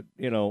 they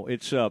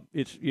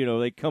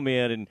come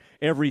in and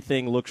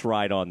everything looks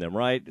right on them,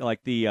 right?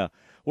 Like the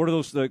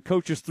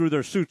coaches threw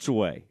their suits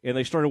away and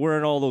they started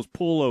wearing all those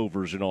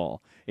pullovers and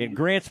all. And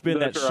Grant's been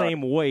that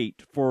same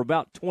weight for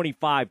about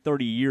 25,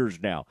 30 years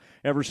now,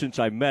 ever since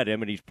I met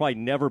him, and he's probably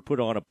never put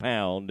on a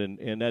pound,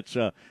 and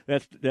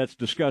that's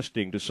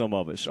disgusting to some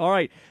of us. All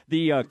right,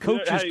 the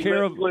coach's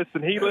care of.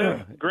 Listen,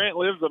 Grant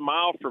lives a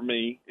mile from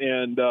me,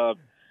 and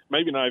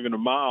maybe not even a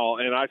mile,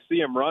 and I see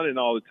him running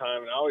all the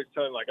time, and I always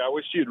tell him, like, I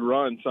wish you'd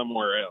run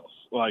somewhere else.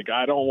 Like,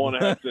 I don't want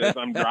to have to, if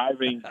I'm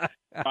driving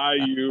by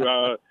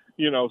you,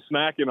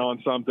 snacking on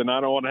something,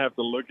 I don't want to have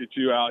to look at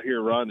you out here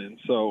running.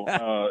 So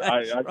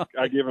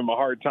I give him a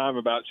hard time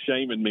about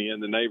shaming me in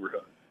the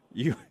neighborhood.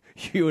 You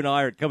and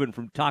I are coming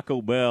from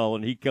Taco Bell,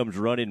 and he comes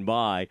running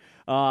by.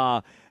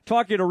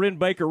 Talking to Ren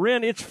Baker.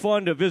 Ren, it's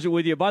fun to visit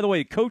with you. By the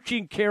way,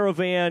 coaching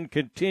caravan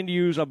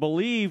continues. I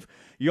believe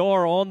you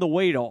are on the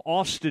way to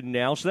Austin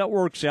now, so that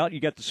works out.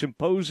 You got the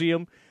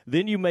symposium,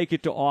 then you make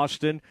it to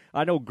Austin.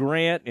 I know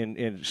Grant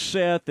and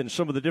Seth and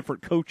some of the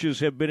different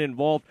coaches have been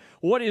involved.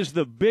 What is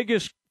the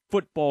biggest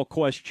football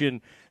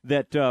question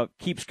that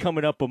keeps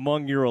coming up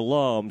among your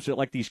alums,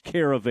 like these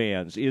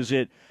caravans? Is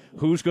it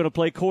who's going to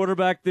play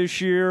quarterback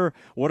this year?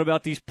 What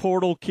about these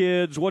portal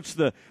kids? What's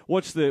the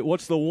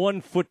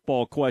one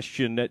football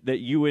question that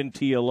UNT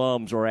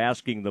alums are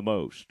asking the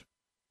most?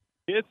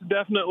 It's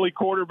definitely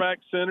quarterback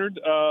centered.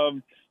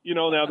 Now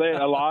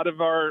a lot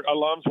of our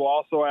alums will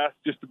also ask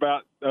just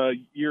about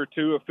year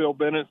two of Phil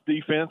Bennett's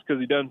defense because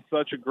he done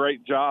such a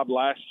great job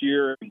last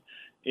year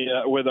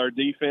with our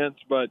defense.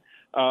 But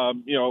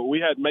we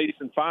had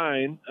Mason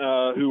Fine,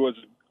 who was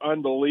an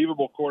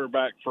unbelievable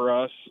quarterback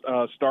for us.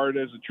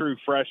 Started as a true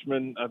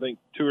freshman, I think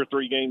 2 or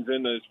 3 games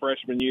into his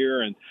freshman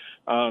year, and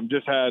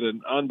just had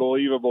an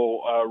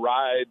unbelievable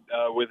ride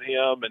with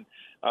him. And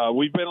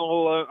we've been a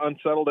little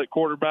unsettled at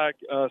quarterback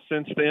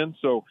since then,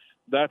 so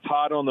that's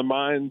hot on the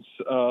minds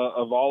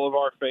of all of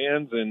our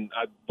fans, and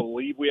I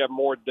believe we have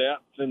more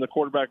depth in the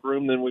quarterback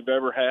room than we've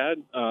ever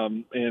had.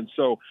 And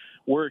so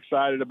we're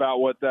excited about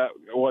what that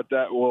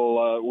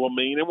will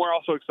mean, and we're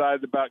also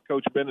excited about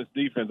Coach Bennett's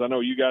defense. I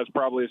know you guys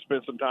probably have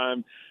spent some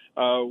time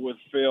with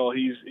Phil.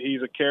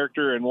 He's a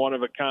character and one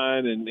of a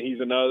kind, and he's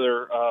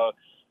another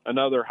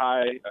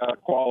high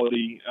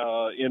quality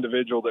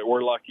individual that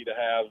we're lucky to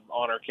have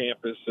on our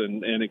campus,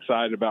 and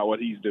excited about what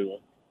he's doing.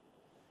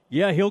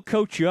 Yeah, he'll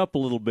coach you up a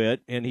little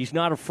bit, and he's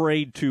not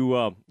afraid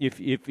to. If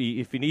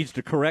he needs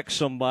to correct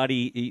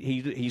somebody,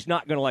 he's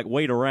not going to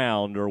wait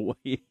around, or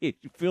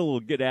Phil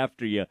will get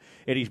after you.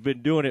 And he's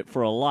been doing it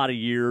for a lot of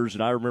years,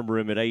 and I remember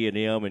him at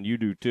A&M, and you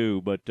do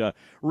too. But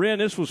Ren,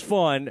 this was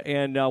fun,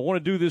 and I want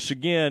to do this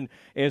again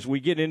as we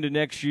get into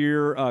next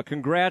year.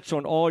 Congrats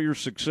on all your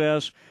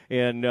success,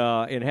 and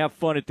have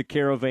fun at the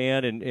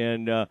Caravan,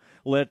 and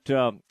let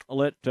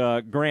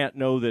Grant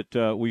know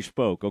that we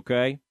spoke.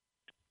 Okay.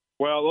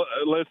 Well,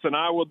 listen,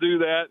 I will do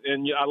that,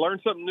 and I learned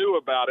something new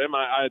about him.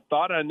 I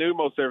thought I knew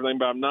most everything,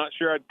 but I'm not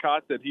sure I'd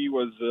caught that he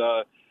was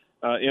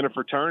in a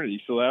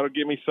fraternity, so that'll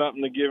give me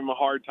something to give him a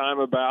hard time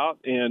about.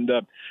 And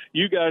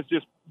you guys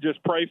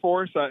just pray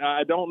for us.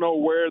 I don't know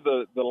where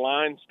the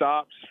line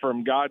stops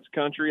from God's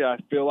country. I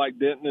feel like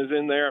Denton is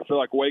in there. I feel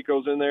like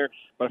Waco's in there,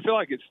 but I feel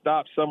like it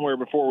stops somewhere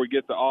before we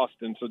get to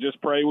Austin. So just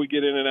pray we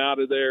get in and out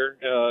of there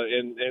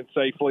and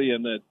safely,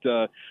 and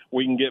that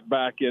we can get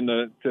back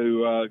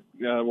into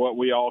what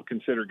we all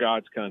consider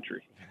God's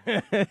country.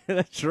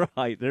 That's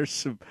right. There's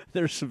some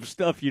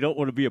stuff you don't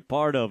want to be a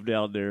part of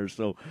down there.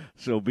 So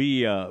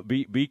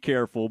be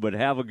careful, but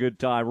have a good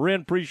time.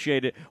 Ren,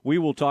 appreciate it. We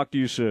will talk to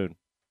you soon.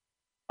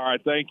 All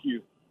right, thank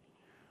you.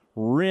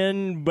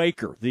 Ren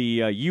Baker,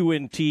 the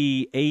UNT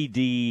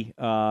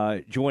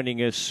AD,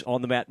 joining us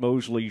on the Matt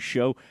Mosley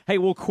Show. Hey,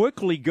 we'll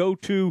quickly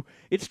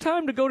it's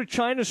time to go to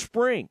China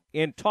Spring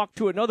and talk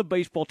to another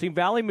baseball team.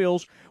 Valley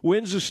Mills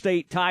wins the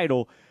state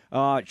title.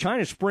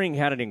 China Spring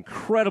had an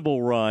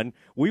incredible run.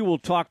 We will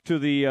talk to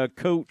the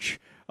coach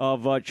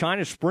of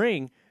China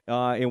Spring,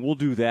 and we'll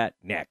do that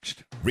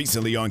next.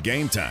 Recently on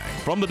Game Time.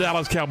 From the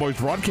Dallas Cowboys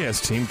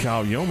broadcast team,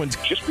 Kyle Yeomans.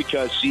 Just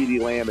because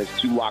CeeDee Lamb is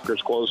 2 lockers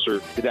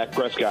closer to Dak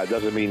Prescott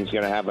doesn't mean he's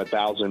going to have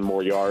 1,000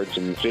 more yards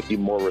and 50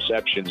 more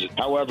receptions.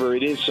 However,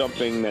 it is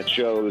something that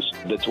shows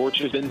the torch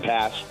has been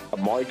passed.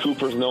 Amari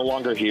Cooper's no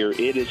longer here.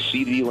 It is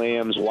CeeDee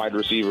Lamb's wide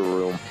receiver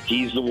room.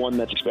 He's the one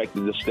that's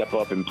expected to step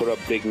up and put up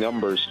big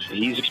numbers.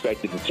 He's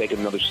expected to take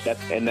another step,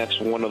 and that's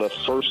one of the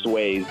first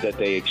ways that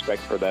they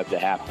expect for that to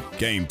happen.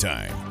 Game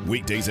Time,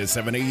 weekdays at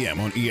 7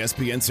 a.m. on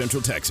ESPN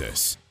Central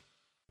Texas.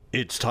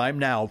 It's time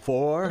now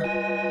for The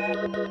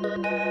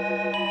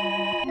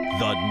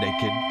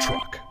Naked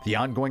Truck, the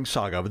ongoing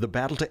saga of the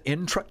battle to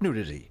end truck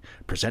nudity,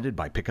 presented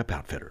by Pickup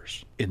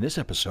Outfitters. In this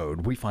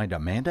episode, we find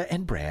Amanda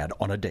and Brad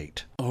on a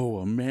date. Oh,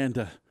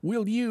 Amanda,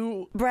 will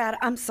you? Brad,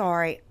 I'm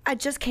sorry. I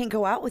just can't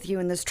go out with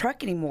you in this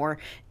truck anymore.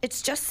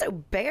 It's just so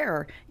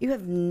bare. You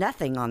have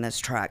nothing on this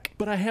truck.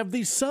 But I have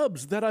these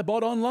subs that I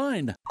bought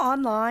online.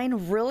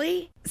 Online?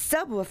 Really?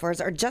 Subwoofers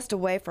are just a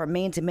way for a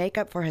man to make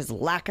up for his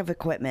lack of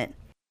equipment.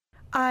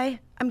 I'm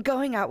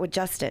going out with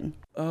Justin.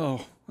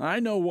 Oh, I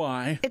know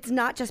why. It's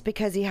not just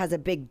because he has a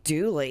big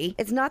dually.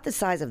 It's not the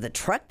size of the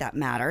truck that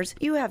matters.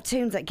 You have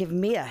tunes that give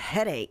me a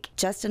headache.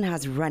 Justin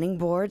has running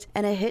boards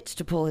and a hitch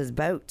to pull his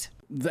boat.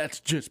 That's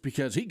just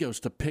because he goes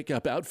to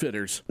Pickup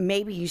Outfitters.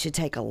 Maybe you should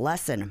take a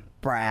lesson,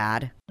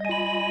 Brad.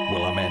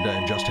 Will Amanda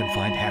and Justin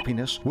find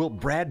happiness? Will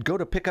Brad go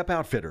to Pickup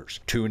Outfitters?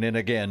 Tune in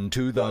again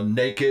to The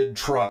Naked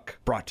Truck.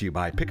 Brought to you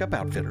by Pickup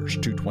Outfitters,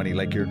 220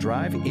 Lakeyear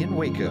Drive in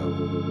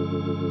Waco.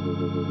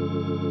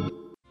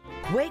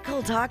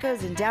 Waco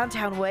Tacos in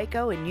downtown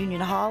Waco and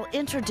Union Hall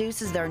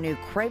introduces their new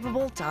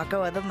craveable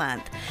taco of the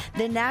month,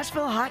 the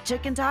Nashville Hot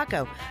Chicken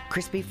Taco.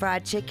 Crispy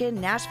fried chicken,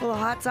 Nashville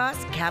hot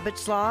sauce, cabbage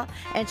slaw,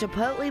 and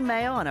chipotle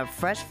mayo on a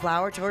fresh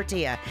flour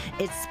tortilla.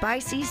 It's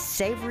spicy,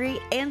 savory,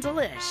 and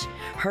delish.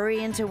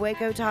 Hurry into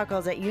Waco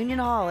Tacos at Union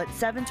Hall at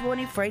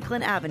 720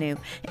 Franklin Avenue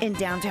in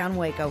downtown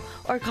Waco,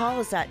 or call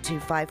us at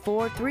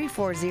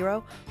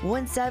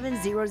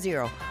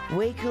 254-340-1700.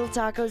 Waco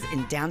Tacos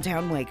in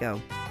downtown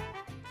Waco.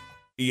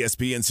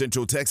 ESPN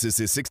Central Texas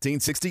is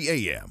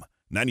 1660 AM,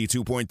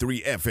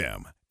 92.3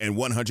 FM, and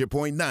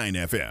 100.9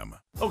 FM.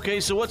 Okay,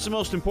 so what's the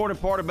most important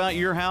part about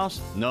your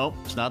house? Nope,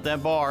 it's not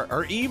that bar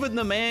or even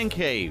the man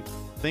cave.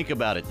 Think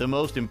about it. The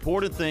most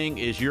important thing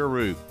is your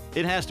roof.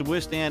 It has to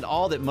withstand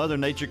all that Mother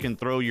Nature can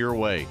throw your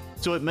way.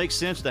 So it makes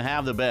sense to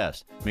have the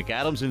best.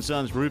 McAdams &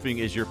 Sons Roofing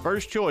is your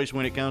first choice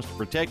when it comes to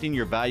protecting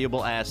your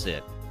valuable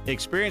asset.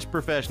 Experienced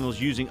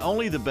professionals using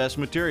only the best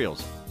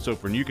materials. So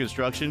for new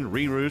construction,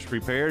 re-roofs,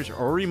 repairs,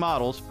 or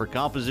remodels for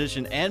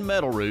composition and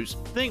metal roofs,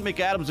 think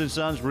McAdams &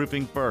 Sons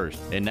Roofing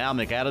first. And now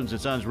McAdams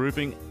 & Sons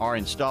Roofing are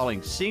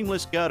installing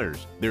seamless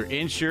gutters. They're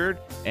insured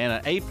and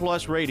an A+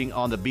 rating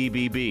on the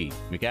BBB.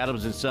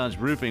 McAdams & Sons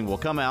Roofing will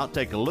come out,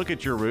 take a look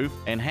at your roof,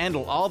 and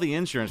handle all the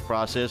insurance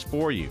process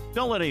for you.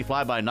 Don't let any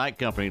fly-by-night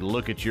company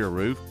look at your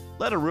roof.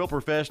 Let a real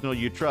professional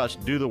you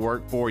trust do the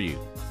work for you.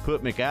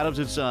 Put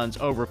McAdams & Sons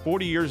over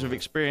 40 years of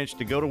experience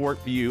to go to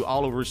work for you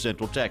all over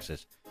Central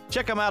Texas.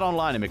 Check them out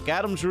online at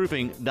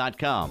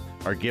McAdamsRoofing.com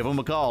or give them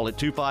a call at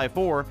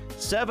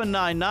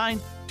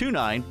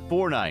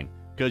 254-799-2949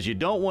 because you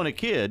don't want a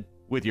kid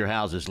with your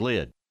house's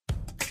lid.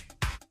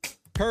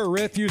 Kerr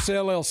Refuse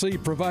LLC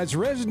provides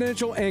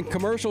residential and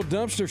commercial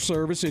dumpster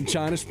service in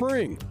China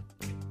Spring,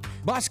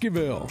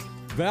 Bosqueville,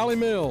 Valley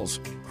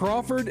Mills,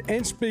 Crawford,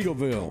 and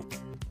Spiegelville.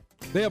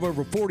 They have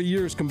over 40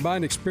 years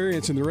combined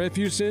experience in the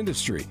refuse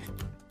industry.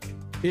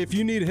 If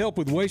you need help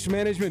with waste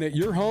management at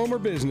your home or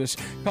business,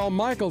 call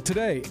Michael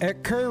today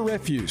at Kerr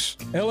Refuse,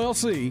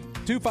 LLC,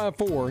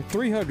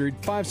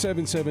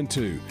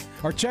 254-300-5772.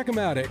 Or check them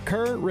out at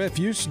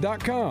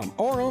kerrrefuse.com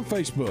or on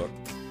Facebook.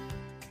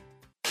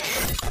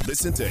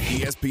 Listen to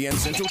ESPN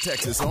Central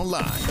Texas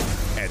online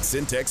at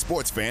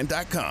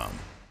centexsportsfan.com.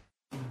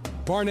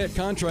 Barnett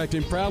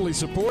Contracting proudly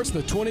supports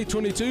the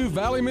 2022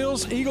 Valley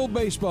Mills Eagle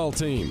baseball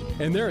team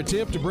and their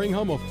attempt to bring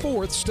home a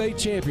 4th state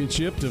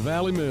championship to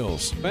Valley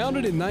Mills.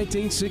 Founded in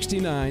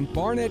 1969,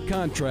 Barnett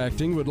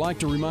Contracting would like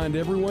to remind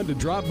everyone to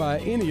drop by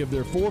any of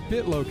their 4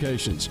 pit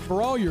locations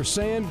for all your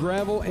sand,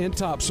 gravel, and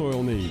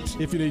topsoil needs.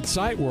 If you need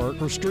site work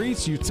for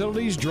streets,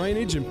 utilities,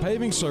 drainage, and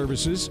paving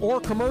services,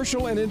 or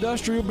commercial and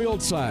industrial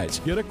build sites,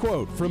 get a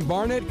quote from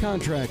Barnett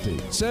Contracting,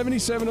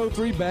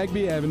 7703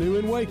 Bagby Avenue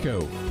in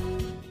Waco.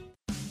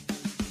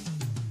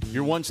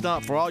 Your one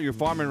stop for all your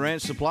farm and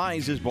ranch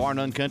supplies is Bar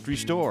None Country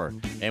Store.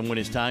 And when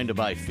it's time to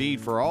buy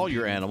feed for all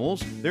your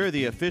animals, they're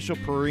the official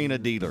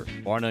Purina dealer.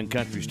 Bar None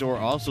Country Store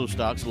also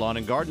stocks lawn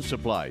and garden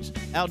supplies,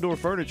 outdoor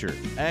furniture,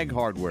 ag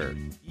hardware,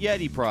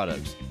 Yeti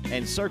products,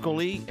 and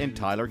Circle E and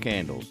Tyler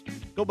candles.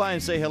 Go by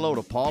and say hello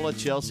to Paula,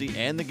 Chelsea,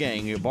 and the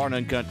gang at Bar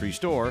None Country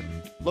Store,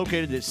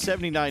 located at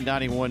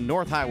 7991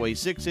 North Highway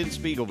 6 in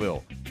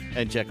Spiegelville.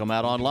 And check them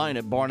out online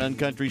at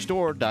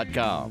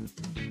barnuncountrystore.com.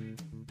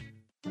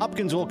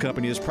 Hopkins Oil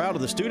Company is proud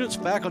of the students,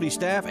 faculty,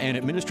 staff, and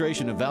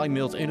administration of Valley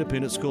Mills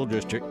Independent School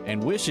District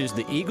and wishes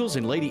the Eagles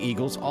and Lady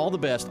Eagles all the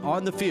best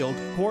on the field,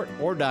 court,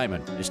 or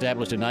diamond.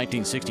 Established in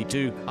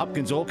 1962,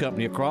 Hopkins Oil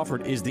Company of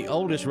Crawford is the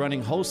oldest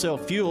running wholesale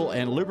fuel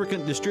and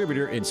lubricant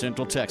distributor in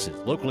Central Texas.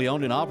 Locally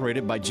owned and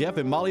operated by Jeff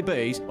and Molly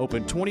Bays,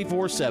 open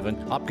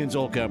 24/7, Hopkins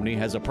Oil Company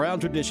has a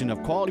proud tradition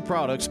of quality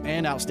products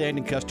and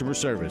outstanding customer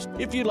service.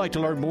 If you'd like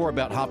to learn more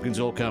about Hopkins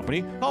Oil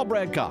Company, call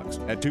Brad Cox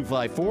at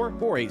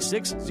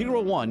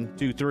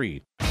 254-486-0123.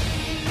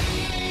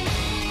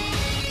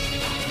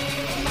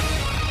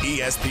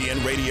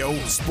 ESPN Radio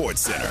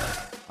Sports Center.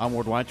 I'm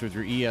Ward White with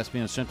your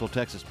ESPN Central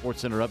Texas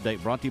Sports Center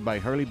update brought to you by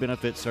Hurley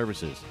Benefit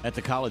Services. At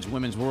the College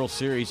Women's World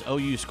Series,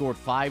 OU scored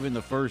 5 in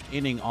the first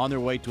inning on their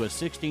way to a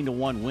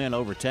 16-1 win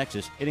over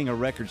Texas, hitting a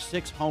record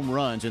 6 home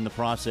runs in the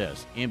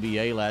process.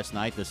 NBA last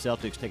night, the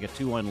Celtics take a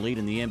 2-1 lead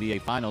in the NBA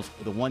Finals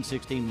with a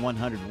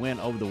 116-100 win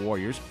over the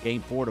Warriors.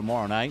 Game 4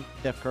 tomorrow night.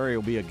 Steph Curry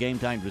will be a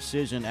game-time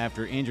decision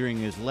after injuring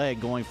his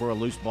leg going for a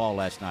loose ball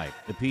last night.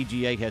 The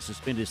PGA has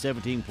suspended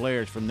 17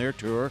 players from their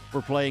tour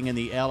for playing in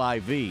the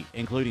LIV,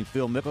 including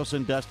Phil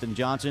Mickelson, Dustin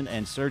Johnson,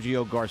 and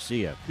Sergio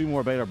Garcia. 2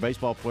 more Baylor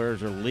baseball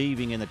players are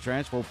leaving in the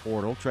transfer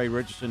portal. Trey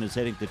Richardson is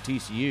heading to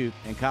TCU,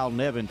 and Kyle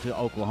Nevin to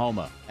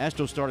Oklahoma.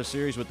 Astros start a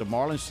series with the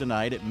Marlins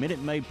tonight at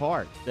Minute Maid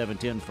Park,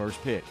 7:10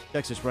 first pitch.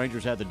 Texas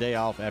Rangers have the day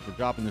off after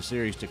dropping the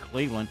series to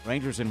Cleveland.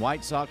 Rangers and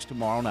White Sox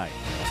tomorrow night.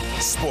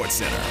 Sports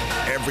Center,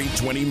 every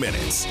 20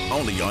 minutes,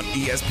 only on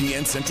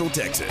ESPN Central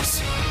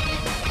Texas.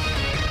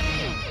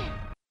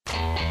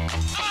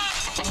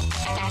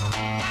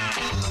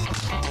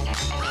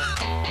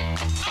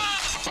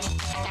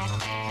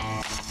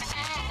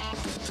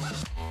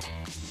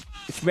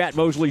 Matt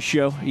Mosley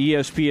Show,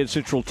 ESPN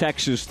Central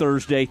Texas,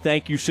 Thursday.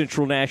 Thank you,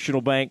 Central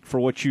National Bank, for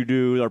what you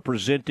do. Our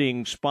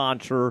presenting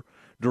sponsor,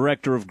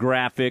 director of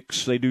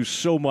graphics. They do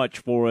so much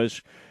for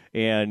us,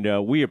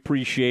 and we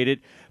appreciate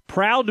it.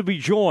 Proud to be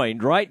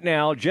joined right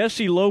now,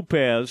 Jesse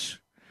Lopez,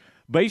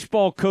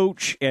 baseball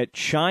coach at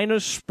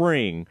China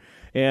Spring.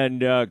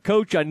 And,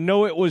 Coach, I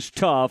know it was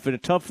tough and a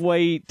tough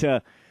way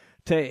to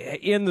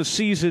end the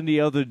season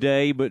the other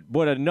day, but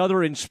what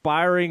another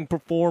inspiring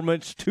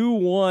performance,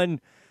 2-1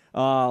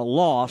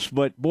 loss,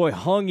 but boy,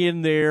 hung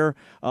in there.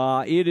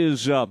 It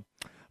is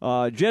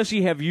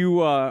Jesse. Have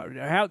you?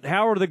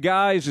 How are the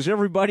guys? Is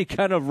everybody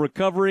kind of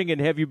recovering?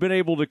 And have you been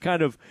able to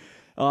kind of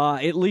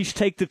at least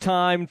take the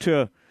time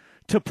to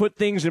put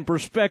things in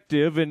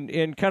perspective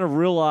and kind of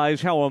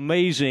realize how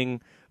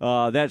amazing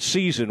that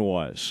season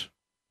was?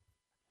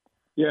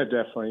 Yeah,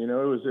 definitely.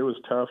 It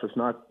was tough. It's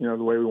not the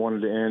way we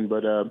wanted to end,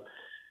 but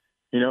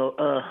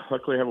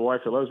luckily I have a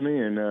wife that loves me,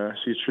 and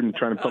she's been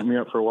trying to pump me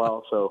up for a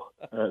while, so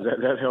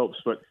that helps.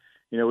 But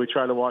we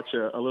tried to watch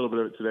a little bit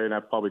of it today, and I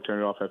probably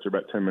turned it off after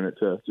about 10 minutes.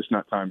 Just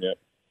not time yet.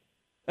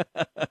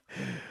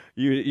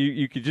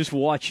 You could just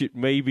watch it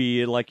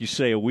maybe in, like you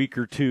say, a week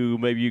or two.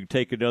 Maybe you can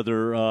take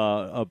another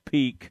a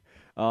peek.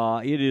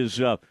 It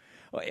is.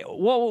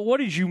 What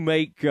did you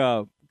make,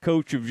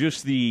 Coach, of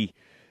just the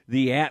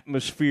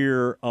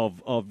atmosphere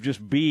of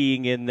just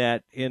being in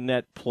that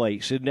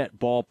place, in that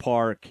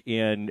ballpark,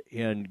 and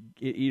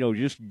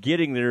just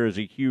getting there is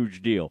a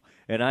huge deal.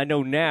 And I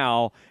know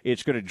now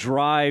it's going to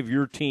drive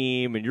your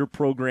team and your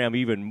program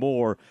even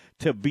more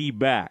to be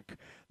back.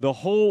 The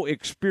whole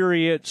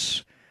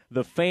experience,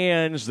 the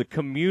fans, the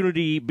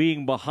community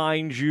being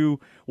behind you.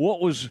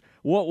 What was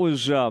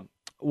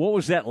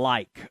that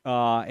like?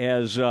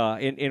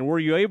 And were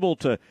you able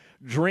to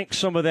drink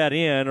some of that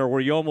in, or were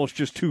you almost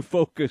just too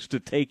focused to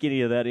take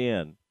any of that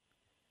in?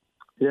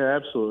 Yeah,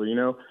 absolutely.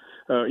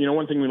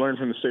 One thing we learned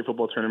from the state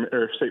football tournament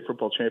or state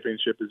football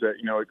championship is that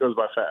it goes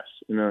by fast.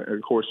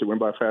 Of course, it went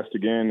by fast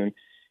again,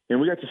 and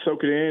we got to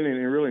soak it in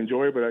and really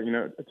enjoy it. But I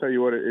tell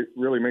you what, it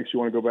really makes you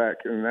want to go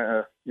back, and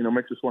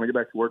makes us want to get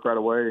back to work right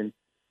away. And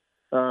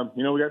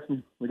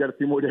we got a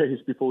few more days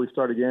before we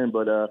start again,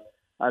 but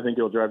I think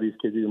it'll drive these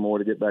kids even more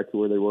to get back to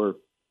where they were.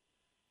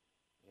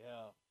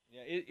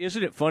 Yeah.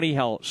 Isn't it funny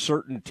how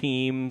certain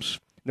teams,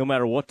 no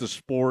matter what the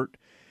sport,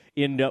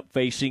 end up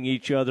facing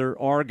each other?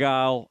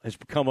 Argyle has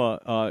become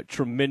a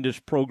tremendous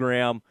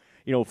program,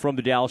 from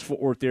the Dallas-Fort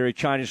Worth area.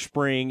 China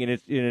Spring, in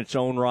its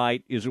own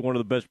right, is one of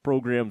the best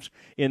programs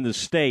in the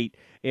state.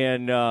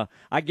 And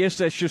I guess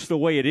that's just the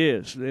way it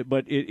is.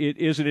 But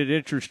isn't it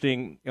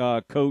interesting,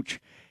 Coach,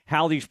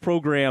 how these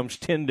programs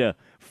tend to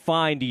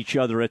find each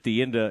other at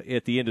the end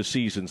of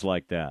seasons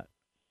like that?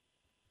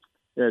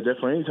 Yeah,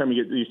 definitely. Anytime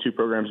you get these two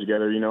programs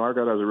together,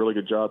 Argyle does a really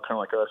good job, kind of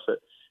like us. That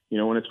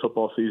when it's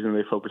football season,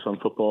 they focus on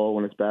football.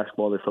 When it's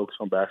basketball, they focus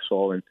on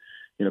basketball. And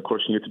of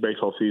course, when you get to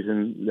baseball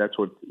season, that's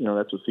what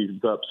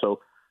season's up.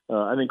 So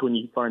I think when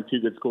you find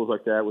two good schools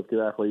like that with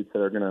good athletes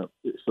that are going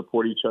to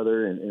support each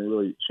other and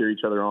really cheer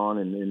each other on,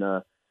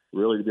 and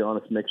really, to be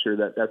honest, make sure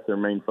that that's their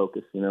main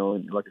focus. And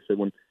like I said,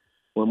 when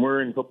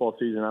we're in football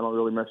season, I don't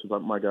really mess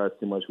with my guys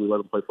too much. We let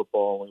them play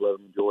football, and we let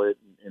them enjoy it,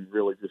 and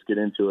really just get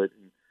into it.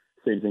 And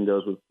same thing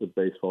goes with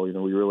baseball.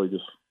 We really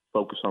just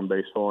focus on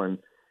baseball, and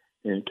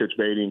Coach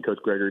Beatty and Coach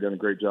Gregory done a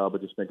great job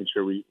of just making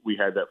sure we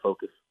had that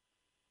focus.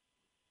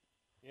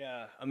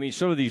 Yeah, I mean,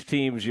 some of these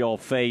teams y'all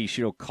face,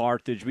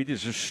 Carthage,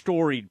 these are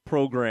storied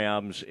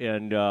programs,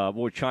 and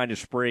China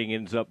Spring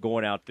ends up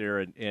going out there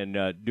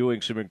and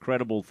doing some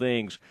incredible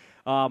things.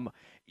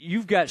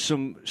 You've got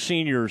some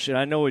seniors, and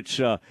I know it's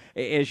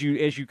as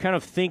you kind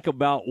of think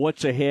about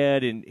what's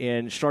ahead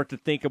and start to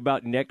think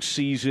about next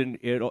season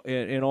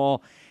and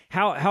all.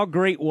 How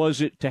great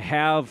was it to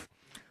have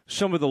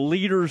some of the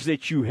leaders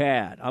that you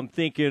had? I'm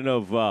thinking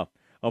of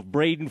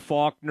Braden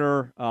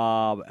Faulkner.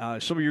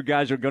 Some of your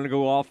guys are going to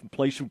go off and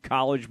play some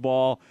college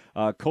ball.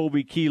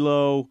 Colby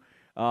Kilo,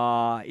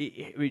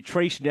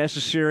 Trace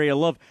Necessary.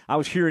 I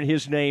was hearing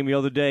his name the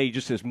other day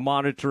just as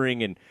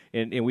monitoring,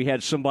 and we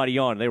had somebody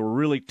on. They were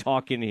really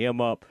talking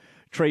him up.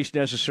 Trace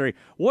Necessary.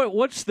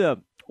 What's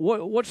the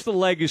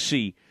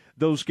legacy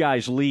those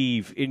guys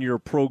leave in your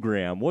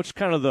program? What's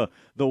kind of the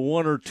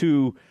one or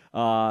two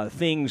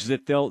things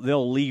that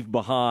they'll leave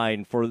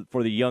behind for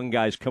the young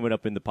guys coming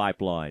up in the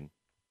pipeline?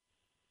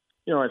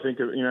 I think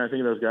of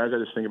those guys. I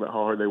just think about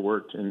how hard they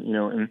worked, and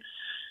and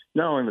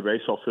not only in the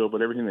baseball field,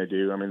 but everything they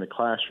do. I mean, the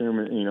classroom,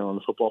 and on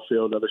the football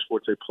field, other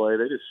sports they play,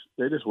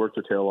 they just work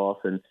their tail off,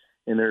 and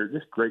they're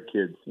just great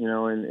kids.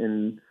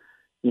 In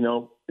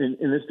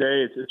this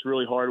day, it's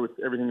really hard with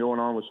everything going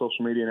on with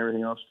social media and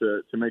everything else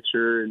to make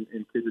sure and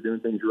kids are doing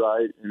things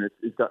right, and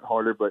it's gotten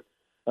harder. But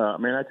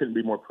I couldn't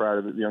be more proud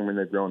of the young men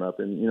that have grown up.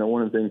 And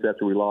one of the things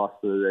after we lost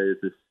the other day is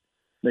just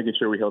making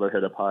sure we held our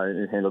head up high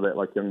and handled that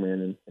like young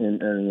men.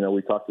 And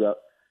we talked about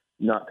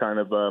not kind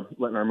of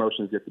letting our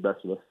emotions get the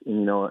best of us.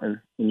 And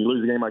when you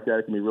lose a game like that,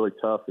 it can be really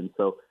tough. And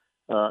so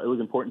it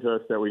was important to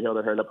us that we held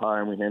our head up high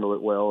and we handled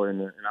it well.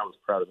 And I was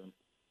proud of them.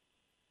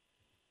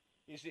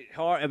 Is it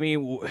hard? I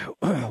mean,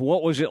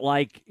 what was it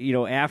like,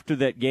 after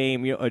that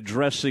game,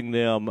 addressing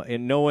them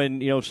and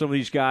knowing, some of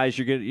these guys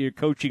you're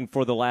coaching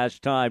for the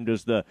last time? Did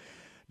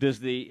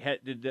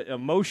the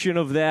emotion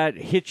of that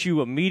hit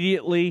you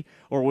immediately,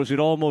 or was it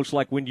almost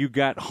like when you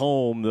got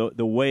home,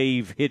 the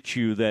wave hit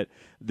you that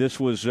this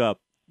was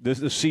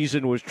the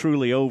season was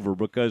truly over?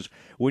 Because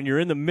when you're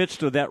in the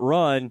midst of that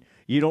run,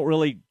 you don't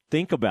really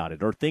think about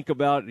it or think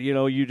about,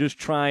 you're just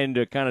trying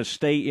to kind of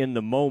stay in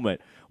the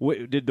moment.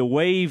 Did the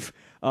wave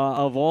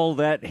of all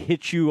that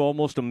hit you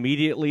almost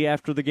immediately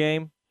after the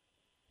game?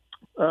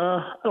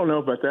 I don't know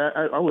about that.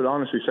 I would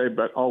honestly say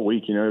about all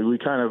week. We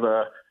kind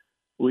of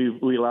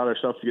we allowed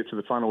ourselves to get to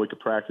the final week of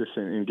practice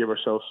and give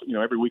ourselves,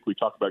 every week we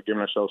talk about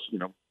giving ourselves,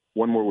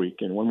 one more week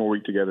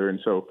together. And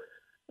so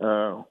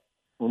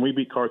when we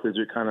beat Carthage,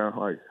 it kind of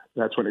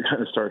that's when it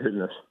kind of started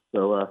hitting us.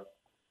 So,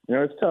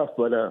 it's tough,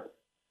 but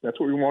that's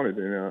what we wanted.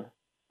 And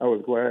I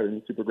was glad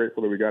and super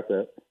grateful that we got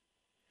that.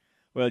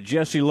 Well,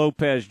 Jesse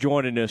Lopez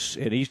joining us,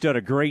 and he's done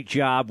a great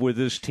job with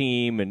this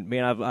team. And,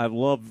 man, I've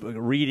loved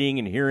reading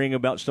and hearing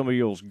about some of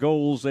those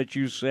goals that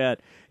you set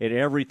and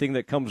everything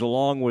that comes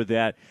along with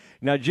that.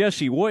 Now,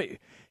 Jesse, what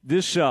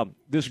this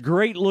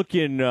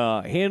great-looking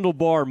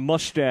handlebar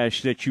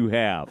mustache that you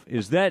have,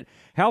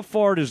 how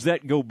far does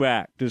that go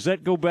back? Does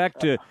that go back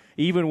to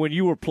even when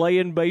you were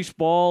playing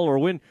baseball, or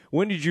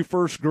when did you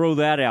first grow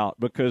that out?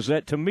 Because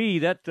that, to me,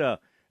 that's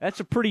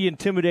a pretty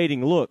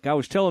intimidating look. I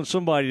was telling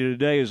somebody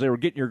today as they were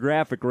getting your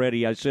graphic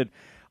ready, I said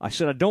I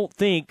don't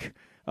think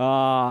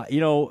there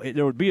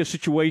would be a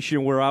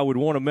situation where I would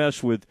want to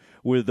mess with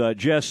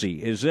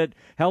Jesse.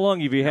 How long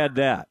have you had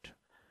that?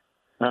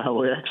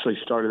 We actually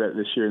started that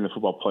this year in the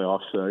football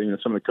playoffs.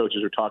 Some of the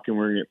coaches are talking.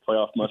 We're going to get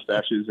playoff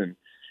mustaches, and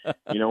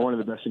one of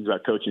the best things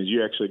about coaching is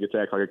you actually get to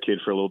act like a kid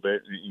for a little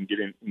bit and get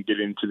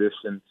into this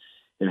and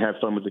have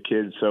fun with the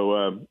kids.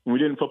 So when we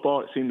did in football,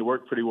 it seemed to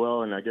work pretty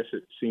well, and I guess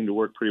it seemed to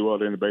work pretty well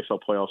during the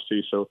baseball playoffs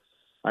too. So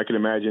I can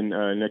imagine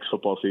next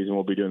football season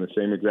we'll be doing the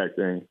same exact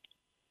thing.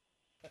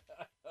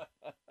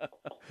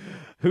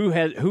 Who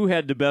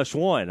had the best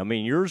one? I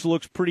mean, yours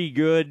looks pretty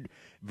good,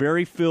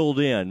 very filled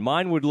in.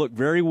 Mine would look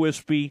very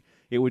wispy.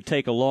 It would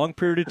take a long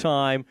period of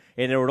time,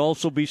 and there would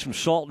also be some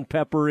salt and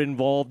pepper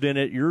involved in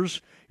it. Yours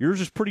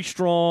is pretty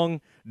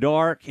strong,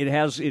 dark.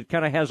 It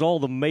kind of has all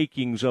the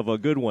makings of a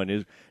good one.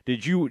 Do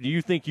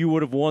you think you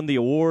would have won the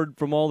award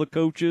from all the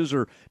coaches,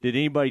 or did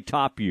anybody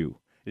top you?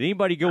 Did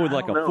anybody go with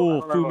like a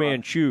full Fu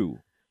Manchu?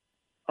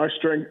 Our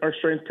strength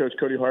coach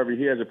Cody Harvey,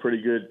 he has a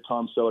pretty good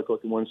Tom Selleck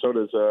looking one. So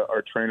does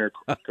our trainer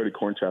Cody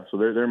Cornchop. So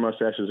their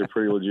mustaches are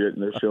pretty legit,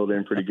 and they're filled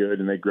in pretty good,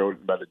 and they grow it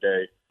about a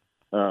day.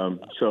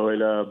 So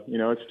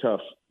it's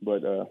tough,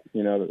 but they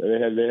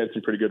had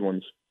some pretty good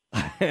ones.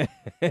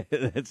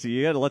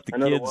 You got to let the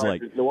kids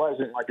the wives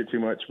didn't like it too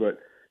much, but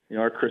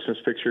our Christmas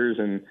pictures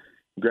and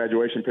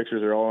graduation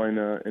pictures are all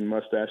in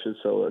mustaches.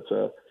 So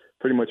it's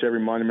pretty much every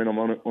monumental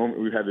moment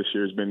we've had this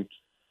year has been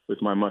with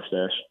my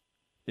mustache.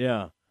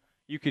 Yeah.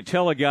 You could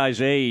tell a guy's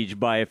age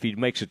by if he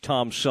makes a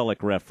Tom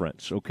Selleck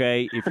reference,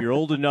 okay? If you're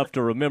old enough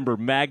to remember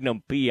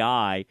Magnum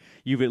P.I.,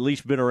 you've at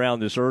least been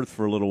around this earth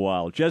for a little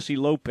while. Jesse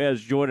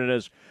Lopez joining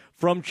us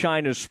from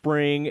China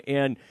Spring,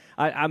 and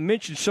I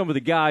mentioned some of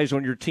the guys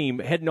on your team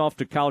heading off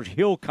to college.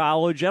 Hill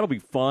College, that'll be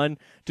fun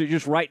to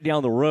just right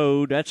down the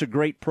road. That's a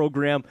great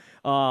program.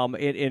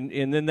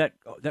 And then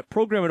that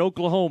program in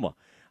Oklahoma.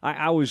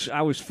 I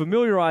was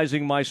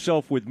familiarizing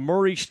myself with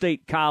Murray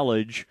State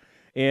College,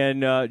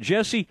 and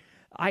Jesse,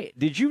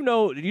 did you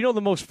know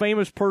the most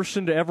famous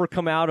person to ever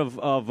come out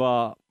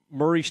of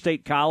Murray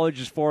State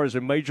College as far as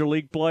a major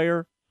league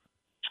player?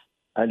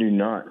 I do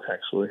not,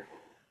 actually.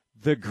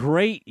 The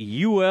great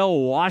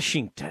UL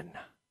Washington.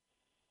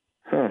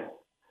 Huh.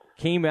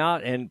 Came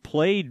out and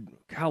played,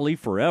 golly,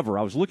 forever.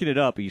 I was looking it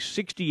up. He's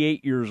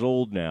 68 years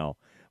old now,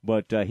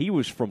 but he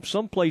was from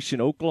someplace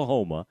in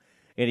Oklahoma,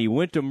 and he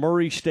went to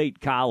Murray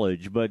State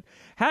College. But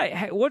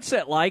what's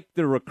that like,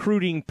 the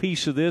recruiting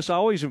piece of this? I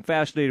always am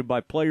fascinated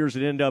by players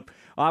that end up,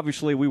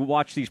 obviously, we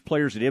watch these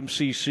players at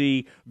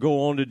MCC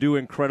go on to do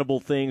incredible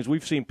things.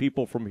 We've seen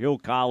people from Hill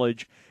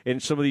College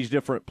and some of these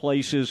different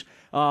places.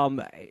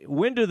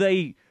 When do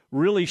they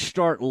really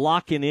start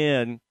locking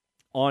in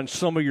on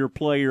some of your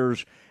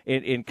players,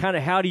 and kind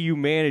of how do you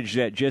manage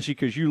that, Jesse?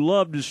 Because you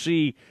love to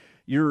see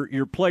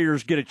your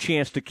players get a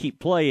chance to keep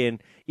playing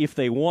if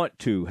they want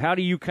to. How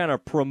do you kind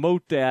of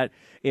promote that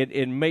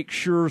and make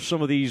sure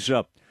some of these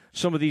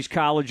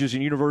colleges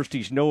and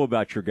universities know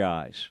about your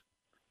guys?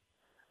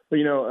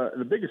 Well,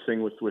 the biggest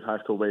thing with high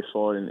school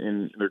baseball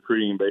and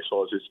recruiting in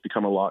baseball is it's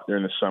become a lot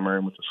during the summer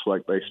and with the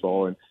select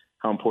baseball and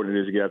how important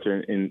it is to get out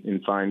there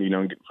and find,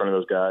 and get in front of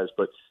those guys.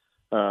 But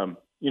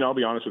I'll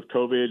be honest, with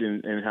COVID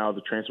and how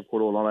the transfer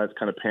portal and all that's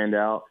kind of panned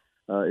out,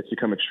 it's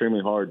become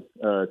extremely hard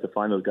to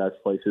find those guys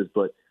places.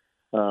 But,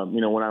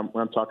 when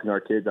I'm talking to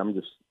our kids, I'm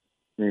just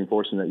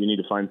reinforcing that you need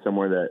to find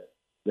somewhere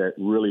that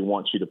really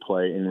wants you to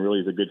play and really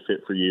is a good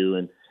fit for you.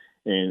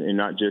 And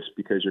not just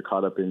because you're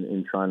caught up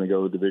in trying to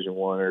go to Division I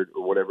or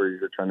whatever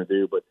you're trying to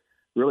do, but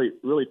really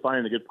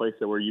finding a good place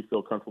where you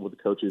feel comfortable with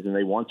the coaches and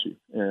they want you.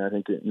 And I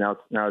think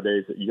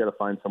nowadays you got to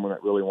find someone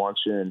that really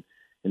wants you and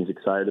is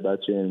excited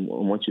about you. And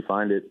once you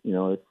find it,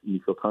 if you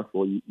feel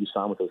comfortable, you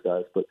sign with those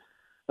guys. But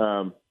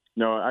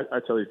I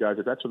tell these guys,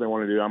 if that's what they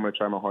want to do, I'm going to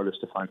try my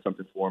hardest to find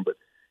something for them. But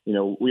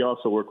we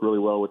also work really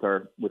well with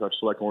our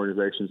select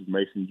organizations,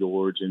 Mason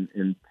George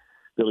and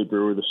Billy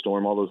Brewer, the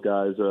Storm, all those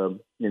guys.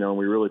 And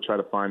we really try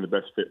to find the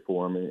best fit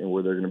for them and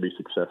where they're going to be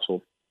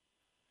successful.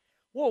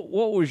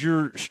 What was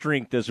your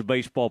strength as a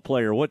baseball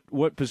player?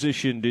 What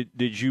position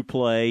did you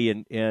play,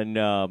 and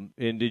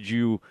did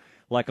you,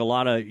 like a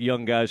lot of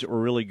young guys that were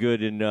really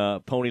good in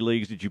pony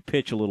leagues, did you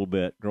pitch a little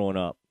bit growing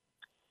up?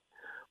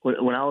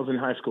 When I was in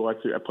high school, I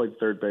played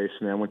third base,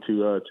 and then I went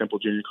to Temple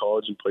Junior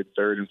College and played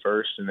third and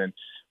first. And then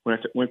when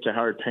I went to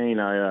Howard Payne,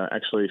 I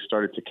actually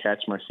started to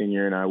catch my senior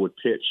year, and I would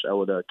pitch. I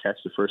would catch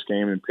the first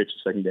game and pitch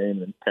the second game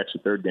and then catch the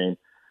third game.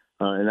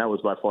 And that was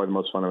by far the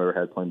most fun I've ever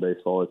had playing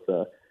baseball.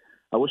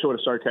 I wish I would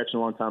have started catching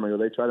a long time ago.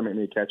 They tried to make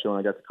me a catcher when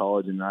I got to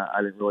college, and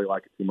I didn't really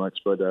like it too much.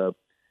 But,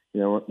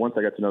 once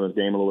I got to know this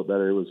game a little bit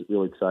better, it was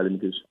really exciting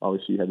because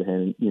obviously you had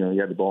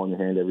the ball in your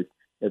hand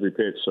every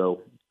pitch. So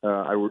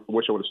I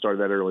wish I would have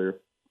started that earlier.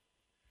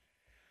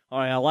 All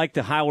right, I like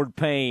the Howard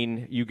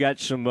Payne. You got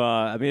some.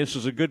 This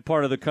is a good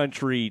part of the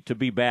country to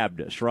be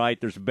Baptist,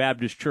 right? There's a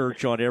Baptist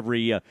church on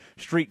every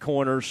street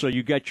corner, so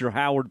you got your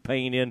Howard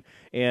Payne in.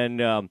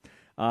 And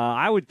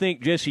I would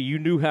think, Jesse, you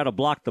knew how to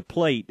block the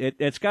plate.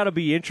 It's got to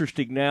be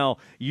interesting now.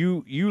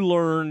 You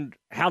learned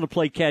how to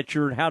play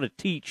catcher and how to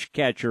teach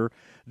catcher.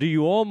 Do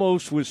you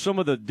almost, with some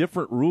of the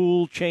different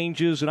rule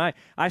changes, and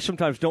I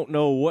sometimes don't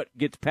know what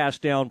gets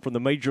passed down from the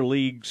major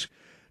leagues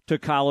to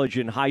college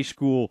and high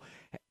school,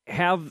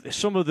 have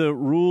some of the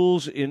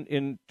rules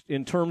in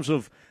terms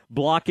of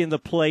blocking the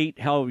plate,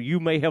 how you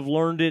may have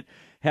learned it,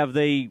 have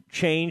they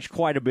changed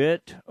quite a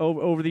bit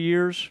over the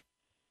years?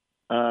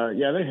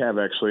 Yeah, they have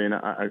actually, and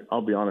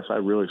I'll be honest, I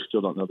really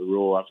still don't know the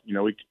rule.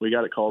 We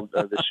got it called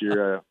this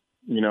year,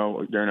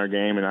 during our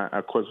game, and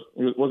I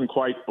wasn't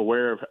quite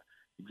aware of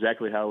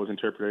exactly how it was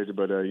interpreted,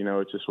 but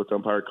it's just what the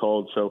umpire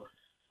called. So,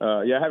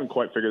 I haven't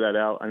quite figured that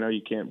out. I know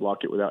you can't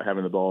block it without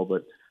having the ball,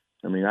 but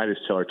I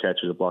just tell our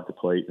catcher to block the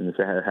plate, and if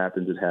it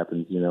happens, it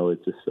happens.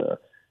 It's just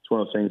it's one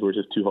of those things where it's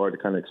just too hard to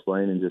kind of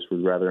explain, and just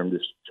would rather him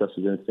just trust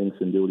his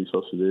instincts and do what he's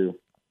supposed to do.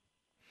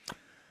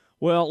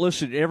 Well,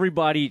 listen,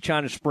 everybody,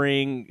 China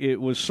Spring, it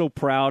was so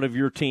proud of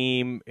your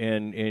team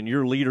and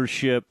your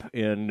leadership,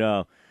 and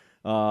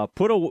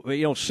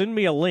send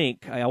me a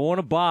link. I want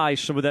to buy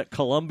some of that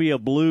Columbia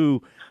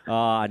blue.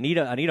 I need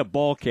a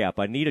ball cap.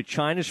 I need a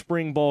China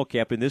Spring ball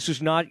cap, and this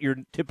is not your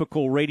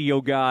typical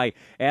radio guy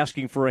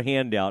asking for a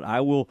handout.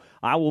 I will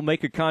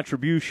make a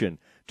contribution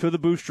to the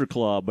Booster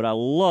Club, but I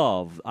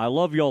love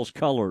y'all's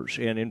colors.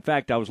 And in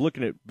fact, I was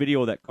looking at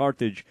video of that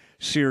Carthage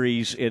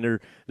series, and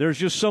there's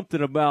just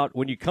something about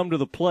when you come to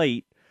the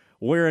plate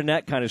wearing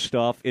that kind of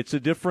stuff. It's a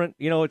different,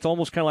 it's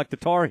almost kind of like the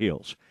Tar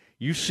Heels.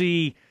 You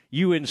see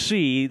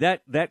UNC,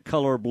 that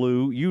color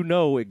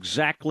blue,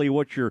 exactly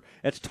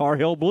that's Tar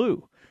Heel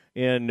blue.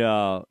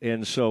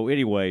 And so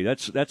anyway,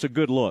 that's a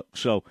good look.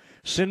 So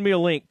send me a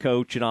link,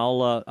 Coach, and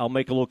I'll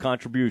make a little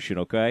contribution.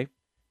 Okay.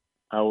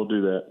 I will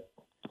do that.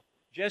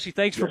 Jesse,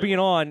 thanks for being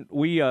on.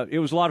 It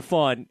was a lot of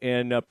fun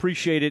and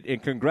appreciate it.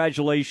 And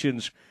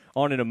congratulations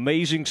on an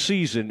amazing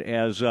season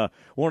as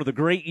one of the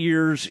great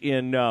years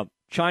in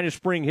China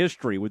Spring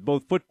history with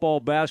both football,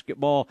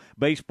 basketball,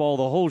 baseball,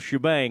 the whole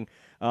shebang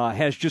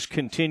has just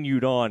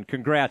continued on.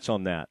 Congrats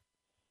on that.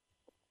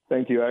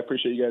 Thank you. I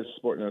appreciate you guys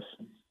supporting us.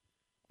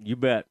 You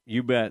bet.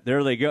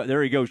 There they go.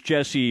 There he goes.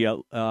 Jesse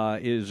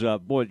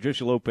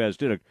Jesse Lopez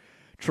did a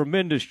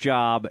tremendous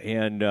job,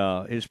 and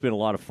it's been a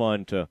lot of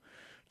fun to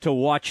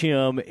watch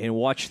him and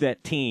watch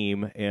that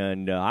team.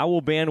 And I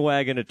will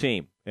bandwagon a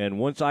team. And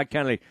once I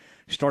kind of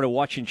started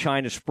watching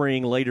China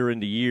Spring later in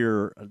the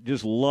year, I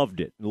just loved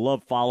it.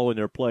 Loved following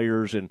their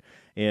players. And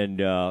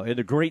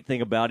the great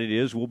thing about it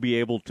is we'll be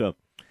able to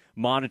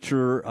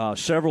monitor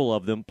several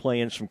of them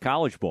playing some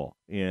college ball.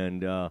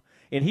 And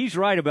he's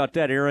right about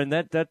that, Aaron.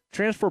 That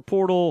transfer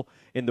portal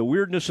and the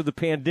weirdness of the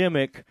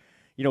pandemic,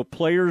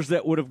 players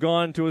that would have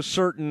gone to a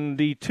certain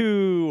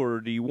D2 or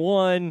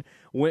D1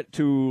 went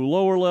to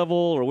lower level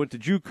or went to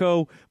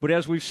JUCO. But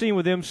as we've seen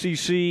with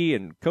MCC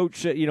and Coach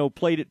said,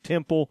 played at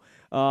Temple,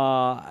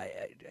 those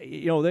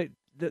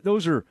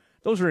are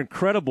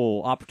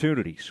incredible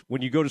opportunities.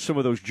 When you go to some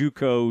of those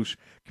JUCOs,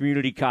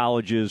 community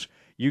colleges,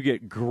 you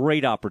get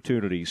great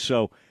opportunities.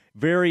 So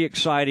very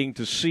exciting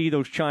to see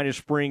those China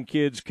Spring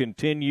kids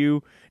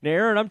continue. Now,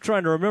 Aaron, I'm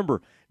trying to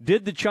remember,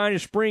 did the China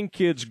Spring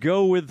kids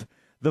go with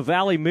the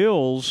Valley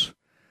Mills?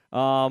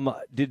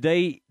 Did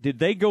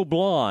they go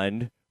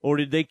blonde, or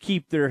did they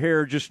keep their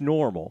hair just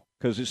normal?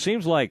 Because it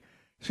seems like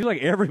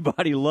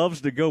everybody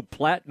loves to go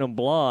platinum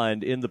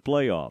blonde in the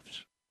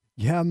playoffs.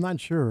 Yeah, I'm not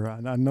sure.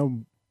 I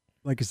know,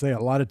 like I say, a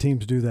lot of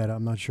teams do that.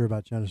 I'm not sure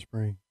about China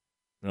Spring.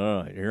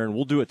 All right, Aaron,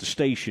 we'll do it at the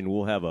station.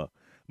 We'll have a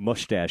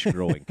mustache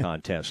growing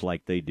contest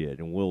like they did,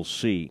 and we'll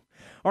see.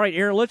 All right,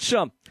 Aaron, let's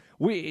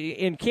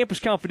in Campus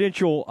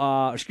Confidential,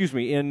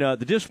 in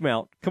the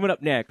Dismount coming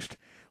up next.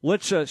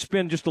 Let's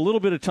spend just a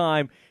little bit of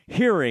time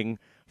hearing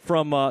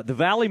from the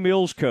Valley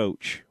Mills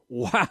coach.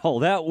 Wow,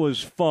 that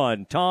was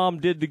fun. Tom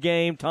did the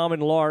game. Tom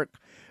and Lark.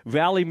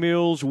 Valley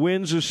Mills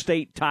wins a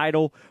state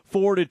title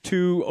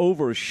 4-2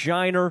 over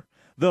Shiner.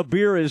 The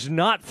beer is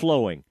not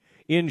flowing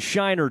in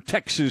Shiner,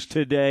 Texas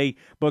today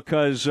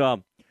because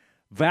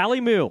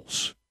Valley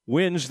Mills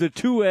wins the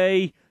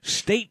 2A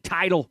state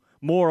title.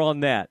 More on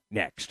that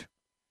next.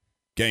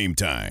 Game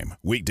time,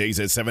 weekdays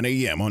at 7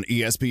 a.m. on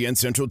ESPN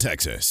Central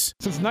Texas.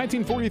 Since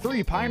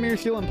 1943, Pioneer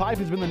Steel and Pipe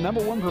has been the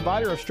 #1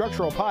 provider of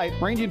structural pipe,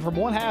 ranging from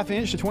 1/2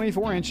 inch to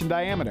 24 inch in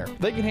diameter.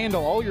 They can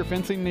handle all your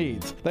fencing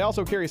needs. They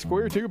also carry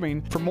square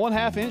tubing from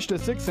 1/2 inch to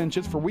 6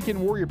 inches for weekend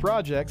warrior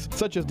projects,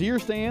 such as deer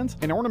stands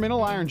and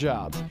ornamental iron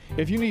jobs.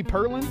 If you need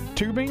purlin,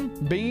 tubing,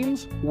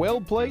 beams,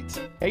 weld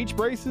plates,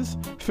 H-braces,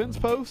 fence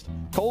posts,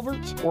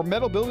 culverts, or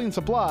metal building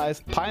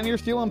supplies, Pioneer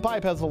Steel and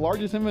Pipe has the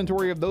largest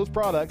inventory of those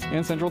products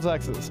in Central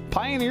Texas.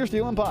 Pioneer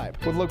Steel and Pipe,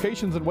 with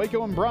locations in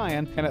Waco and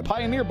Bryan and at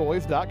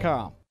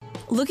pioneerboys.com.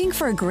 Looking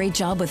for a great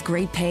job with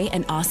great pay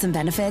and awesome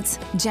benefits?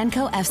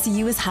 Genco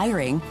FCU is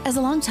hiring. As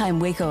a longtime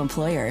Waco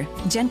employer,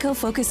 Genco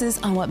focuses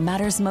on what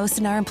matters most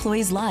in our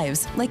employees'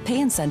 lives, like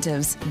pay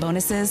incentives,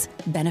 bonuses,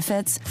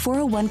 benefits,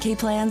 401k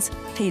plans,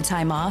 paid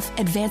time off,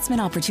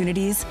 advancement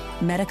opportunities,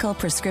 medical,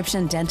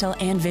 prescription, dental,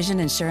 and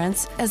vision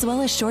insurance, as well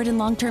as short and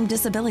long-term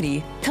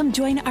disability. Come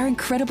join our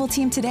incredible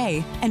team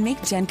today and make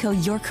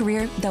Genco your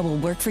career that will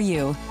work for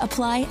you.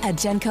 Apply at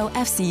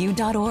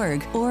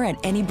gencofcu.org or at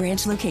any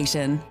branch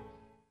location.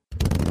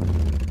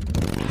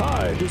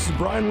 Hi, this is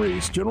Brian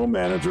Reese, General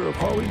Manager of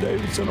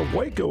Harley-Davidson of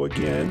Waco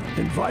again,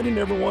 inviting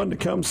everyone to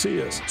come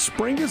see us.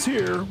 Spring is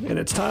here, and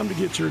it's time to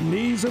get your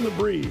knees in the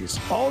breeze.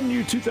 All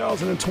new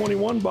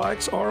 2021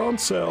 bikes are on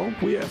sale.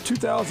 We have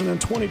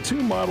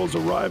 2022 models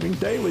arriving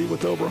daily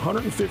with over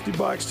 150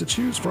 bikes to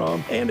choose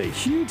from, and a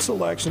huge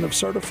selection of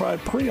certified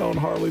pre-owned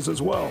Harleys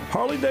as well.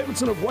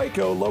 Harley-Davidson of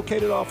Waco,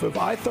 located off of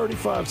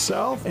I-35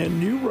 South and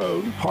New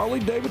Road.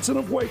 Harley-Davidson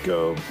of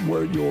Waco,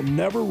 where you'll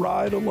never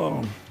ride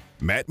alone.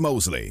 Matt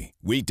Mosley,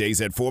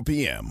 weekdays at 4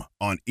 p.m.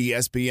 on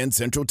ESPN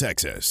Central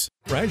Texas.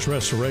 Ranch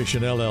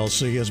Restoration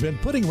LLC has been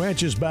putting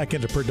ranches back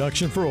into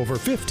production for over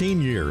 15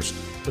 years.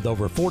 With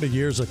over 40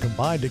 years of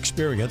combined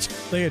experience,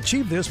 they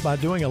achieve this by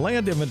doing a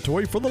land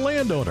inventory for the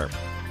landowner.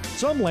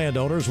 Some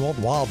landowners want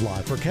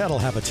wildlife or cattle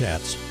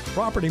habitats,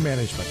 property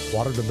management,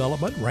 water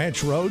development,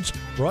 ranch roads,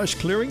 brush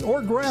clearing,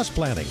 or grass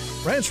planting.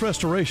 Ranch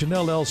Restoration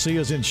LLC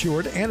is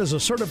insured and is a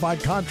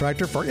certified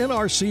contractor for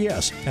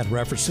NRCS, and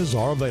references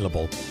are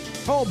available.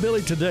 Call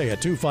Billy today at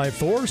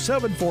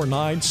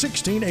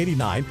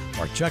 254-749-1689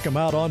 or check him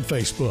out on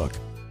Facebook.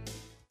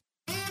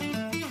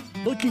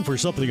 Looking for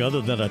something other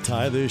than a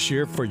tie this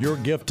year for your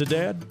gift to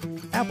Dad?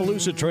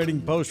 Appaloosa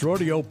Trading Post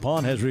Rodeo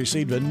Pawn has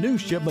received a new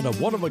shipment of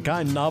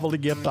one-of-a-kind novelty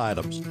gift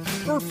items,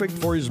 perfect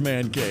for his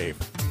man cave.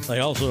 They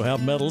also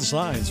have metal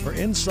signs for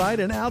inside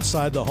and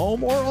outside the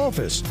home or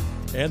office.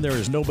 And there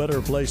is no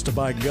better place to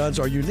buy guns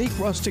or unique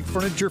rustic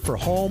furniture for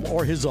home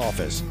or his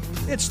office.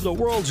 It's the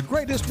world's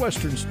greatest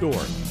Western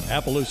store.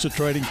 Appaloosa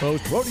Trading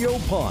Post Rodeo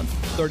Pawn,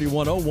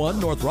 3101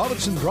 North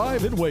Robinson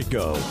Drive in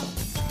Waco.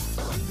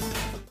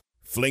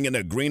 Flinging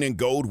the green and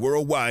gold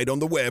worldwide on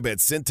the web at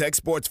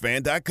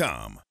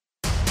syntechsportsfan.com.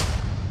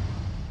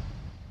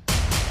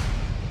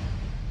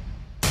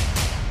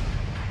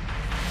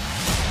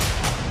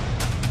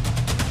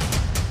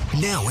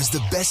 Now is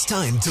the best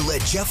time to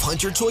let Jeff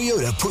Hunter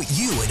Toyota put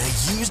you in a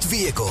used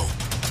vehicle.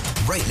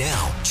 Right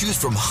now, choose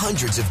from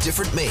hundreds of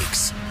different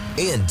makes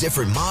and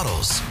different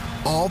models,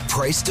 all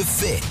priced to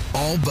fit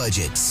all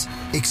budgets.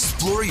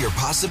 Explore your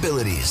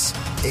possibilities.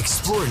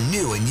 Explore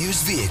new and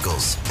used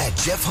vehicles at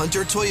Jeff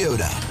Hunter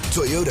Toyota.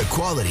 Toyota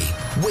quality,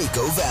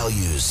 Waco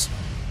values.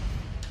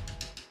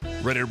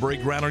 Ready to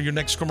break ground on your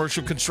next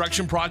commercial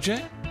construction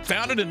project?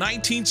 Founded in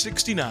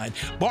 1969,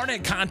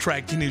 Barnett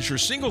Contracting is your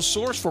single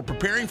source for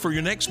preparing for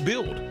your next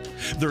build.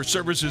 Their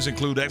services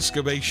include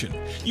excavation,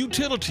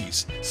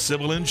 utilities,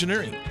 civil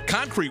engineering,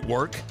 concrete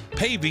work,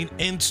 paving,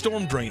 and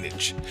storm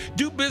drainage.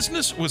 Do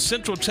business with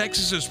Central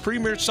Texas's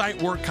premier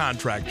site work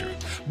contractor,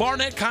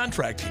 Barnett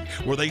Contracting,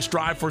 where they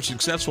strive for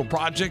successful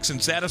projects and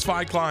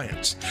satisfy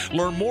clients.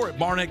 Learn more at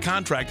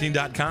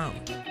barnettcontracting.com.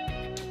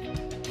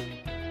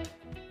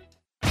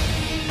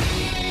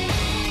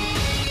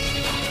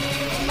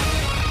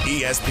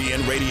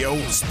 ESPN Radio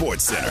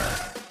Sports Center.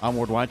 I'm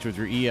Ward White with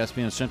your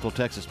ESPN Central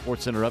Texas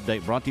Sports Center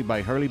update brought to you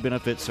by Hurley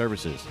Benefit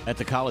Services. At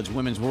the College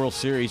Women's World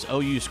Series,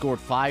 OU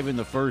scored 5 in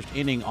the first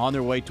inning on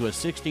their way to a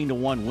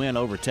 16-1 win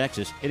over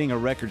Texas, hitting a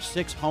record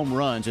 6 home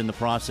runs in the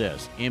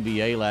process.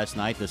 NBA last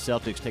night, the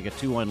Celtics take a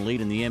 2-1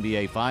 lead in the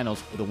NBA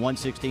Finals with a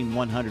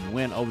 116-100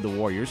 win over the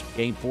Warriors.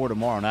 Game 4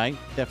 tomorrow night.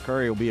 Steph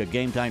Curry will be a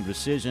game-time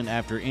decision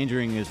after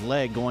injuring his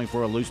leg going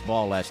for a loose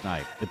ball last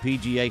night. The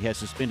PGA has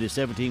suspended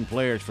 17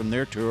 players from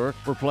their tour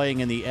for playing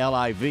in the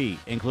LIV,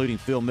 including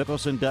Phil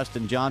Mickelson,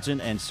 Dustin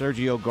Johnson, and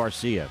Sergio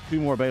Garcia.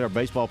 2 more Baylor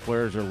baseball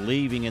players are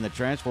leaving in the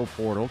transfer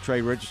portal. Trey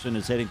Richardson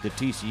is heading to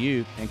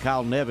TCU, and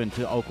Kyle Nevin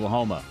to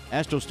Oklahoma.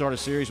 Astros start a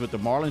series with the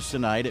Marlins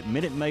tonight at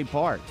Minute Maid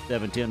Park,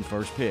 7:10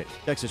 first pitch.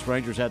 Texas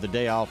Rangers have the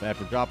day off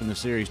after dropping the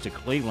series to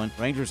Cleveland.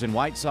 Rangers and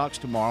White Sox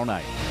tomorrow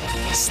night.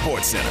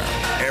 Sports Center,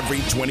 every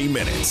 20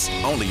 minutes,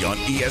 only on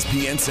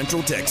ESPN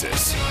Central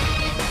Texas.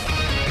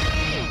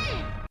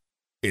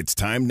 It's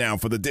time now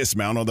for the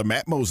dismount on the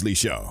Matt Mosley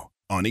Show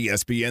on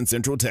ESPN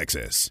Central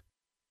Texas.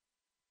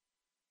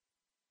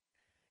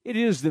 It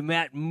is the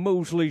Matt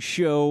Mosley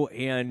Show,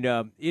 and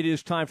it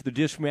is time for the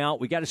dismount.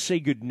 We got to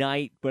say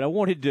goodnight, but I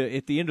wanted to,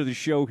 at the end of the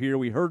show here,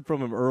 we heard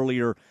from him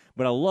earlier,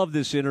 but I love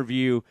this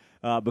interview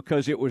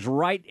because it was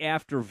right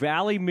after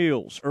Valley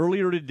Mills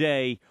earlier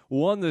today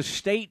won the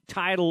state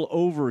title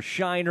over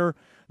Shiner.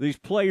 These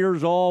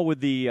players all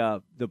with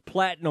the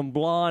platinum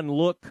blonde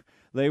look.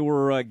 They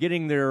were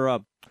getting their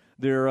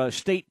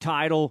state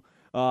title,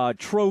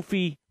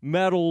 trophy,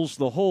 medals,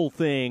 the whole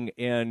thing,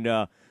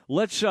 and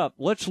Let's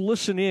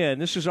listen in.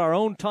 This is our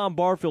own Tom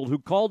Barfield who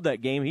called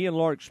that game, he and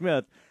Lark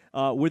Smith,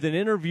 with an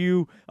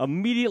interview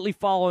immediately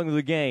following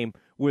the game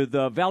with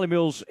Valley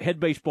Mills head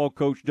baseball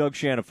coach Doug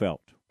Shanafelt.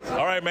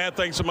 All right, Matt,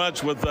 thanks so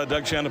much with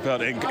Doug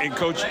Shanafelt. And,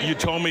 Coach, you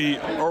told me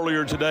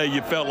earlier today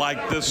you felt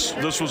like this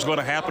was going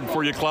to happen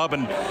for your club,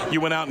 and you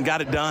went out and got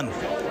it done.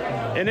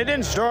 And it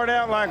didn't start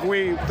out like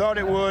we thought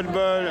it would,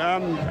 but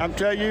I'm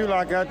telling you,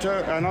 like I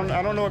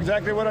don't know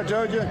exactly what I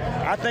told you.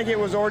 I think it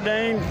was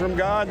ordained from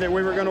God that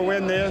we were going to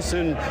win this,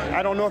 and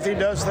I don't know if he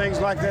does things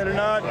like that or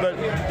not, but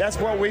that's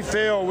what we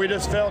feel. We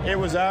just felt it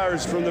was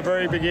ours from the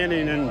very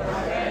beginning, and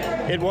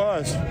it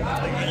was.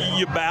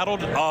 You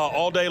battled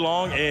all day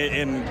long,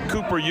 and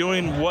Cooper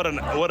Ewing, what an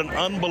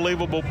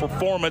unbelievable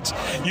performance.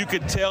 You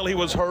could tell he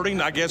was hurting.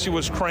 I guess he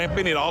was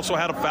cramping. He also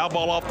had a foul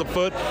ball off the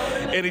foot,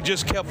 and he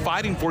just kept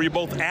fighting for you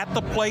both at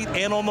the plate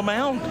and on the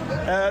mound.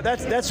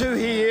 That's who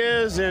he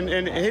is, and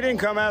he didn't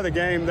come out of the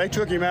game. They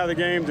took him out of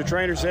the game. The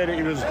trainer said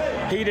he was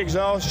heat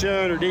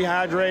exhaustion or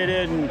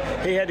dehydrated, and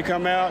he had to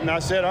come out. And I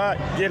said, all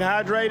right, get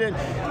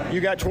hydrated.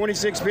 You got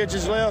 26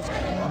 pitches left.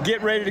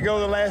 Get ready to go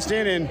the last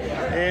inning,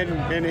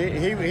 and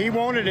he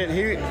wanted it.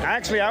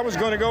 I was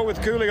going to go with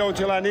Coolio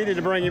until I needed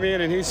to bring him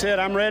in, and he said,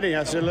 I'm ready.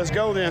 I said, let's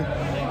go then.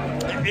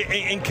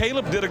 And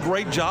Caleb did a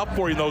great job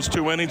for you in those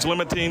 2 innings,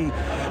 limiting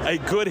a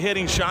good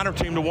hitting Shiner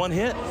team to 1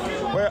 hit.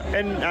 Well,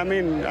 and I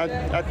mean,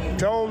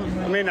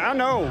 I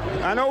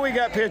know we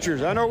got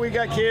pitchers. I know we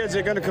got kids that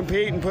are going to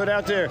compete and put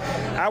out there.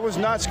 I was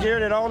not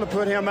scared at all to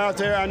put him out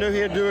there. I knew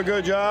he'd do a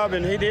good job,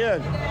 and he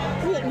did.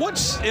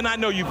 And I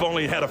know you've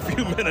only had a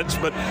few minutes,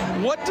 but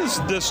what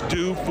does this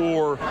do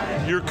for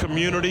your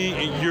community,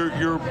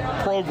 your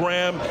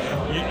program,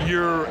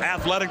 your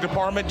athletic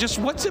department? Just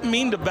what's it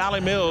mean to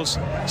Valley Mills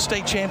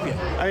state champion?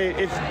 I mean,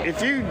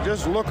 if you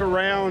just look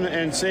around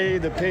and see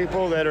the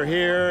people that are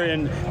here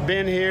and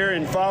been here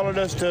and followed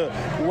us to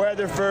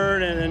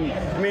Weatherford, and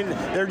I mean,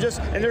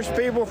 there's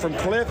people from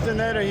Clifton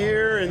that are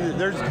here, and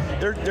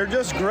they're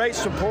just great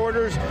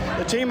supporters.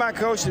 The team I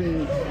coached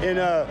in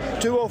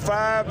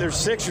 205, there's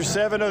 6 or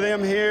 7 of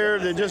them here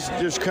that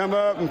just come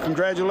up and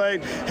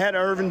congratulate. Had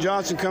Irvin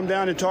Johnson come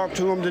down and talk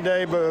to them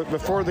today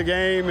before the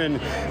game,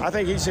 and I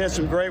think he said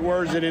some great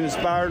words that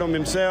inspired him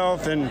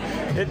himself. And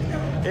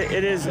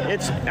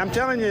I'm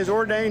telling you, it's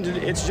ordained.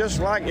 It's just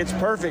like, it's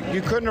perfect.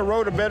 You couldn't have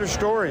wrote a better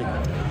story.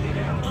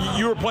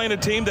 You were playing a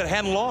team that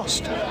hadn't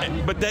lost,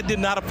 but that did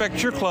not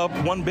affect your club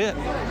one bit.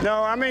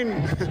 No, I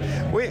mean,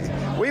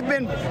 we've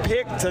been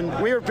picked,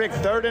 and we were picked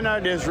 3rd in our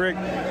district.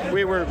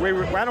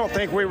 I don't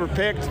think we were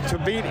picked to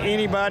beat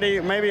anybody,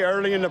 maybe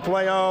early in the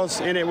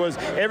playoffs, and it was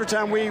every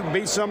time we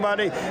beat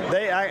somebody,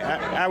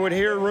 I would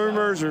hear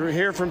rumors or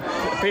hear from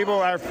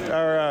people, our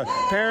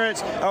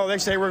parents, they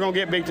say we're going to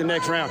get beat the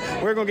next round.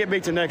 We're going to get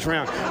beat the next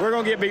round. We're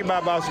going to get beat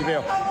by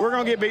Bostonville. We're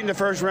going to get beat in the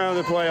first round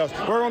of the playoffs.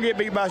 We're going to get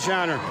beat by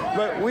Shiner.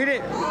 But we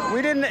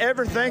didn't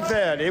ever think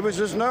that. It was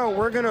just, no,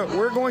 we're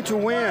going to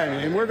win,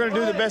 and we're going to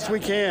do the best we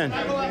can.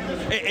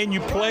 And you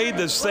played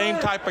the same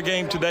type of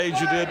game today as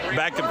you did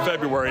back in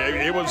February.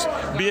 It was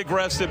be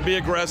aggressive, be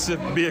aggressive,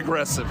 be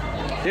aggressive.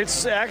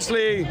 It's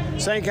actually the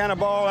same kind of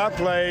ball I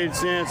played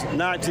since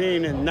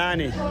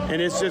 1990,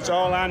 and it's just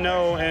all I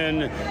know.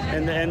 And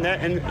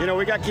you know,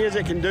 we got kids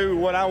that can do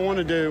what I want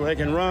to do. They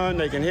can run,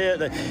 they can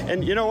hit,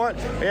 and you know what?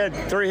 We had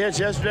 3 hits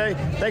yesterday.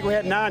 I think we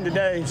had 9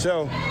 today.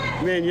 So,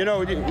 I mean, you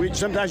know,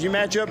 sometimes you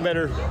match up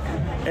better,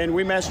 and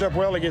we matched up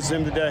well against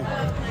them today.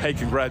 Hey,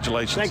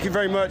 congratulations. Thank you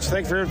very much.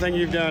 Thanks for everything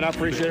you've done. I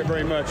appreciate it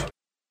very much.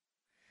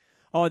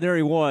 Oh, there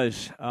he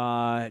was,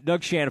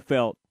 Doug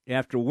Shanafelt,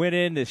 after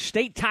winning the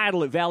state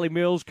title at Valley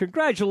Mills.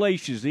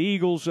 Congratulations, the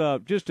Eagles.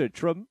 Just a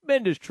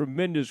tremendous,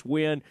 tremendous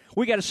win.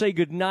 We got to say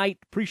good night.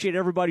 Appreciate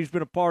everybody who's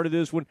been a part of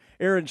this one.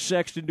 Aaron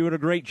Sexton doing a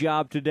great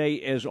job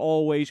today, as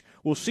always.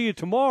 We'll see you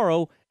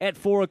tomorrow at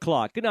 4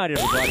 o'clock. Good night,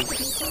 everybody.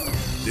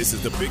 This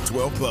is the Big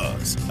 12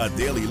 Buzz, a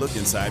daily look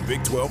inside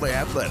Big 12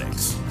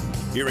 athletics.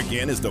 Here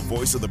again is the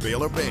voice of the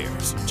Baylor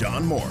Bears,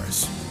 John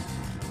Morris.